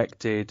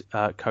directed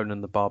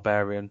Conan the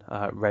Barbarian,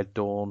 Red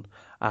Dawn,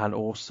 and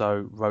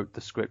also wrote the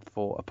script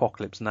for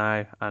Apocalypse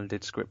Now and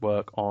did script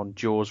work on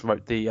Jaws,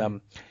 wrote the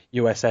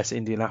USS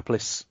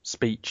Indianapolis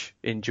speech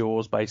in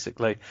Jaws,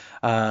 basically.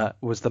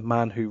 Was the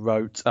man who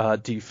wrote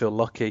Do You Feel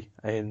Lucky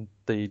in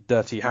the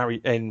Dirty Harry,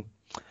 in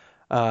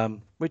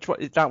which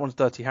one? That one's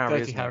Dirty Harry,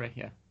 Dirty Harry,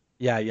 it?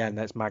 yeah. Yeah, and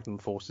that's Magnum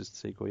Force is the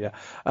sequel,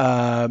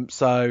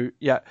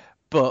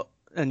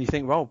 and you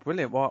think, well,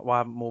 brilliant, why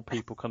haven't more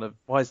people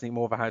why isn't he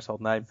more of a household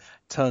name?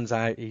 Turns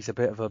out he's a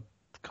bit of a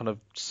kind of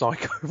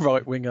psycho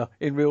right-winger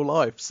in real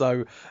life.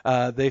 So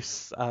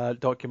this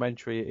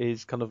documentary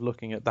is kind of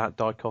looking at that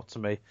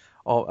dichotomy.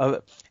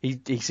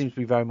 He seems to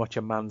be very much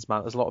a man's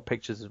man. There's a lot of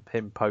pictures of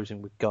him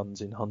posing with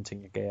guns in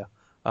hunting gear.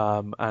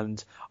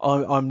 And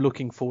I'm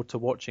looking forward to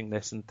watching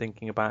this and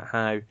thinking about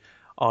how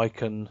I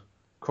can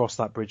cross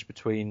that bridge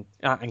between,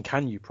 and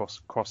can you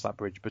cross that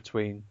bridge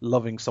between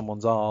loving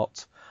someone's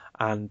art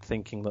and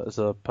thinking that as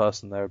a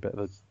person they're a bit of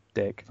a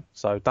dick.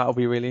 So that'll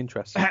be really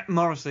interesting.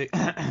 Morrissey.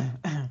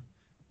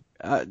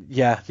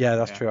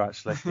 That's true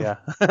actually. Yeah.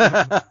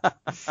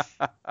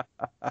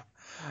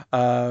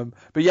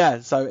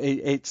 So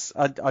it's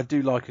I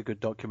do like a good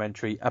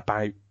documentary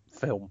about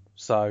film.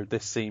 So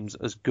this seems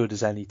as good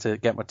as any to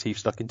get my teeth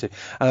stuck into.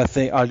 And I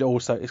think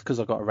it's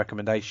because I got a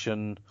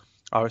recommendation.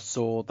 I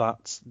saw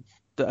that.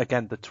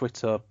 Again, the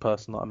Twitter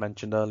person that I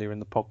mentioned earlier in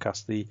the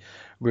podcast, the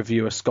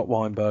reviewer Scott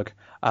Weinberg,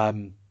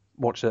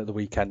 watched it at the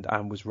weekend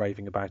and was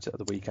raving about it at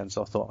the weekend,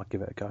 so I thought I'd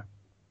give it a go.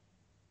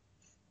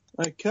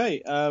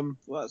 Okay,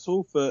 that's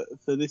all for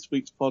this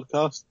week's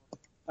podcast.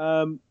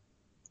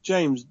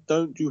 James,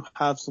 don't you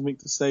have something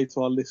to say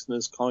to our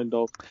listeners, kind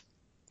of?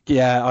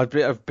 Yeah,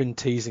 I've been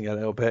teasing a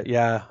little bit,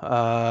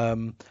 yeah.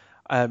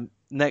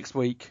 Next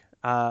week,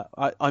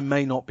 I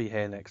may not be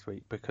here next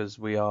week because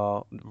we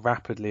are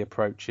rapidly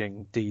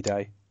approaching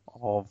D-Day,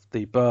 of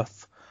the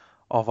birth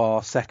of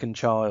our second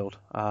child.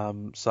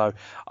 So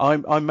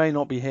I may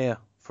not be here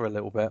for a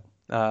little bit.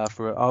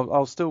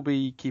 I'll still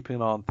be keeping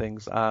an eye on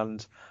things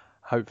and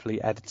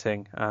hopefully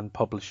editing and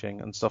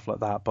publishing and stuff like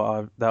that.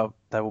 But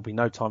there will be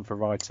no time for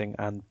writing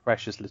and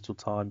precious little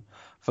time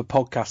for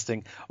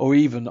podcasting, or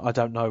even, I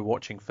don't know,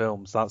 watching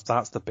films.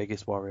 That's the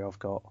biggest worry I've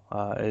got.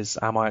 Is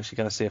am I actually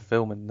going to see a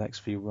film in the next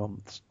few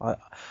months?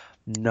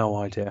 No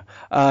idea.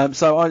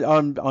 So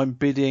I'm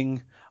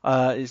bidding.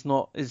 It's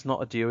not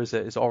adieu, is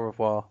it? It's au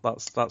revoir.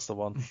 That's the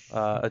one.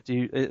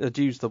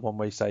 Adieu's the one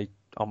where you say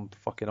I'm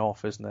fucking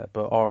off, isn't it?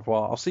 But au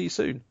revoir. I'll see you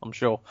soon, I'm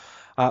sure.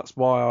 That's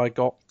why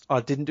I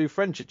didn't do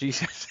French at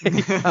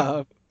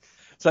GCSE.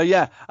 So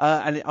yeah,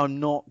 and I'm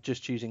not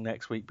just choosing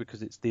next week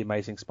because it's The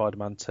Amazing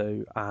Spider-Man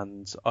 2,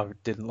 and I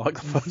didn't like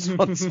the first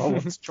one, so I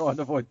want to try and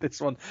avoid this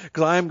one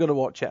because I am going to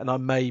watch it, and I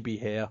may be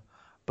here.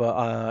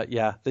 But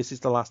yeah, this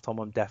is the last time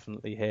I'm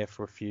definitely here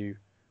for a few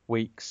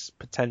weeks,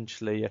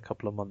 potentially a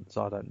couple of months.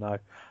 I don't know.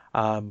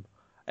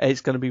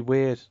 It's going to be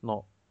weird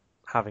not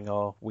having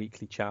our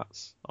weekly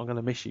chats. I'm going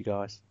to miss you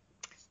guys.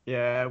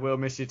 Yeah, we'll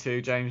miss you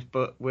too, James.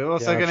 But we're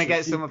also going to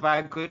get some of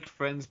our good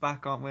friends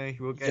back, aren't we?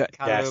 We'll get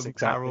Callum, exactly.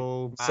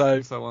 Carol, Matt,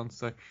 and so on.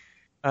 So,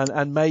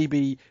 and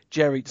maybe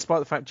Jerry, despite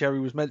the fact Jerry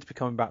was meant to be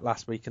coming back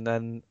last week, and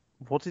then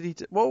what did he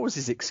do? What was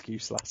his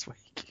excuse last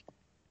week?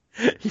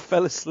 He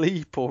fell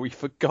asleep or he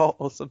forgot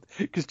or something,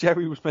 because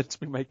Jerry was meant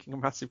to be making a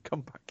massive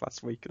comeback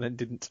last week and then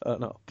didn't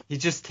turn up. He's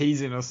just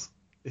teasing us.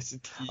 It's a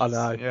tease. I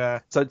know.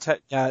 Yeah. So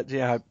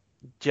yeah.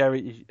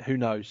 Jerry, who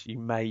knows? You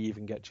may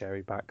even get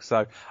Jerry back.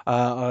 So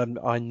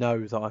I know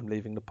that I'm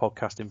leaving the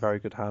podcast in very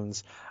good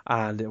hands,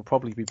 and it'll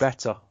probably be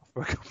better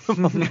for a couple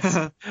of months.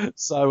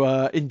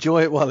 So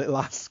enjoy it while it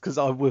lasts, because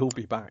I will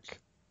be back.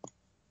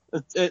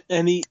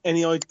 Any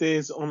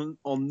ideas on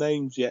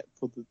names yet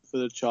for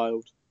the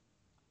child?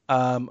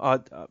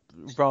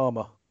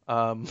 Rama.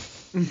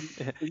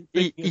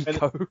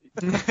 Eco.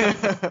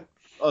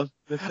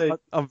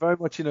 I'm very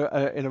much in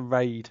a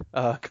raid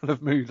kind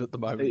of mood at the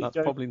moment. That's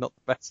probably not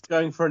the best.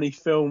 Going for any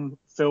film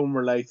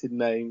related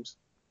names?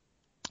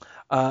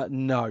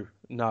 No.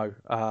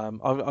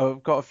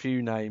 I've got a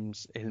few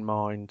names in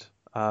mind.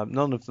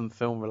 None of them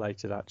film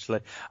related,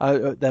 actually.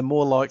 They're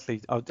more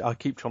likely. I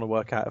keep trying to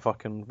work out if I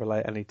can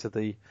relate any to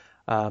the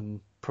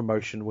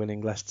promotion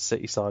winning Leicester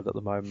City side at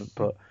the moment,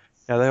 but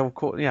yeah, they all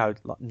call.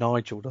 Like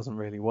Nigel doesn't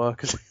really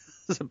work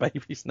as a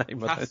baby's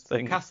name. I don't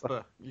think.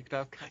 Casper. You could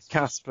have Casper.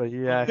 Casper,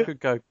 yeah, could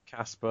go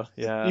Casper.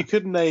 Yeah. You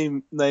could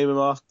name him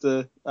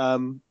after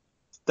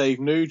Dave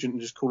Nugent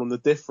and just call him The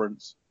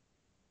Difference.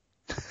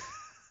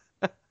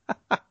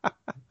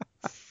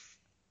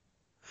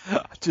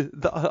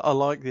 I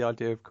like the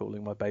idea of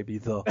calling my baby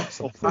The. Or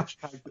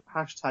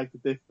hashtag The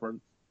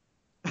Difference.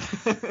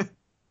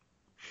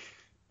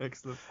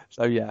 Excellent.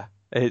 So yeah,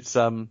 it's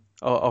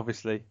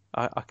obviously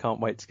I can't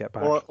wait to get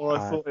back. Or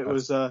I thought it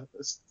was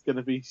going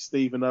to be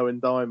Stephen Owen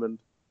Diamond.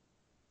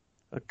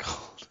 Oh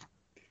God.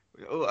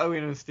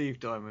 Owen and Steve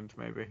Diamond,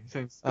 maybe.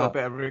 It's got a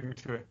bit of ring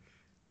to it.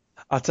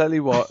 I'll tell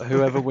you what,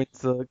 whoever wins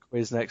the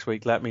quiz next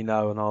week, let me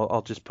know, and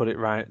I'll just put it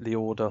right the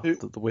order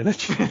that the winner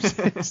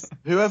chooses.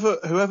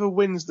 Whoever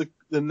wins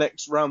the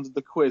next round of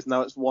the quiz,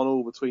 now it's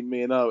 1-1 between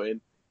me and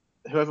Owen.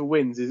 Whoever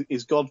wins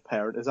is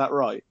godparent. Is that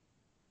right?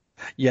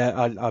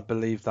 Yeah, I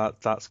believe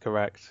that's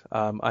correct.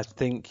 I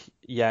think,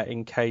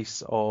 in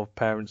case of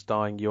parents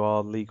dying, you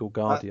are legal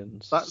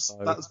guardians. That's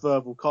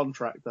verbal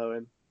contract,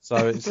 Owen.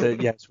 So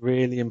it's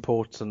really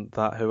important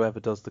that whoever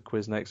does the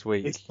quiz next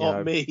week, it's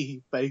not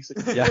me,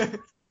 basically. Yeah.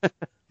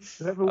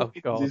 Whoever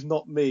wins is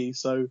not me,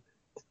 so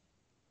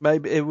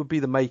maybe it would be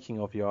The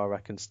Making of You, I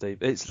reckon, Steve.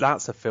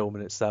 That's a film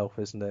in itself,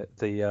 isn't it?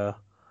 The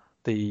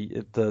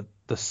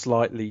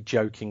slightly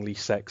jokingly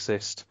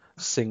sexist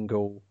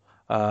single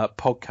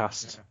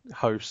podcast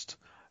host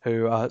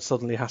who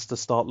suddenly has to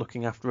start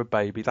looking after a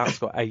baby. That's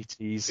got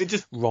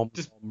 80s rom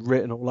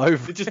written all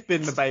over. It just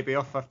bin the baby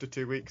off after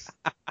 2 weeks.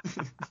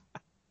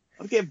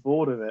 I'm getting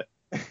bored of it.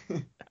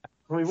 I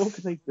mean, what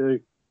can they do?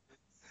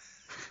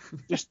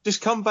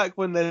 Just come back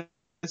when they're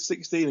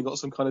 16 and got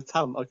some kind of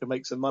talent I can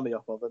make some money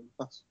off of, and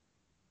that's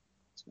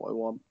what I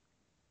want.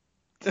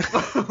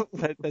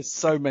 There's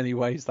so many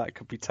ways that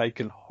could be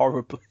taken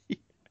horribly.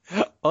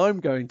 I'm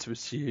going to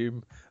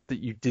assume that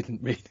you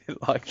didn't mean it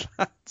like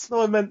that.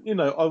 No, I meant,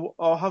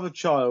 I'll have a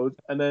child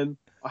and then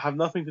I have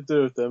nothing to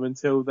do with them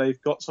until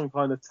they've got some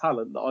kind of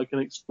talent that I can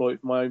exploit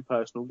for my own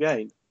personal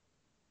gain.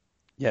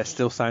 Yeah,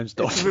 still sounds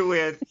dodgy. It's a bit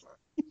weird.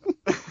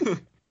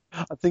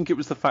 I think it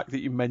was the fact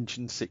that you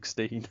mentioned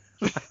 16.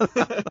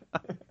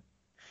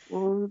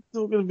 Well,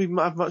 they're not going to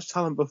have much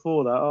talent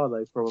before that, are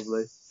they?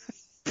 Probably.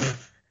 I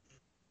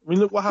mean,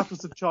 look what happens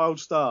to child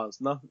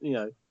stars.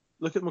 Nothing,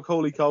 look at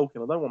Macaulay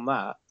Culkin. I don't want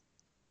that.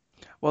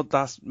 Well,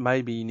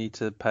 maybe you need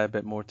to pay a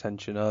bit more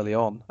attention early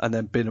on, and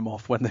then bin them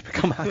off when they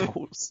become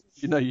adults.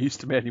 You're no use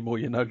to me anymore.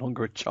 You're no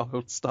longer a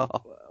child star.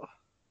 Well,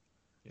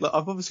 look,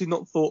 I've obviously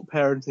not thought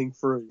parenting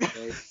through.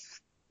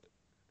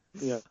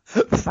 Yeah.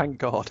 Thank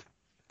God.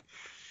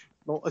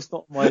 It's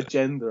not my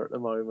agenda at the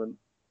moment.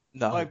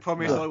 No. I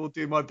promise I will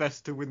do my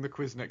best to win the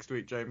quiz next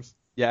week, James.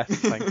 Yes,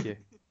 thank you.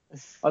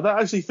 I don't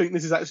actually think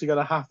this is actually going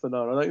to happen,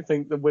 though. I don't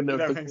think the winner of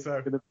the think quiz so.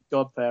 is going to be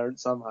godparent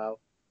somehow.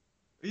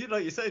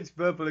 Like you said, it's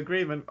verbal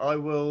agreement. I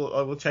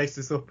will chase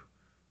this up.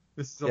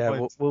 This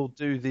is we'll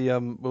do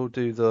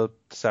the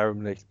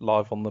ceremony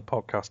live on the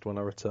podcast when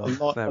I return.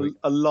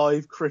 A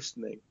live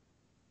christening.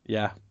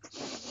 Yeah.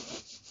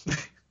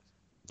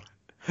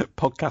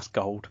 Podcast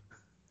gold.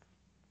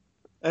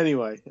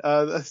 Anyway,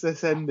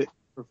 let's end it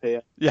from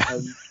here. Yeah,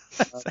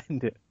 let's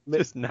end it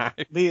just now.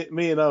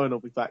 Me and Owen will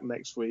be back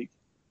next week.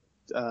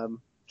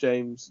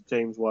 James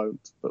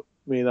won't, but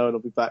me and Owen will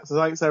be back. So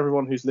thanks to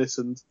everyone who's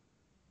listened.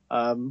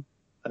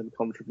 and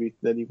contributed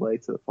in any way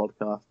to the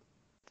podcast.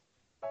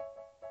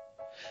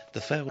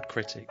 The Failed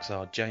Critics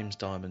are James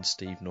Diamond,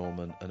 Steve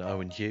Norman and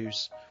Owen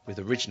Hughes, with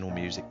original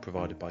music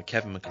provided by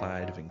Kevin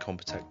MacLeod of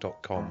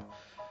Incompetech.com.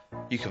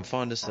 You can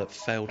find us at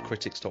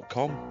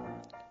failedcritics.com,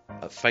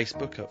 at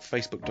Facebook at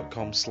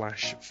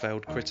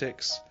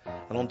facebook.com/failedcritics,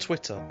 and on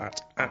Twitter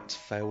at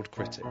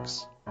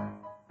 @failedcritics.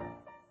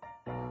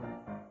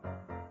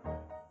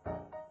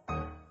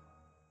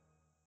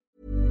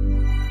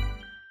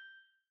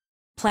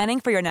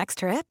 Planning for your next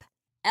trip?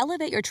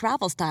 Elevate your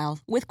travel style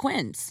with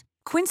Quince.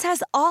 Quince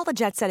has all the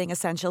jet-setting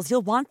essentials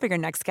you'll want for your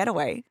next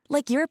getaway,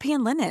 like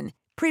European linen,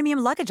 premium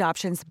luggage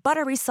options,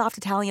 buttery soft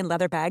Italian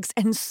leather bags,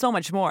 and so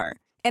much more.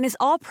 And is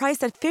all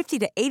priced at 50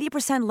 to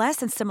 80% less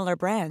than similar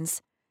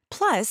brands.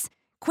 Plus,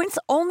 Quince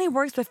only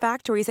works with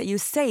factories that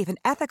use safe and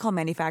ethical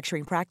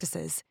manufacturing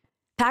practices.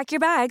 Pack your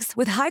bags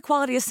with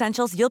high-quality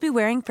essentials you'll be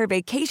wearing for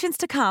vacations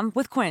to come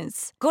with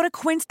Quince. Go to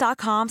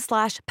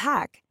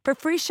quince.com/pack for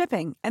free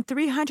shipping and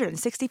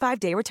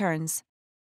 365-day returns.